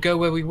 We should go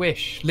where we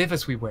wish, live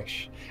as we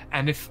wish.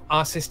 And if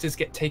our sisters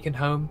get taken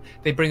home,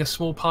 they bring a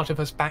small part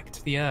of us back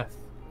to the Earth.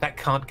 That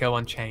can't go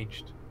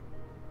unchanged.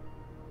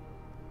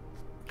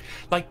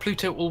 Like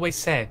Pluto always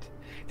said,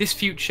 this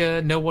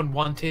future no one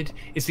wanted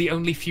is the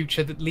only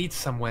future that leads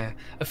somewhere,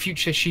 a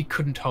future she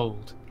couldn't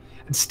hold,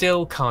 and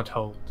still can't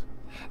hold.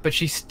 But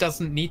she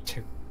doesn't need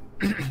to.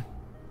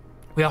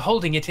 We are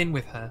holding it in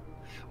with her.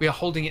 We are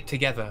holding it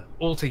together.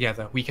 All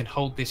together, we can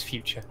hold this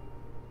future.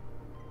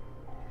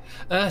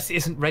 Earth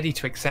isn't ready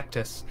to accept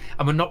us,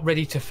 and we're not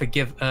ready to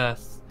forgive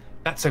Earth.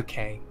 That's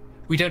okay.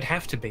 We don't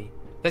have to be.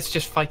 Let's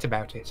just fight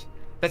about it.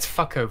 Let's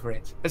fuck over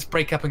it. Let's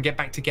break up and get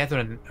back together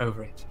and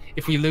over it.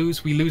 If we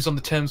lose on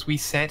the terms we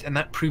set, and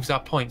that proves our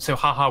point, so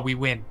haha, we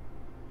win.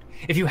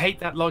 If you hate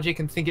that logic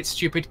and think it's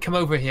stupid, come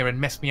over here and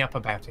mess me up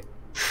about it.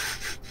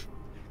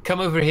 Come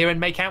over here and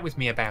make out with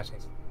me about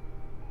it.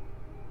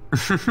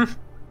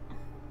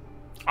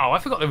 Oh, I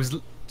forgot there was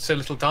so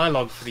little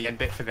dialogue for the end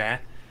bit for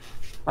there.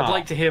 I'd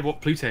like to hear what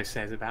Pluto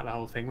says about the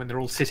whole thing when they're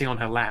all sitting on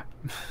her lap.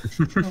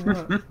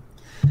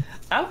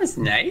 That was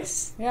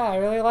nice. Yeah, I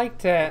really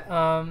liked it.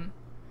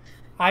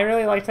 I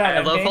really liked that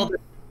ending. I love all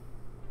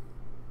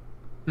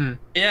the...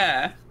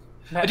 Yeah.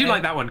 I do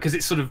like that one, because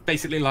it's sort of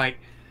basically like,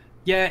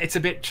 yeah, it's a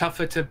bit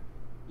tougher to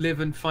live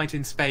and fight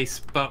in space,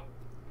 but,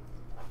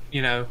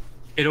 you know,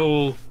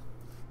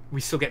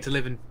 we still get to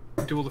live and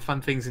do all the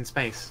fun things in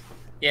space.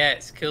 Yeah,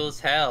 it's cool as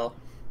hell.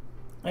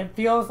 It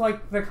feels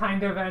like the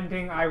kind of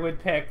ending I would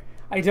pick.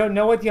 I don't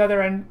know what the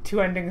other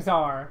two endings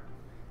are,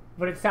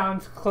 but it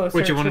sounds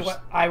closer to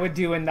what I would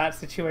do in that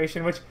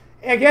situation, which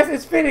I guess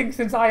is fitting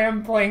since I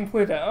am playing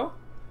Pluto.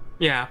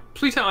 Yeah,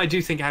 Pluto I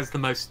do think has the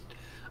most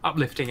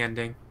uplifting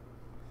ending.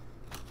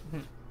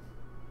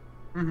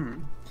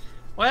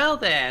 Well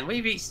then,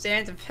 we reached the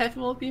end of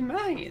Heaven Will Be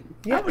Mine.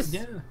 Yes.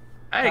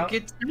 I had a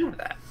good time with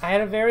that. I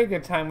had a very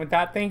good time with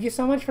that. Thank you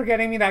so much for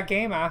getting me that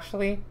game,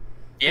 Ashley.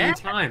 Yeah.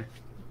 Anytime.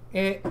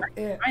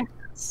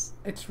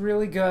 It's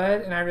really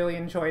good, and I really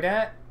enjoyed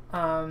it.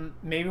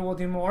 Maybe we'll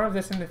do more of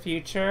this in the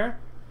future.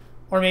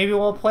 Or maybe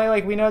we'll play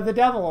like We Know the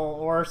Devil,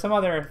 or some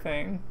other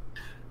thing.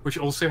 Which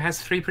also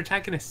has 3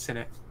 protagonists in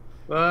it.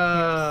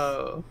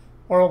 Whoa.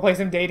 Or we'll play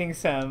some dating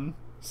sim.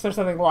 So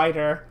something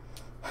lighter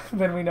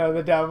than We Know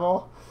the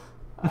Devil.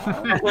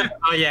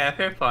 Oh yeah,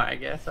 fair point, I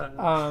guess.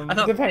 I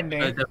thought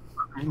Depending.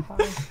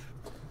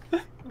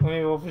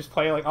 Maybe we'll just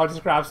play, like, I'll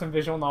just grab some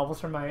visual novels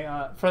from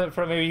my, for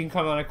maybe you can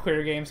come on a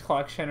queer games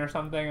collection or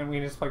something, and we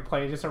just, like,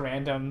 play just a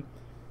random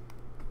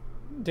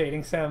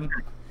dating sim.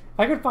 If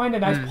I could find a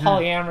nice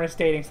polyamorous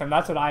dating sim,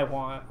 that's what I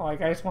want.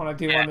 Like, I just want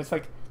to do one that's,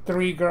 like,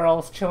 3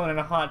 girls chilling in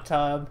a hot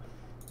tub,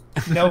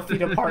 no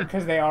feet apart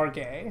because they are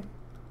gay.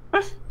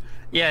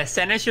 Yeah,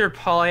 send us your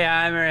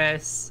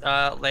polyamorous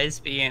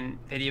lesbian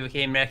video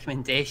game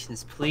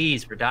recommendations,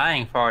 please. We're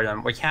dying for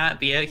them. We can't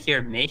be out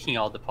here making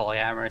all the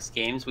polyamorous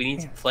games. We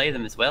need to play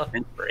them as well for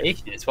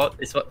inspiration. It's what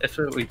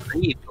we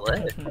breathe to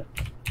live.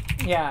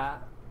 Yeah,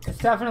 it's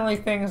definitely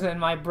things in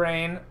my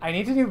brain. I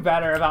need to do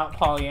better about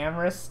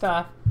polyamorous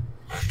stuff.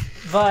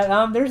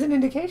 But there's an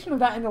indication of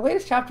that in the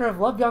latest chapter of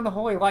Love Beyond the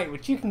Holy Light,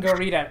 which you can go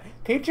read at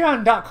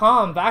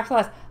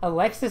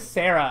patreon.com/Alexis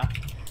Sarah.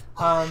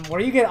 Where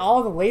you get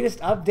all the latest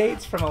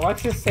updates from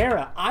Alexis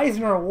Sarah,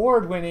 Eisner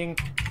Award-winning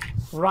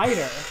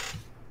writer.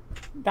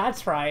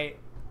 That's right.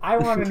 I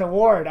won an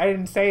award. I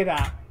didn't say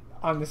that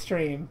on the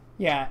stream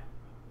yet.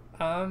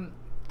 But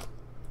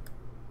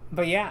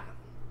yeah.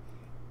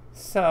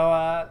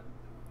 So,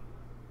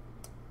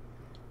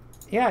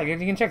 yeah, you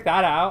can check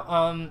that out.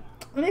 And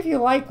if you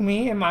like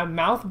me and my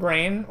mouth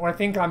brain, or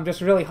think I'm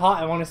just really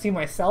hot and want to see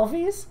my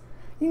selfies,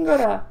 you can go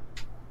to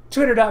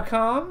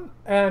Twitter.com,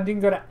 and you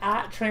can go to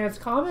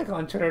 @transcomic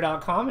on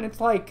Twitter.com, and it's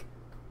like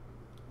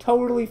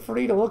totally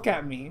free to look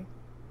at me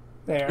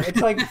there. It's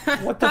like,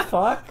 what the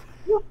fuck?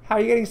 How are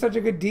you getting such a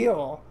good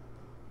deal?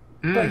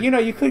 But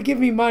you could give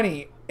me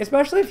money,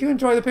 especially if you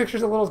enjoy the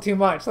pictures a little too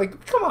much.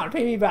 Like, come on,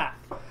 pay me back.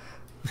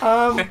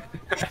 Yeah.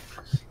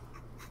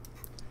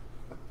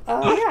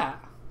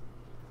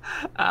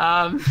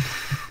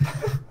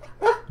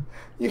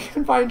 You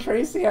can find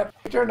Tracy at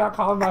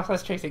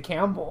patreon.com/Tracy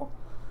Campbell.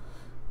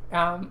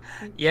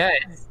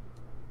 Yes,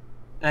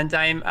 and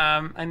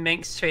I'm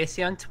Minx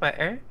Tracy on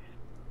Twitter.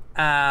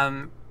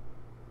 I'm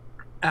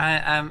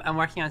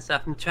working on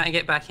stuff. I'm trying to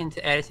get back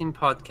into editing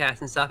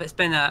podcasts and stuff. It's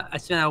been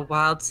a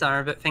wild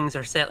summer, but things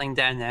are settling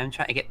down now. I'm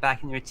trying to get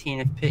back in the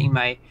routine of putting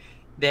my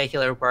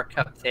regular work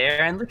up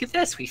there. And look at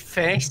this, we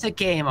finished a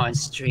game on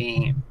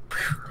stream.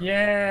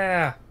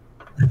 Yeah.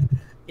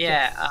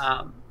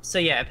 Yeah. So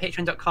yeah,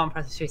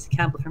 patreon.com/Tracy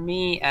Campbell for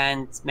me,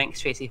 and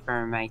Minx Tracy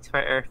for my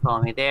Twitter.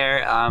 Follow me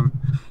there.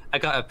 I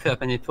gotta put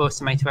up a new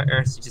post on my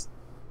Twitter, so just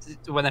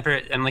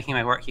whenever I'm looking at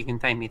my work, you can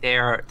find me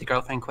there, or the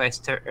Girlfriend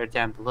Quest Twitter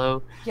down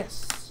below.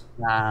 Yes.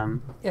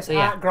 Yes, so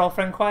at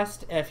Girlfriend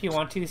Quest if you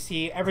want to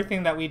see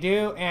everything that we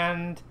do,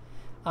 and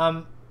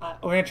we're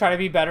gonna try to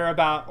be better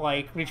about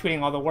like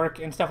retweeting all the work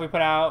and stuff we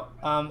put out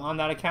on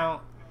that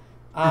account.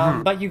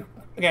 But you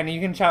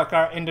can check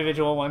our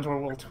individual ones where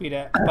we'll tweet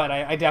it. But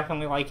I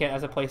definitely like it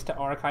as a place to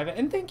archive it.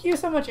 And thank you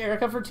so much,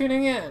 Erica, for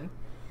tuning in.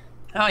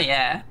 Oh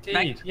yeah,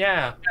 indeed.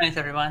 Yeah. Thanks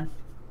everyone.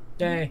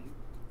 Yay.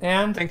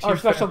 And thanks our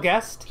special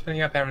guest.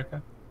 Turning up,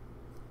 Erica.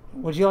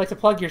 Would you like to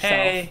plug yourself?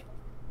 Hey.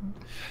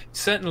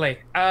 Certainly.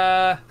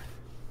 I'm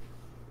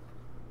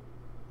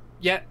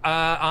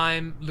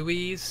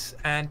Louise,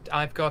 and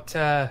I've got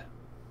 2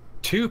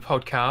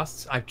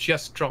 podcasts. I've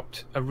just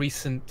dropped a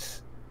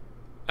recent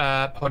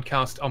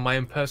podcast on my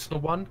own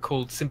personal one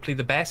called Simply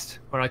the Best,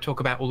 where I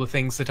talk about all the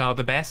things that are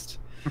the best.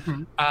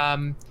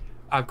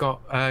 I've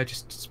got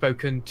just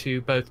spoken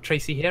to both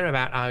Tracy here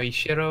about Aoi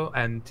Shiro,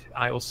 and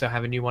I also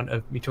have a new one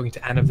of me talking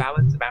to Anna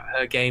Valens about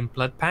her game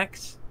Blood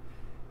Pact.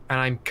 And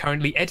I'm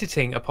currently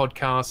editing a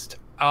podcast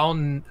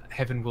on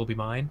Heaven Will Be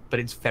Mine, but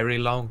it's very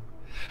long.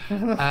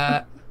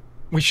 I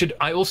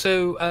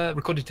also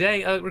recorded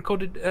today.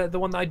 The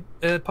one that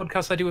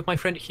podcast I do with my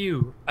friend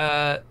Hugh,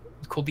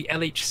 called the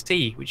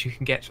LHC, which you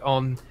can get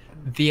on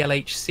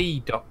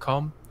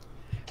thelhc.com.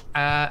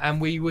 And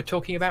we were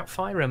talking about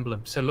Fire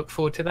Emblem, so look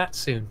forward to that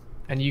soon.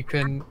 And you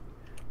can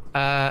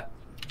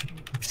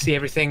see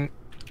everything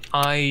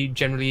I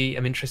generally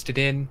am interested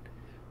in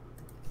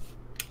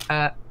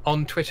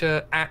on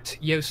Twitter at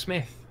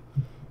YoSmith.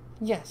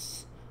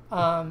 Yes.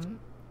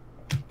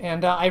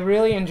 And I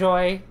really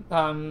enjoy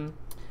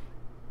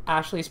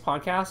Ashley's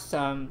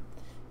podcast.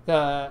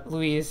 The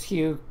Louise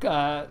Hugh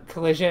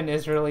collision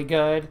is really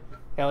good.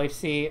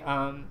 LHC,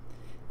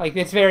 like,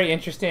 it's very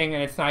interesting,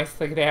 and it's nice.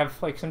 Like, they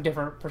have like some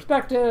different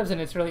perspectives, and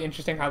it's really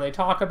interesting how they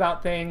talk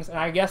about things. And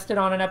I guested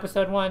on an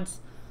episode once,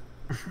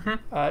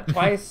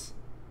 twice.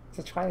 Is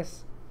it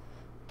twice?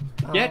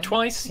 Yeah,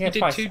 twice. Yeah, you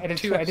twice. Did two, I did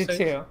two two. episodes. I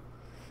did 2.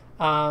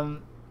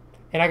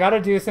 And I got to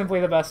do Simply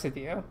the Best with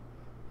you.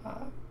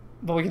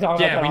 But we can talk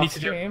about that off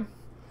stream.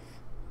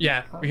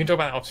 Yeah, we can talk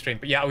about it off stream.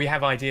 But yeah, we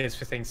have ideas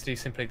for things to do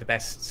Simply the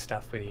Best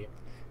stuff with you.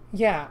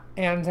 Yeah,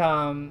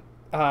 and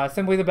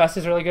Simply the Best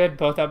is really good.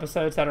 Both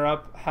episodes that are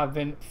up have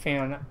been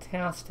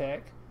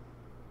fantastic.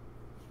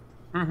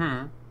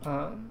 So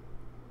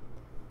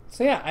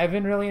yeah, I've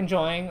been really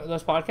enjoying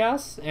those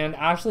podcasts, and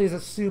Ashley is a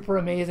super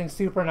amazing,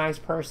 super nice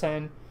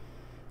person.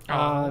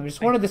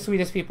 Just one of the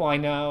sweetest people I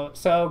know.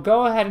 So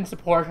go ahead and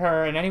support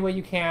her in any way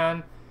you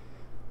can,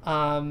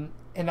 and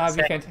that'd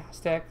be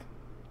fantastic.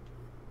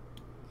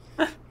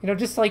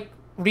 Just like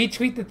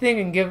retweet the thing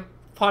and give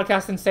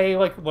podcast and say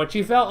like what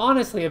you felt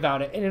honestly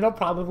about it, and it'll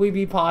probably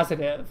be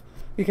positive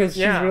because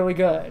she's really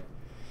good.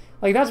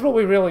 Like that's what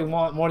we really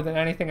want more than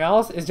anything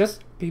else is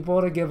just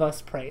people to give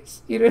us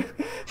praise. You know,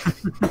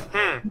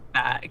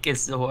 that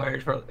is the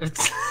word for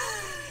it.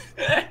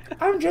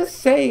 I'm just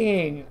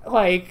saying,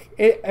 like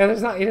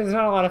there's not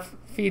a lot of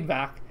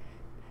feedback.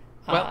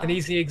 Well, an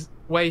easy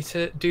way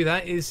to do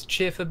that is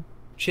cheer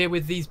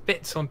with these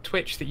bits on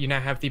Twitch that you now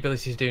have the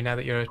ability to do now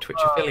that you're a Twitch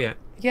affiliate.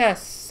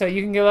 Yes, so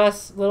you can give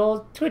us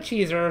little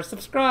Twitchies or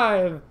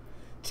subscribe,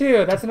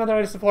 too. That's another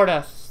way to support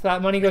us. So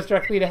that money goes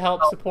directly to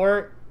help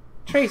support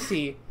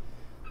Tracy.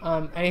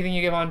 Anything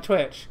you give on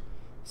Twitch.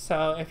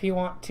 So if you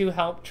want to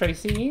help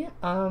Tracy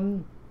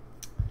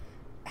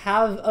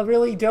have a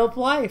really dope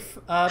life,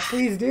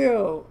 please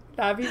do.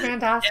 That'd be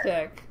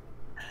fantastic.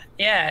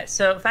 Yeah,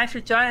 so thanks for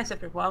joining us,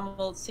 everyone.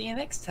 We'll see you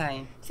next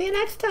time. See you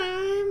next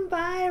time.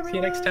 Bye, everyone. See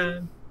you next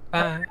time.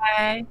 Bye.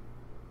 Bye.